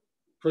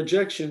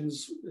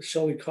projections,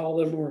 shall we call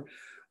them,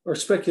 or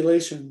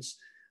speculations,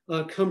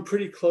 come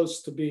pretty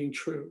close to being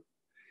true.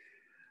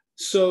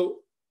 So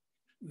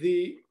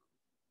the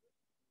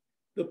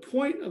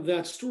point of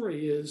that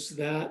story is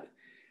that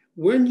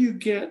when you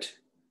get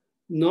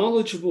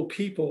knowledgeable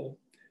people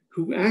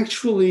who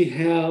actually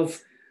have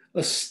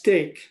a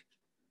stake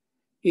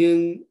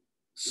in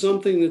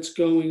something that's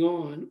going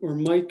on or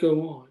might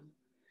go on,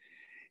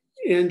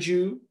 and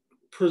you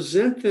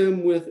present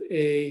them with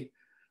a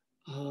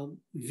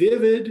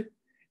vivid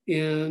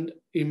and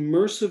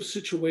immersive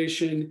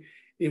situation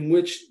in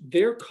which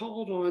they're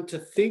called on to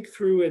think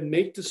through and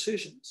make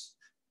decisions,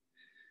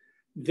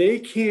 they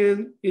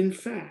can, in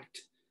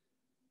fact,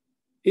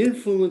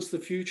 influence the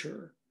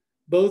future,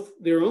 both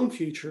their own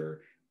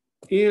future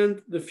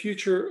and the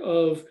future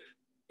of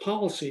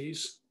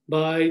policies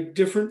by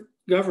different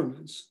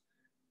governments.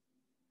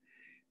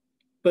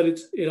 But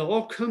it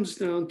all comes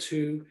down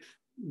to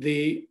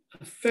the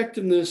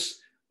effectiveness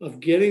of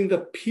getting the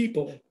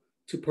people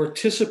to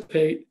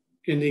participate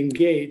and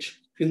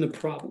engage in the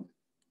problem.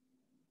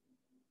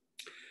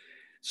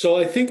 So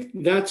I think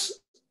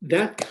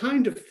that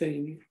kind of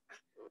thing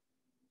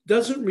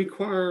doesn't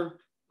require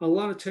a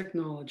lot of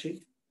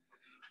technology.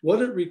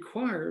 What it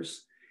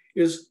requires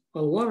is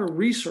a lot of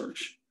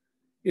research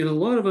and a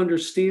lot of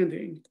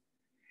understanding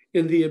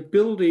and the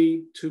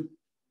ability to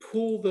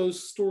pull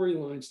those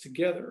storylines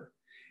together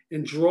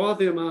and draw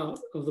them out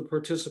of the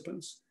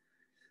participants.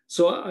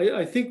 So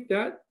I think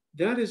that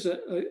is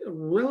a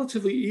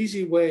relatively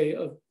easy way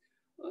of,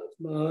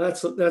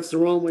 that's the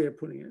wrong way of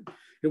putting it.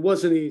 It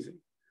wasn't easy,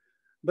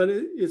 but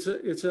it's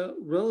a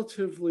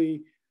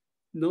relatively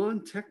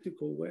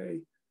non-technical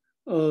way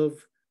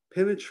of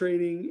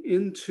penetrating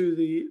into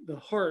the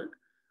heart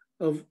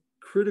of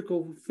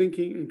critical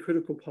thinking and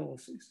critical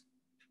policies.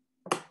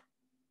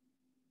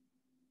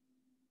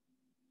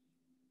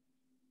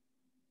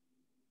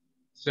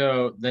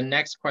 So the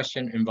next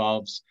question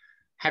involves,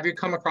 have you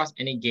come across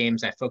any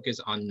games that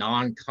focus on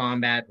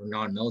non-combat or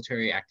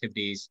non-military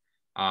activities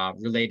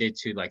related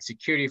to like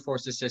security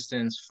force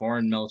assistance,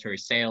 foreign military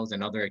sales,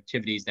 and other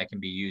activities that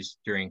can be used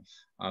during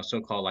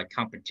so-called like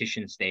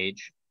competition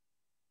stage?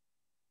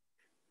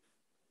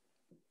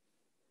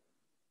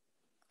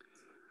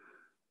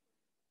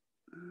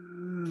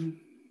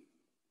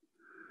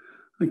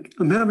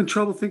 I'm having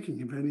trouble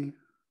thinking of any.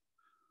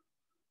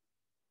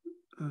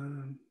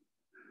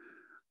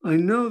 I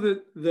know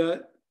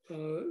that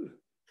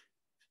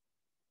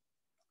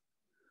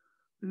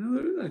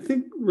I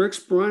think Rex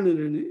Brennan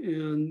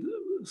and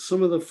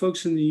some of the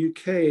folks in the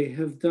UK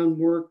have done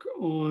work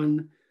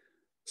on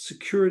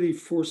security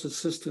force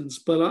assistance,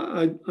 but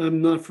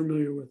I'm not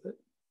familiar with it.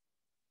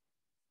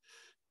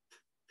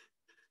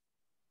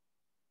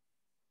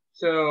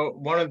 So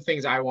one of the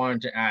things I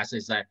wanted to ask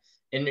is that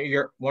in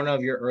one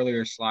of your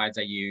earlier slides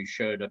that you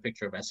showed a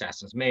picture of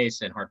Assassin's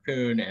Mace and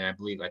Harpoon, and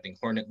I think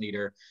Hornet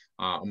Leader,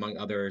 among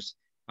others.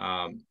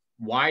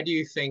 Why do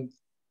you think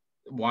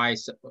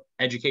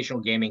educational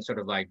gaming sort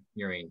of like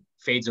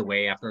fades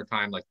away after a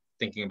time? Like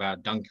thinking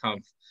about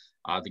Dunkkampf,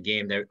 the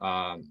game that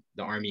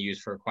the Army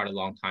used for quite a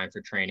long time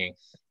for training,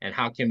 and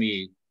how can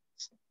we,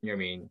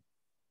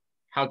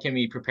 how can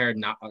we prepare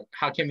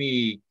how can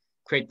we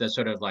create the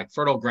sort of like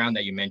fertile ground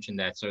that you mentioned,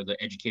 that sort of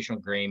the educational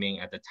gaming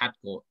at the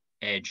tactical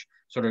edge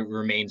sort of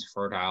remains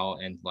fertile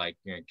and like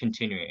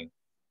continuing?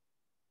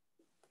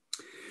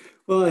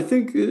 Well, I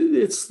think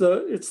it's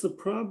the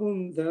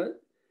problem that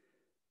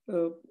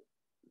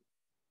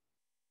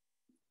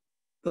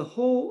the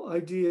whole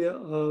idea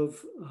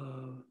of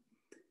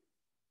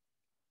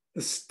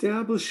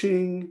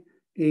establishing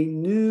a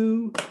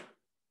new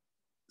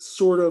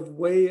sort of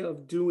way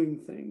of doing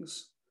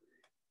things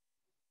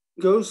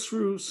goes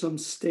through some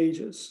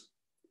stages.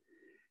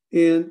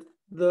 And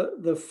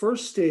the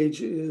first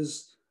stage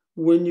is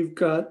when you've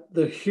got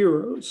the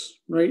heroes,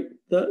 right?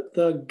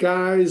 The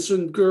guys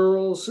and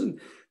girls and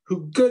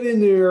who get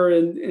in there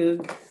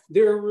and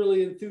they're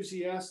really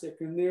enthusiastic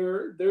and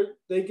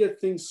they get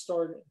things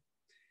started.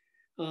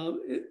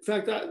 In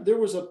fact, there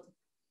was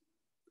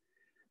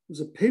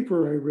a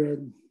paper I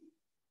read.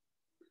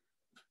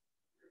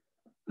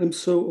 I'm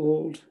so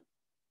old,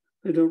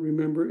 I don't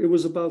remember. It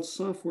was about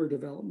software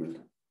development.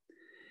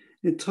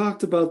 It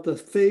talked about the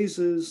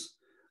phases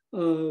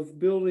of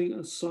building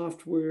a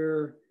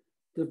software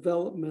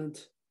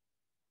development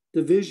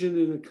division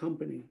in a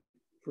company,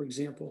 for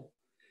example,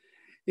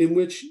 in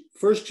which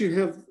first you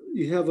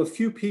have a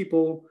few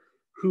people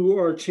who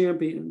are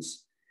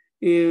champions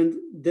and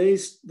they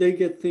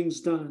get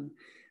things done.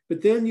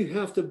 But then you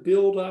have to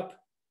build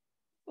up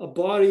a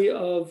body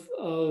of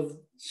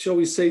shall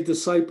we say,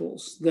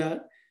 disciples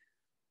that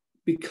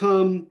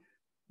become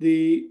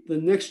the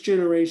next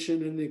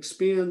generation and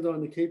expand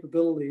on the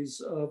capabilities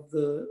of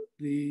the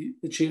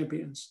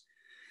champions.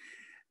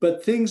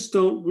 But things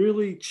don't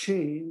really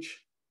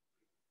change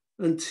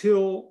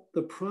until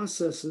the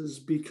processes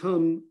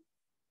become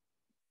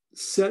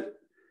set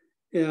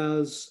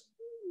as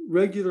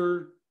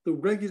the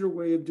regular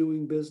way of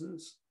doing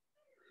business.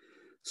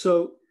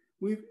 So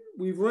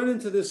we've run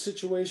into this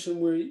situation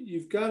where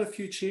you've got a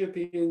few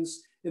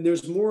champions and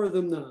there's more of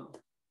them now.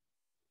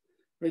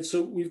 Right,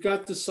 so we've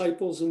got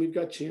disciples and we've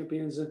got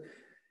champions, and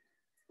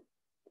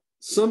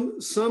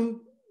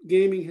some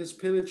gaming has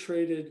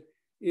penetrated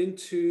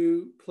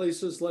into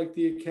places like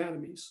the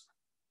academies.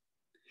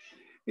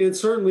 And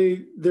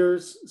certainly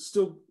there's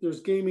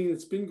gaming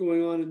that's been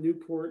going on in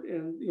Newport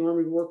and the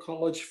Army War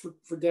College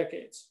for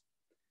decades.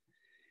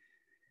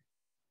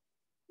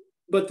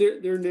 But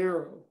they're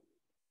narrow,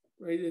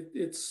 right?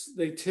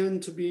 They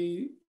tend to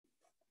be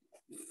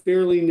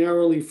fairly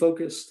narrowly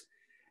focused.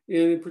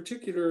 And in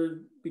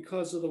particular,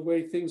 because of the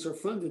way things are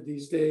funded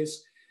these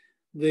days,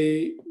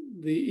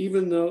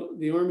 even though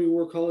the Army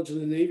War College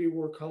and the Navy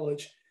War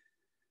College,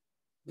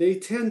 they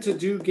tend to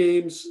do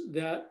games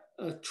that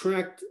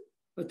attract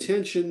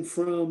attention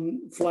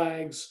from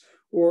flags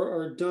or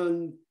are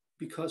done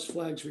because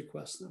flags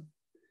request them.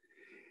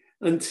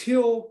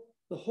 Until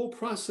the whole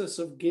process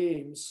of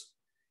games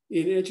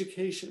in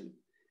education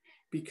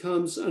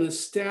becomes an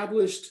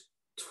established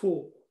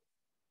tool,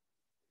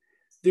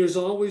 there's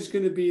always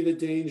going to be the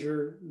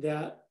danger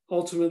that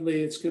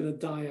ultimately it's going to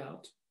die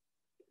out.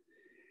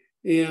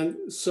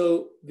 And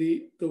so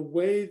the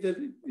way that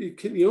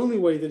the only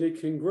way that it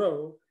can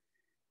grow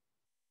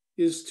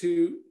is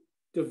to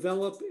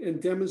develop and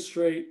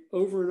demonstrate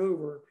over and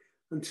over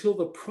until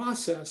the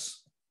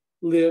process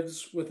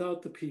lives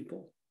without the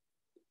people.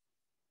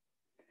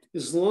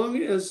 As long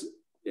as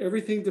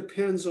everything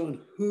depends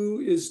on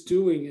who is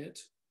doing it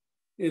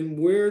and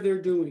where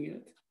they're doing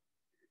it,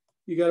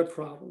 you got a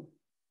problem.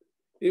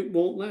 It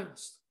won't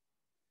last.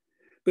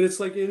 But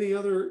it's like any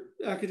other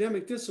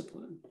academic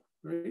discipline,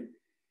 right?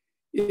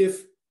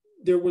 If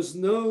there was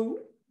no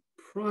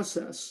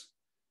process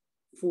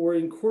for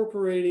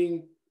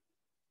incorporating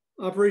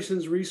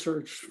operations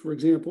research, for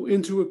example,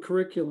 into a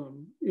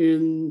curriculum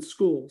in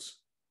schools,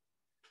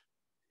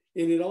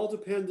 and it all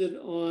depended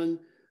on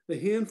the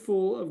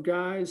handful of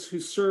guys who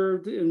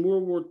served in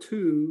World War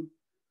II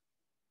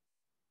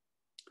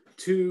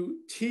to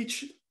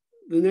teach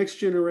the next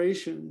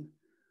generation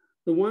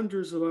the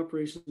wonders of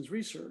operations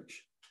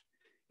research,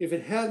 if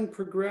it hadn't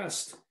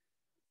progressed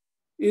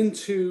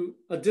into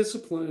a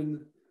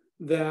discipline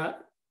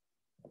that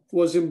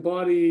was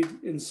embodied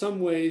in some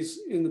ways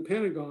in the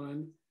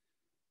Pentagon,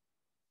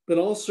 but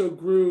also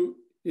grew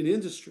in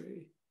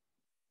industry,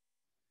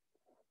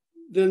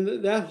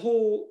 then that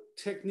whole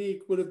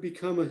technique would have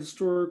become a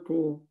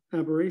historical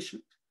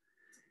aberration.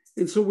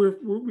 And so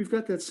we've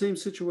got that same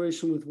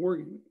situation with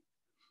wargaming.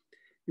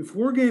 If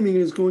wargaming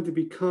is going to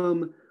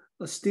become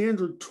a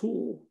standard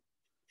tool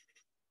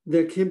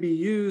that can be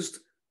used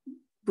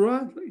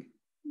broadly,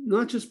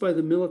 not just by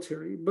the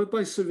military, but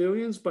by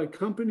civilians, by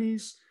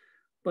companies,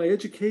 by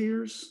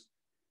educators,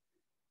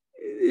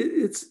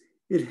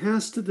 it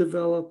has to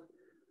develop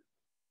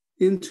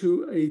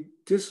into a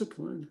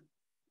discipline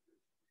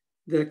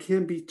that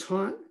can be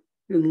taught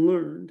and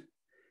learned.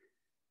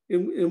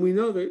 And we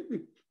know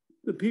that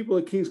the people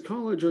at King's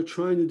College are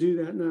trying to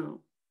do that now.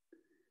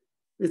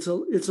 It's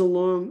a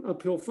long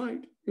uphill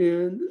fight,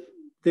 and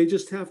they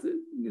just have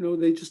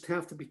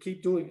to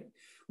keep doing it.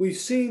 We've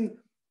seen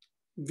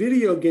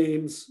video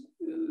games,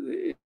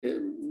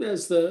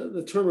 as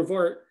the term of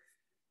art,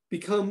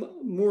 become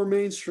more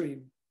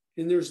mainstream.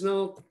 And there's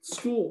now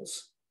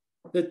schools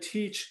that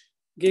teach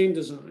game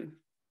design.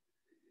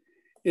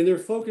 And they're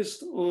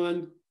focused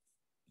on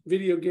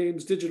video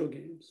games, digital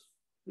games.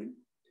 Right?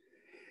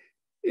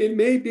 It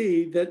may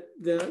be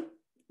that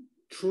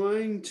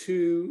trying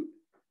to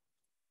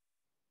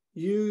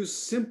use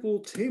simple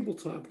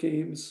tabletop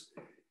games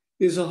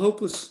is a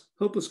hopeless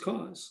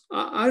cause.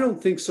 I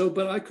don't think so,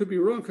 but I could be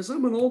wrong because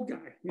I'm an old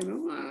guy, what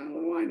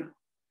do I know?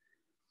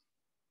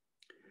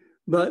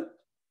 But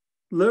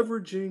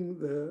leveraging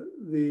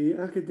the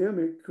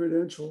academic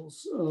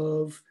credentials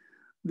of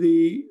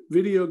the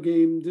video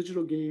game,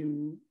 digital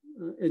game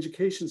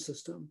education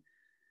system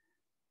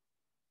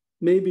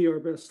may be our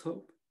best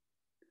hope.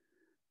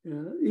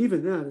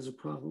 Even that is a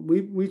problem.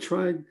 We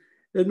tried,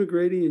 Ed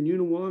McGrady and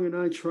Una Wong and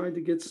I tried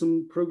to get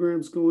some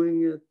programs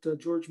going at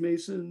George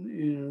Mason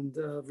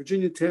and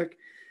Virginia Tech,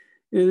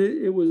 and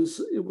it was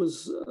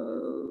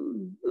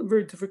a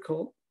very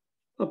difficult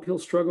uphill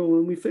struggle,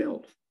 and we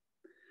failed.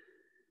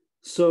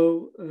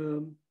 So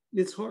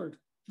it's hard.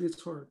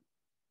 It's hard.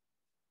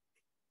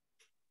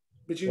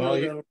 But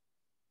that.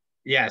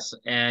 Yes,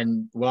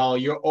 and well,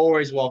 you're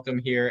always welcome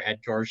here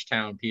at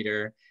Georgetown,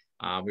 Peter.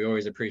 We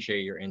always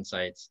appreciate your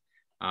insights.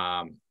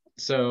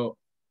 So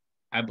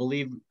I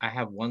believe I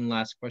have one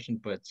last question,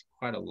 but it's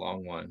quite a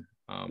long one.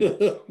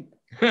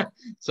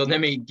 So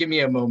give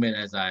me a moment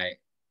as I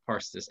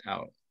parse this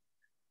out.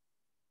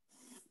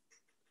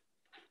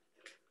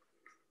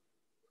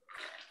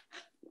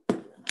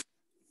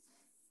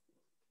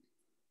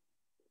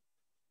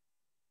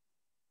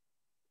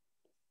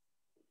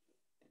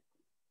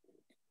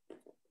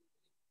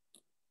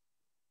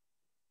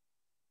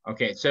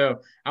 Okay,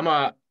 so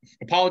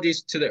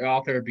apologies to the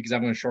author because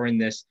I'm going to shorten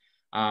this.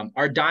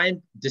 Our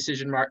DIME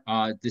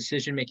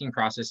decision-making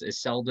process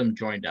is seldom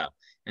joined up,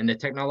 and the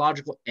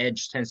technological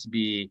edge tends to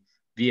be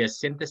via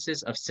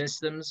synthesis of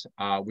systems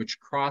which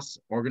cross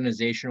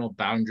organizational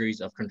boundaries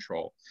of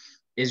control.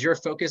 Is your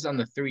focus on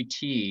the 3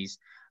 T's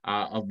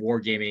of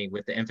wargaming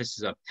with the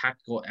emphasis of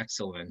tactical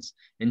excellence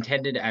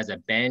intended as a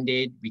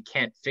band-aid? We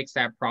can't fix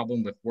that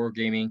problem with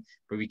wargaming,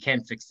 but we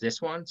can fix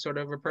this one sort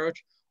of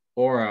approach?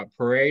 Or a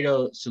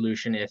Pareto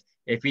solution,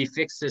 if we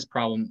fix this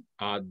problem,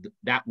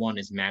 that one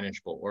is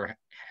manageable, or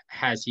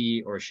has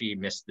he or she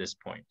missed this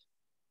point?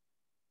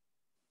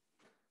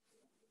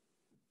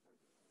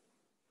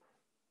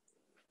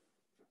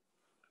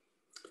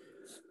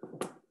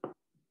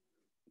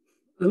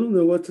 I don't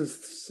know what to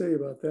say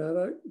about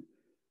that.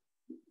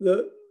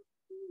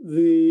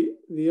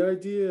 The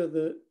idea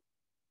that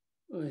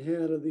I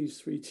had of these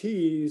 3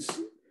 T's,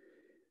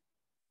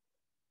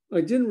 I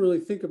didn't really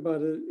think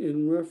about it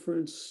in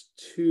reference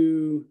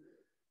to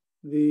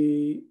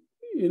the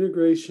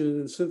integration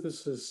and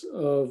synthesis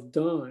of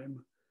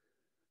DIME.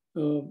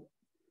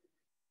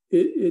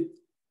 It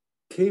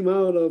came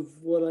out of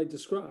what I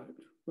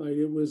described, right?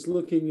 It was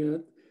looking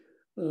at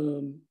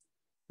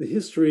the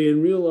history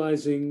and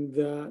realizing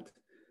that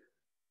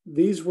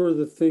these were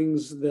the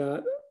things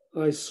that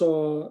I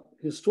saw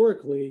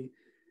historically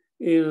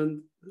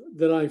and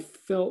that I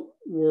felt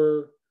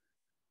were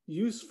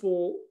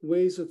useful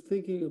ways of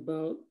thinking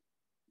about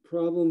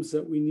problems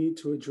that we need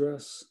to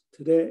address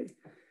today.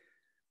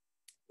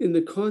 In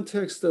the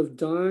context of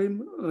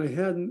DIME, I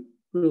hadn't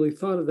really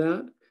thought of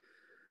that.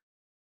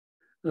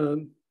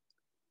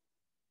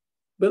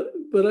 But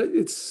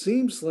it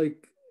seems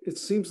like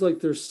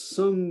there's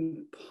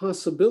some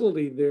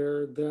possibility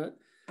there that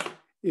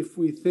if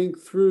we think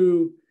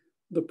through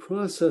the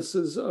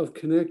processes of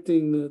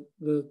connecting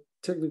the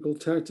technical,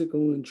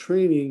 tactical, and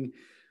training,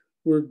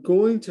 we're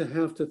going to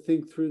have to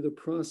think through the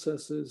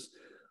processes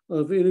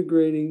of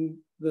integrating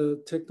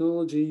the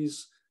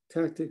technologies,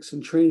 tactics,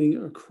 and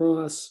training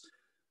across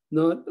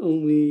not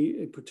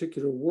only a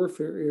particular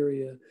warfare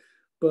area,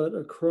 but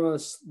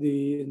across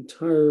the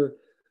entire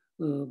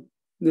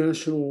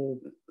national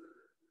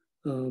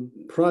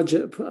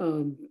project,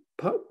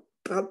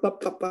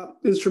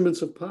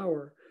 instruments of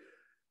power.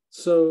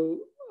 So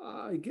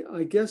I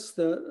guess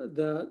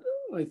that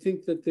I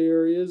think that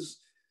there is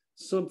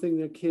something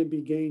that can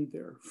be gained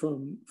there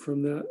from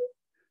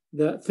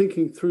that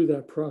thinking through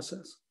that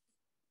process.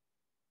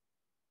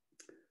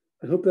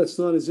 I hope that's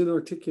not as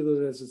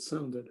inarticulate as it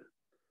sounded.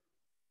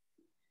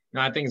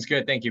 No, I think it's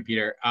good. Thank you,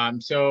 Peter.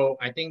 So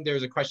I think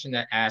there's a question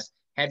that asks,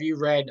 have you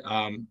read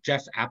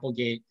Jeff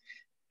Applegate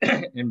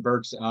and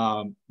Burke's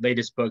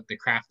latest book, The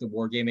Craft of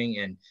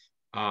Wargaming? And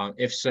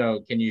if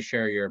so, can you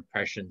share your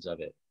impressions of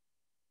it?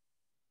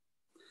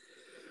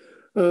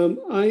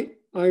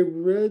 I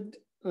read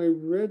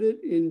it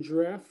in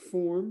draft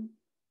form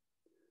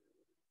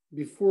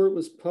before it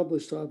was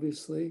published,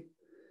 obviously,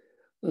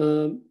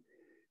 and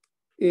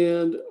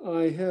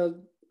I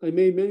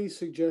made many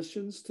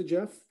suggestions to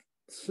Jeff,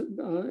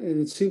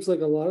 and it seems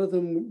like a lot of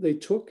them they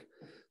took.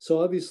 So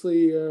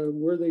obviously,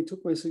 where they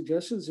took my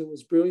suggestions, it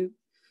was brilliant.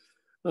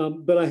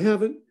 But I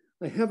haven't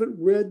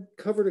read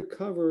cover to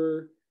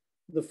cover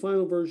the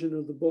final version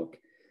of the book.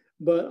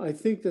 But I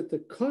think that the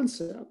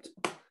concept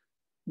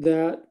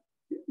that,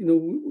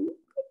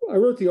 I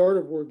wrote The Art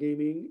of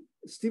Wargaming.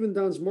 Stephen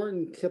Downes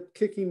Martin kept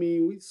kicking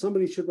me,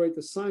 somebody should write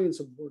The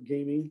Science of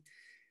Wargaming,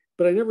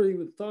 but I never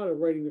even thought of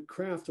writing The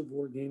Craft of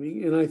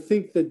Wargaming. And I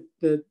think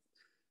that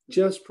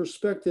Jeff's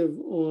perspective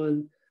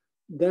on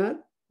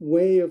that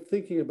way of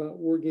thinking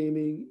about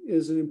wargaming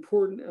is an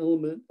important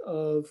element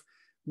of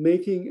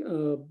making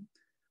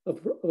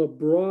a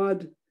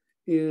broad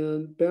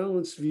and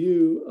balanced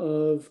view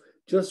of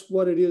just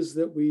what it is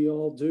that we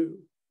all do.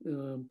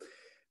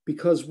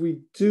 Because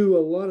we do a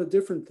lot of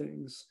different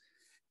things.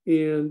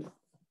 And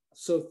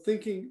so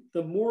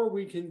the more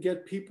we can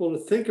get people to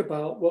think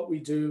about what we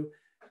do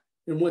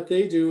and what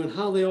they do and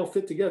how they all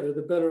fit together,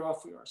 the better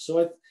off we are.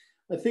 So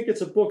I think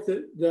it's a book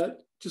that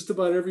just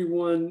about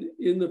everyone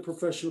in the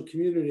professional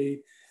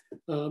community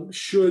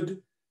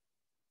should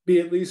be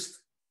at least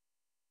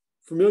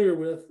familiar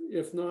with,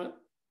 if not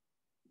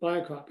buy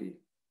a copy.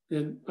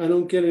 And I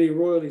don't get any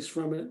royalties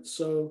from it.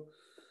 So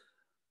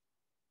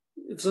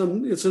it's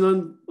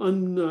an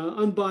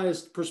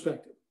unbiased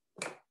perspective.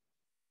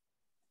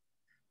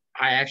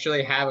 I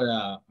actually have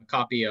a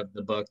copy of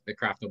the book, The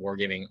Craft of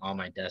Wargaming, on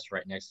my desk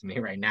right next to me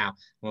right now.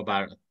 I'm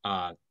about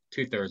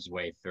 2/3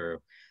 way through.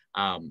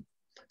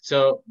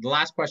 So the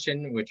last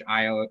question, which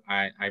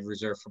I've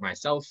reserved for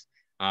myself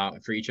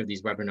for each of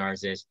these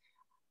webinars, is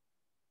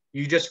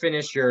you just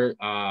finished your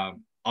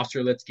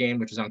Austerlitz game,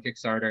 which is on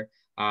Kickstarter.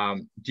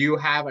 Do you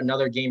have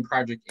another game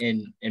project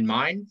in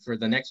mind for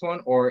the next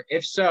one? Or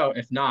if so,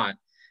 if not,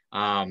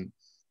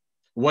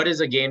 what is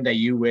a game that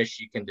you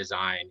wish you can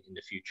design in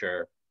the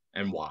future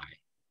and why?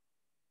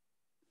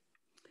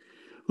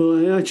 Well,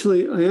 I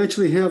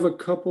actually have a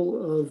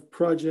couple of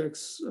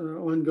projects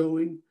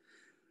ongoing.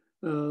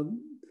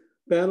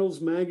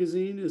 Battles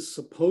Magazine is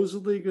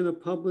supposedly going to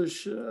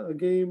publish a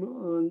game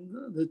on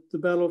the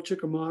Battle of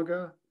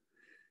Chickamauga.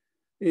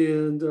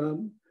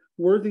 And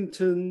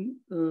Worthington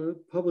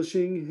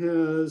Publishing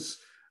has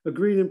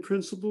agreed in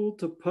principle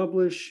to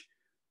publish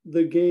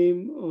the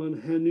game on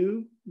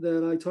Hanu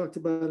that I talked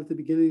about at the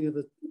beginning of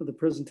the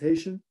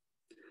presentation.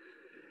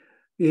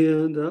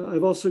 And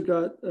I've also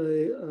got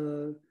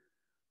a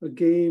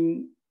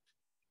game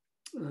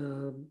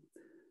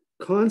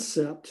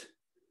concept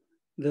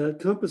that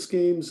Compass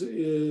Games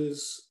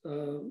is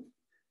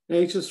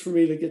anxious for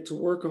me to get to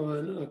work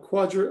on, a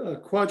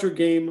quadra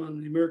game on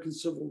the American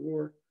Civil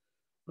War,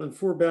 on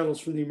 4 battles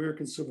from the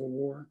American Civil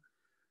War.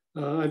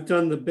 I've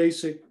done the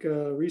basic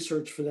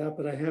research for that,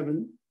 but I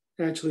haven't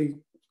actually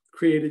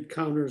created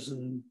counters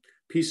and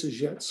pieces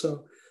yet.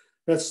 So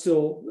that's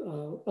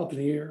still up in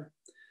the air.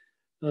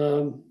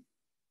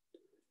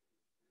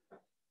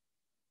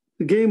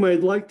 The game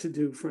I'd like to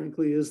do,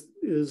 frankly, is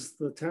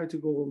the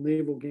tactical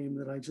naval game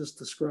that I just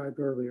described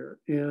earlier.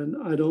 And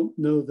I don't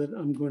know that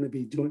I'm going to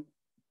be doing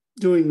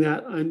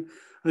that.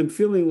 I'm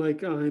feeling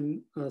like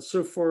I'm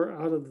so far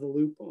out of the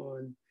loop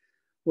on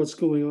what's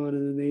going on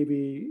in the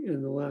Navy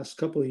in the last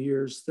couple of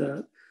years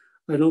that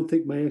I don't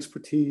think my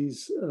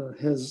expertise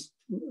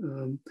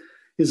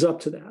is up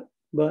to that.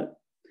 But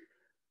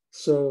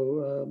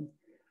so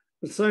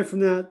aside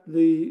from that,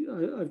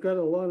 I've got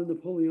a lot of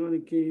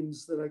Napoleonic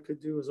games that I could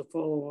do as a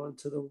follow-on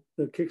to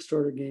the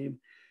Kickstarter game,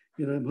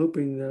 and I'm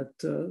hoping that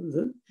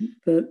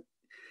that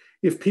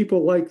if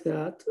people like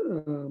that,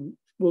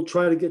 we'll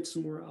try to get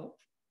some more out.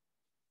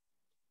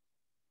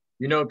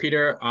 You know,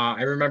 Peter,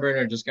 I remember in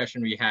our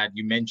discussion we had,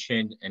 you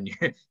mentioned and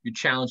you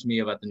challenged me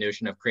about the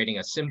notion of creating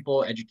a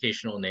simple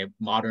educational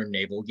modern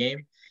naval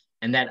game.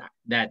 And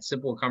that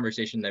simple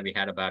conversation that we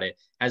had about it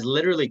has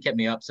literally kept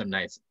me up some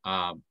nights.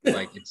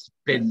 Like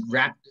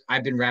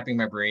I've been wrapping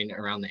my brain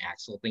around the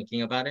axle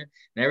thinking about it.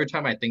 And every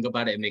time I think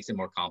about it, it makes it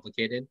more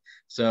complicated.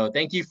 So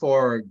thank you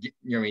for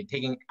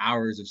taking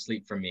hours of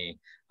sleep from me,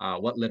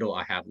 what little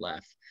I have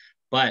left.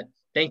 But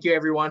thank you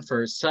everyone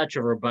for such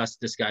a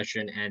robust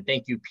discussion. And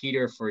thank you,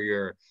 Peter, for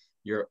your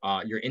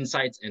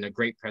insights and a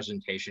great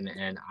presentation.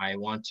 And I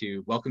want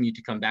to welcome you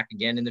to come back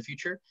again in the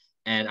future.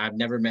 And I've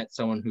never met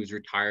someone who's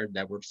retired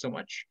that works so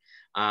much.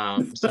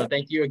 So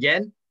thank you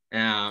again.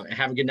 And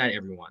have a good night,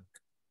 everyone.